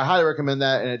 But no, I highly recommend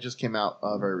that, and it just came out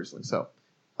very recently. So,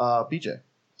 BJ.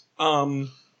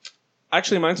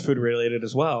 Actually, mine's food related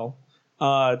as well.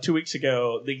 2 weeks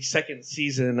ago, the second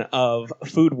season of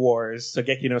Food Wars,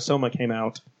 Shingeki no Soma, came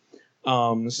out.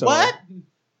 What?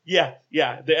 Yeah.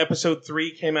 The episode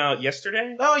 3 came out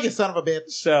yesterday. Oh, you son of a bitch!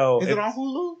 So is it on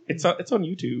Hulu? It's on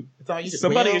YouTube. It's on YouTube.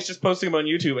 Somebody is just posting them on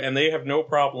YouTube, and they have no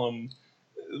problem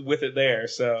with it there.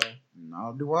 So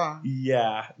no, do I?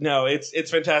 Yeah, no,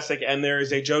 it's fantastic, and there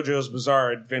is a JoJo's Bizarre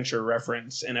Adventure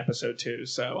reference in episode 2.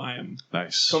 So I am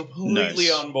completely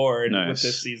on board with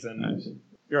this season. Nice.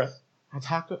 You're right. I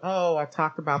talked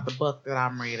about the book that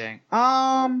I'm reading.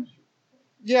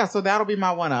 Yeah, so that'll be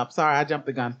my one up. Sorry, I jumped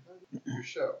the gun. Your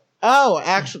show. Oh,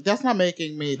 actually, that's not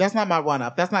my one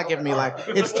up. That's not giving me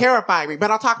it's terrifying me, but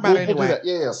I'll talk about it anyway. We'll do that.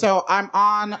 Yeah. So I'm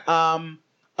on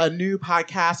a new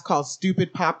podcast called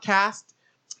Stupid Popcast.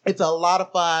 It's a lot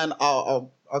of fun.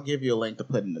 I'll give you a link to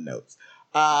put in the notes.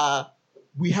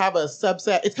 We have a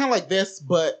subset. It's kind of like this,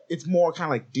 but it's more kind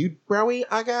of like Dude Broy,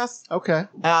 I guess. Okay.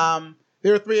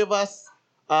 There are 3 of us.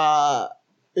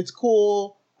 It's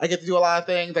cool. I get to do a lot of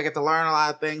things. I get to learn a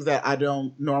lot of things that I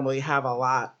don't normally have a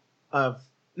lot of,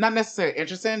 not necessarily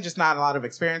interest in, just not a lot of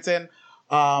experience in.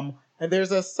 And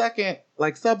there's a second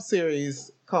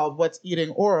sub-series called What's Eating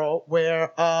Oral,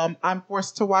 where I'm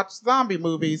forced to watch zombie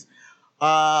movies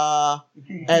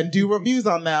and do reviews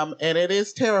on them. And it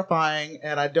is terrifying,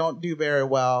 and I don't do very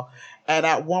well. And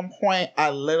at one point,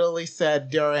 I literally said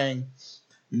during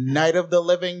Night of the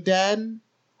Living Dead,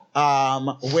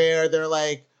 where they're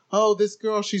like, oh, this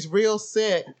girl, she's real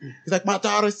sick. He's like, my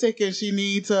daughter's sick and she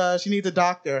needs a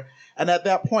doctor. And at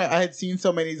that point, I had seen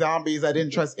so many zombies, I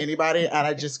didn't trust anybody, and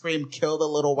I just screamed, kill the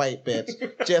little white bitch.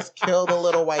 Just kill the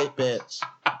little white bitch.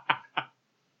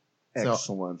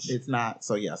 Excellent. So it's not,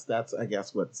 so yes, that's, I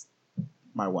guess, what's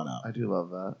my one up. I do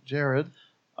love that. Jared?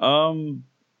 Kubo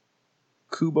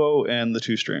and the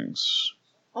Two Strings.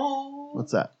 Oh.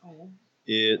 What's that?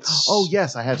 It's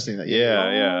yes, I have seen that.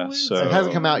 Yeah. So it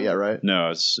hasn't come out yet, right? No,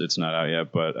 it's not out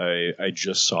yet. But I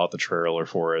just saw the trailer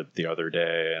for it the other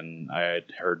day, and I had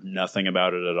heard nothing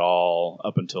about it at all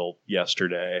up until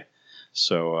yesterday.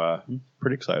 So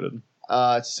pretty excited.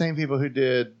 It's the same people who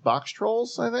did Box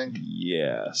Trolls, I think.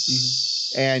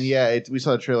 Yes. Mm-hmm. And we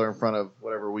saw the trailer in front of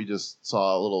whatever we just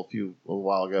saw a little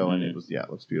while ago, and it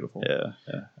looks beautiful. Yeah.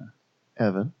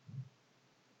 Evan?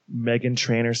 Meghan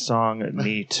Trainor's song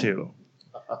 "Me Too."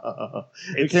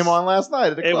 It came on last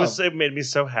night at the club. It made me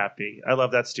so happy. I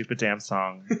love that stupid damn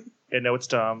song. I know it's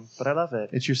dumb, but I love it.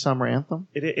 It's your summer anthem?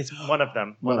 It's one of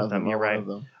them. One of them. You're right. One of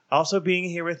them. Also being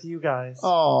here with you guys.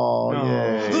 Oh,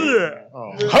 yay.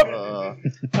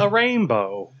 A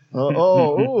rainbow.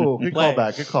 Good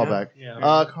callback. Good callback.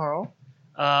 Yeah. Carl?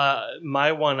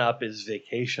 My one up is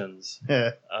vacations.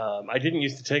 I didn't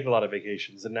used to take a lot of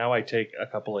vacations, and now I take a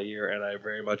couple a year, and I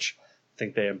very much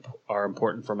think they are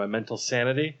important for my mental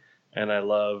sanity, and I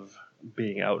love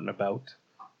being out and about.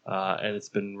 And it's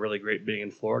been really great being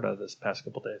in Florida this past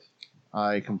couple days.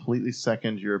 I completely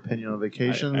second your opinion on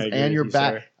vacations, I agree and with you're you,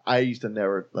 back. sir. I used to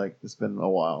never it's been a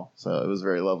while, so it was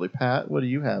very lovely. Pat, what do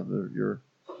you have? Your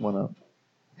one up?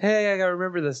 Hey, I gotta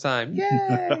remember this time. Yay!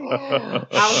 I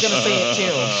was gonna say it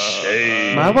too.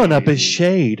 Shade. My one up is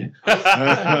Shade.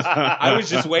 I was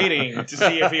just waiting to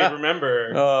see if he'd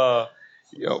remember.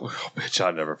 Bitch,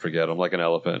 I never forget. I'm like an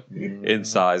elephant in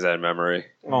size and memory.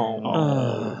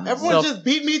 Everyone just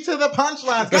beat me to the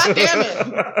punchlines. God damn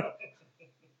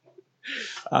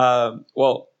it!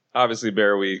 Well, obviously,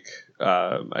 Bear Week,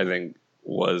 I think,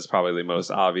 was probably the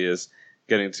most obvious.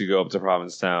 Getting to go up to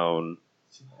Provincetown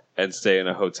and stay in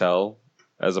a hotel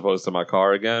as opposed to my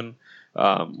car again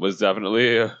was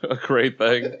definitely a great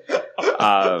thing.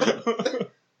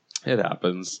 It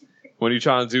happens. When you're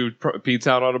trying to do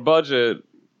P-Town on a budget,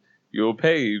 you'll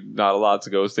pay not a lot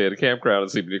to go stay at a campground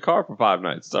and sleep in your car for 5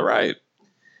 nights. It's all right.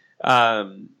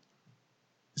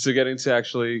 So getting to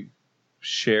actually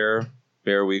share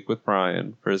Bear Week with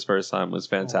Brian for his first time was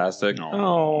fantastic.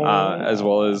 As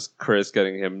well as Chris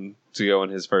getting him to go on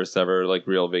his first ever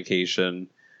real vacation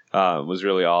was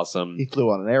really awesome. He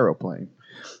flew on an aeroplane.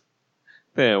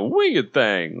 Damn, winged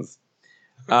things.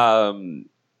 And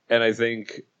I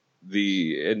think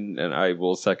and I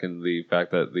will second the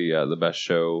fact that the best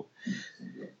show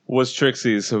was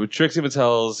Trixie's. So Trixie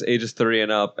Mattel's Ages 3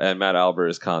 and Up and Matt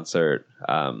Albert's concert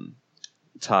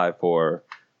tie for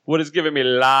what is giving me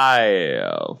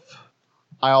life.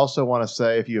 I also want to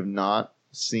say, if you have not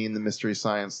seen the Mystery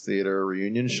Science Theater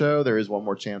reunion show, there is one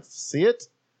more chance to see it,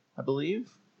 I believe,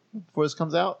 before this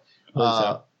comes out.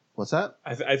 So. What's that?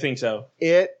 I think so.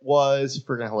 It was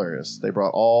freaking hilarious. They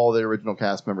brought all the original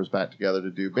cast members back together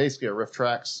to do basically a Riff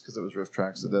Tracks, because it was Riff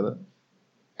Tracks that did it.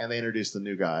 And they introduced the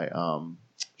new guy,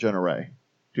 Jonah Ray,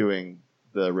 doing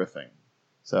the riffing.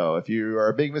 So if you are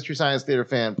a big Mystery Science Theater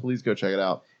fan, please go check it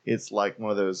out. It's like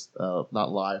one of those,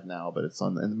 not live now, but it's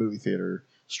in the movie theater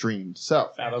streamed. So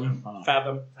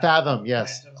Fathom,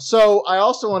 yes. So I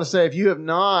also want to say, if you have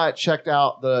not checked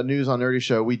out the news on Nerdy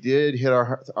Show, we did hit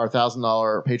our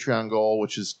 $1,000 Patreon goal,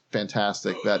 which is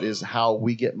fantastic. That is how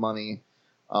we get money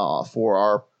for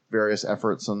our various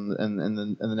efforts in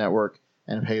the network,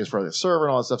 and pays for the server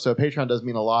and all that stuff. So Patreon does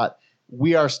mean a lot.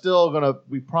 We are still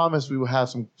we promise we will have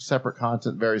some separate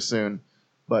content very soon,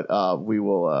 but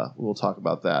we'll talk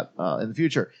about that in the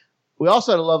future. We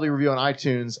also had a lovely review on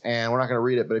iTunes, and we're not going to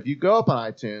read it, but if you go up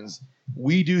on iTunes,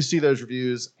 we do see those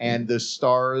reviews, and the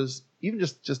stars, even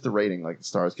just the rating, like the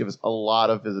stars, give us a lot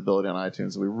of visibility on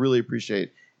iTunes. So we really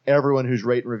appreciate everyone who's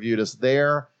rated and reviewed us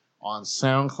there. On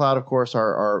SoundCloud, of course,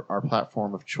 our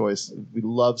platform of choice. We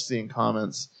love seeing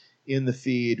comments in the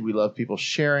feed. We love people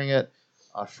sharing it.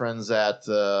 Our friends at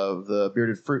the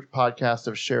Bearded Fruit podcast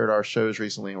have shared our shows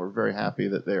recently, and we're very happy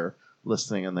that they're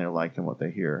listening and they're liking what they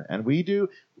hear. And we do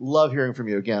love hearing from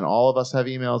you. Again, all of us have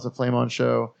emails at Flame On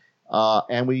Show,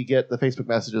 and we get the Facebook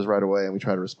messages right away, and we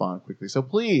try to respond quickly. So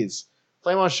please,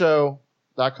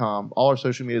 flameonshow.com. All our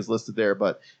social media is listed there,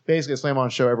 but basically it's Flame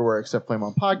On Show everywhere except Flame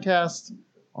On Podcast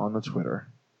on the Twitter.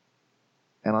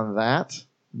 And on that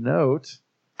note,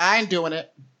 I ain't doing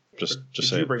it. Just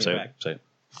say it.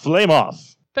 Flame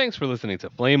off. Thanks for listening to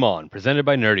Flame On, presented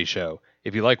by Nerdy Show.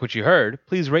 If you like what you heard,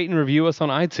 please rate and review us on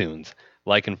iTunes,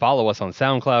 like and follow us on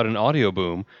SoundCloud and Audio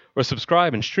Boom, or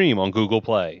subscribe and stream on Google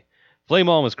Play. Flame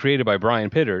On was created by Brian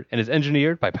Pittard and is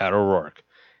engineered by Pat O'Rourke.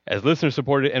 As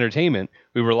listener-supported entertainment,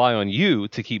 we rely on you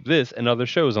to keep this and other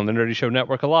shows on the Nerdy Show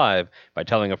Network alive by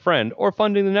telling a friend or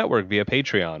funding the network via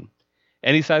Patreon.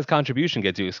 Any size contribution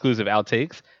gets you exclusive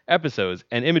outtakes, episodes,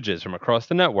 and images from across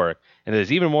the network, and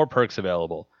there's even more perks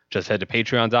available. Just head to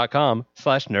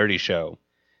patreon.com/nerdyshow.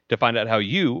 To find out how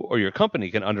you or your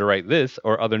company can underwrite this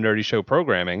or other Nerdy Show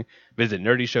programming, visit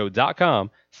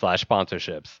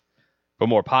nerdyshow.com/sponsorships. For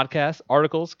more podcasts,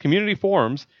 articles, community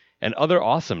forums, and other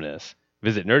awesomeness,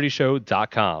 visit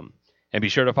nerdyshow.com. And be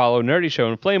sure to follow Nerdy Show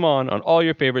and Flame On all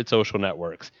your favorite social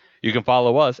networks. You can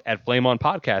follow us at Flame On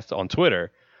Podcast on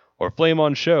Twitter, or Flame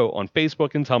On Show on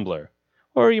Facebook and Tumblr.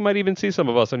 Or you might even see some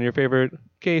of us on your favorite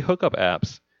gay hookup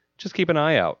apps. Just keep an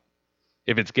eye out.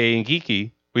 If it's gay and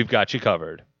geeky, we've got you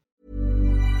covered.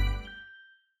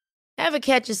 Ever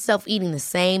catch yourself eating the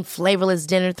same flavorless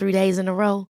dinner 3 days in a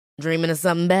row? Dreaming of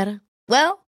something better?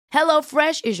 Well,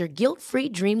 HelloFresh is your guilt-free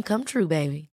dream come true,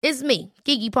 baby. It's me,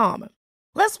 Keke Palmer.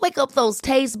 Let's wake up those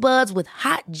taste buds with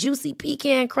hot, juicy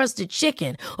pecan-crusted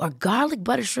chicken or garlic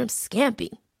butter shrimp scampi.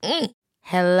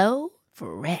 Hello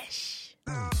Fresh.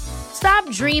 Stop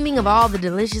dreaming of all the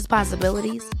delicious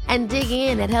possibilities and dig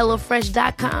in at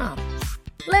HelloFresh.com.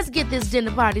 Let's get this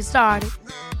dinner party started.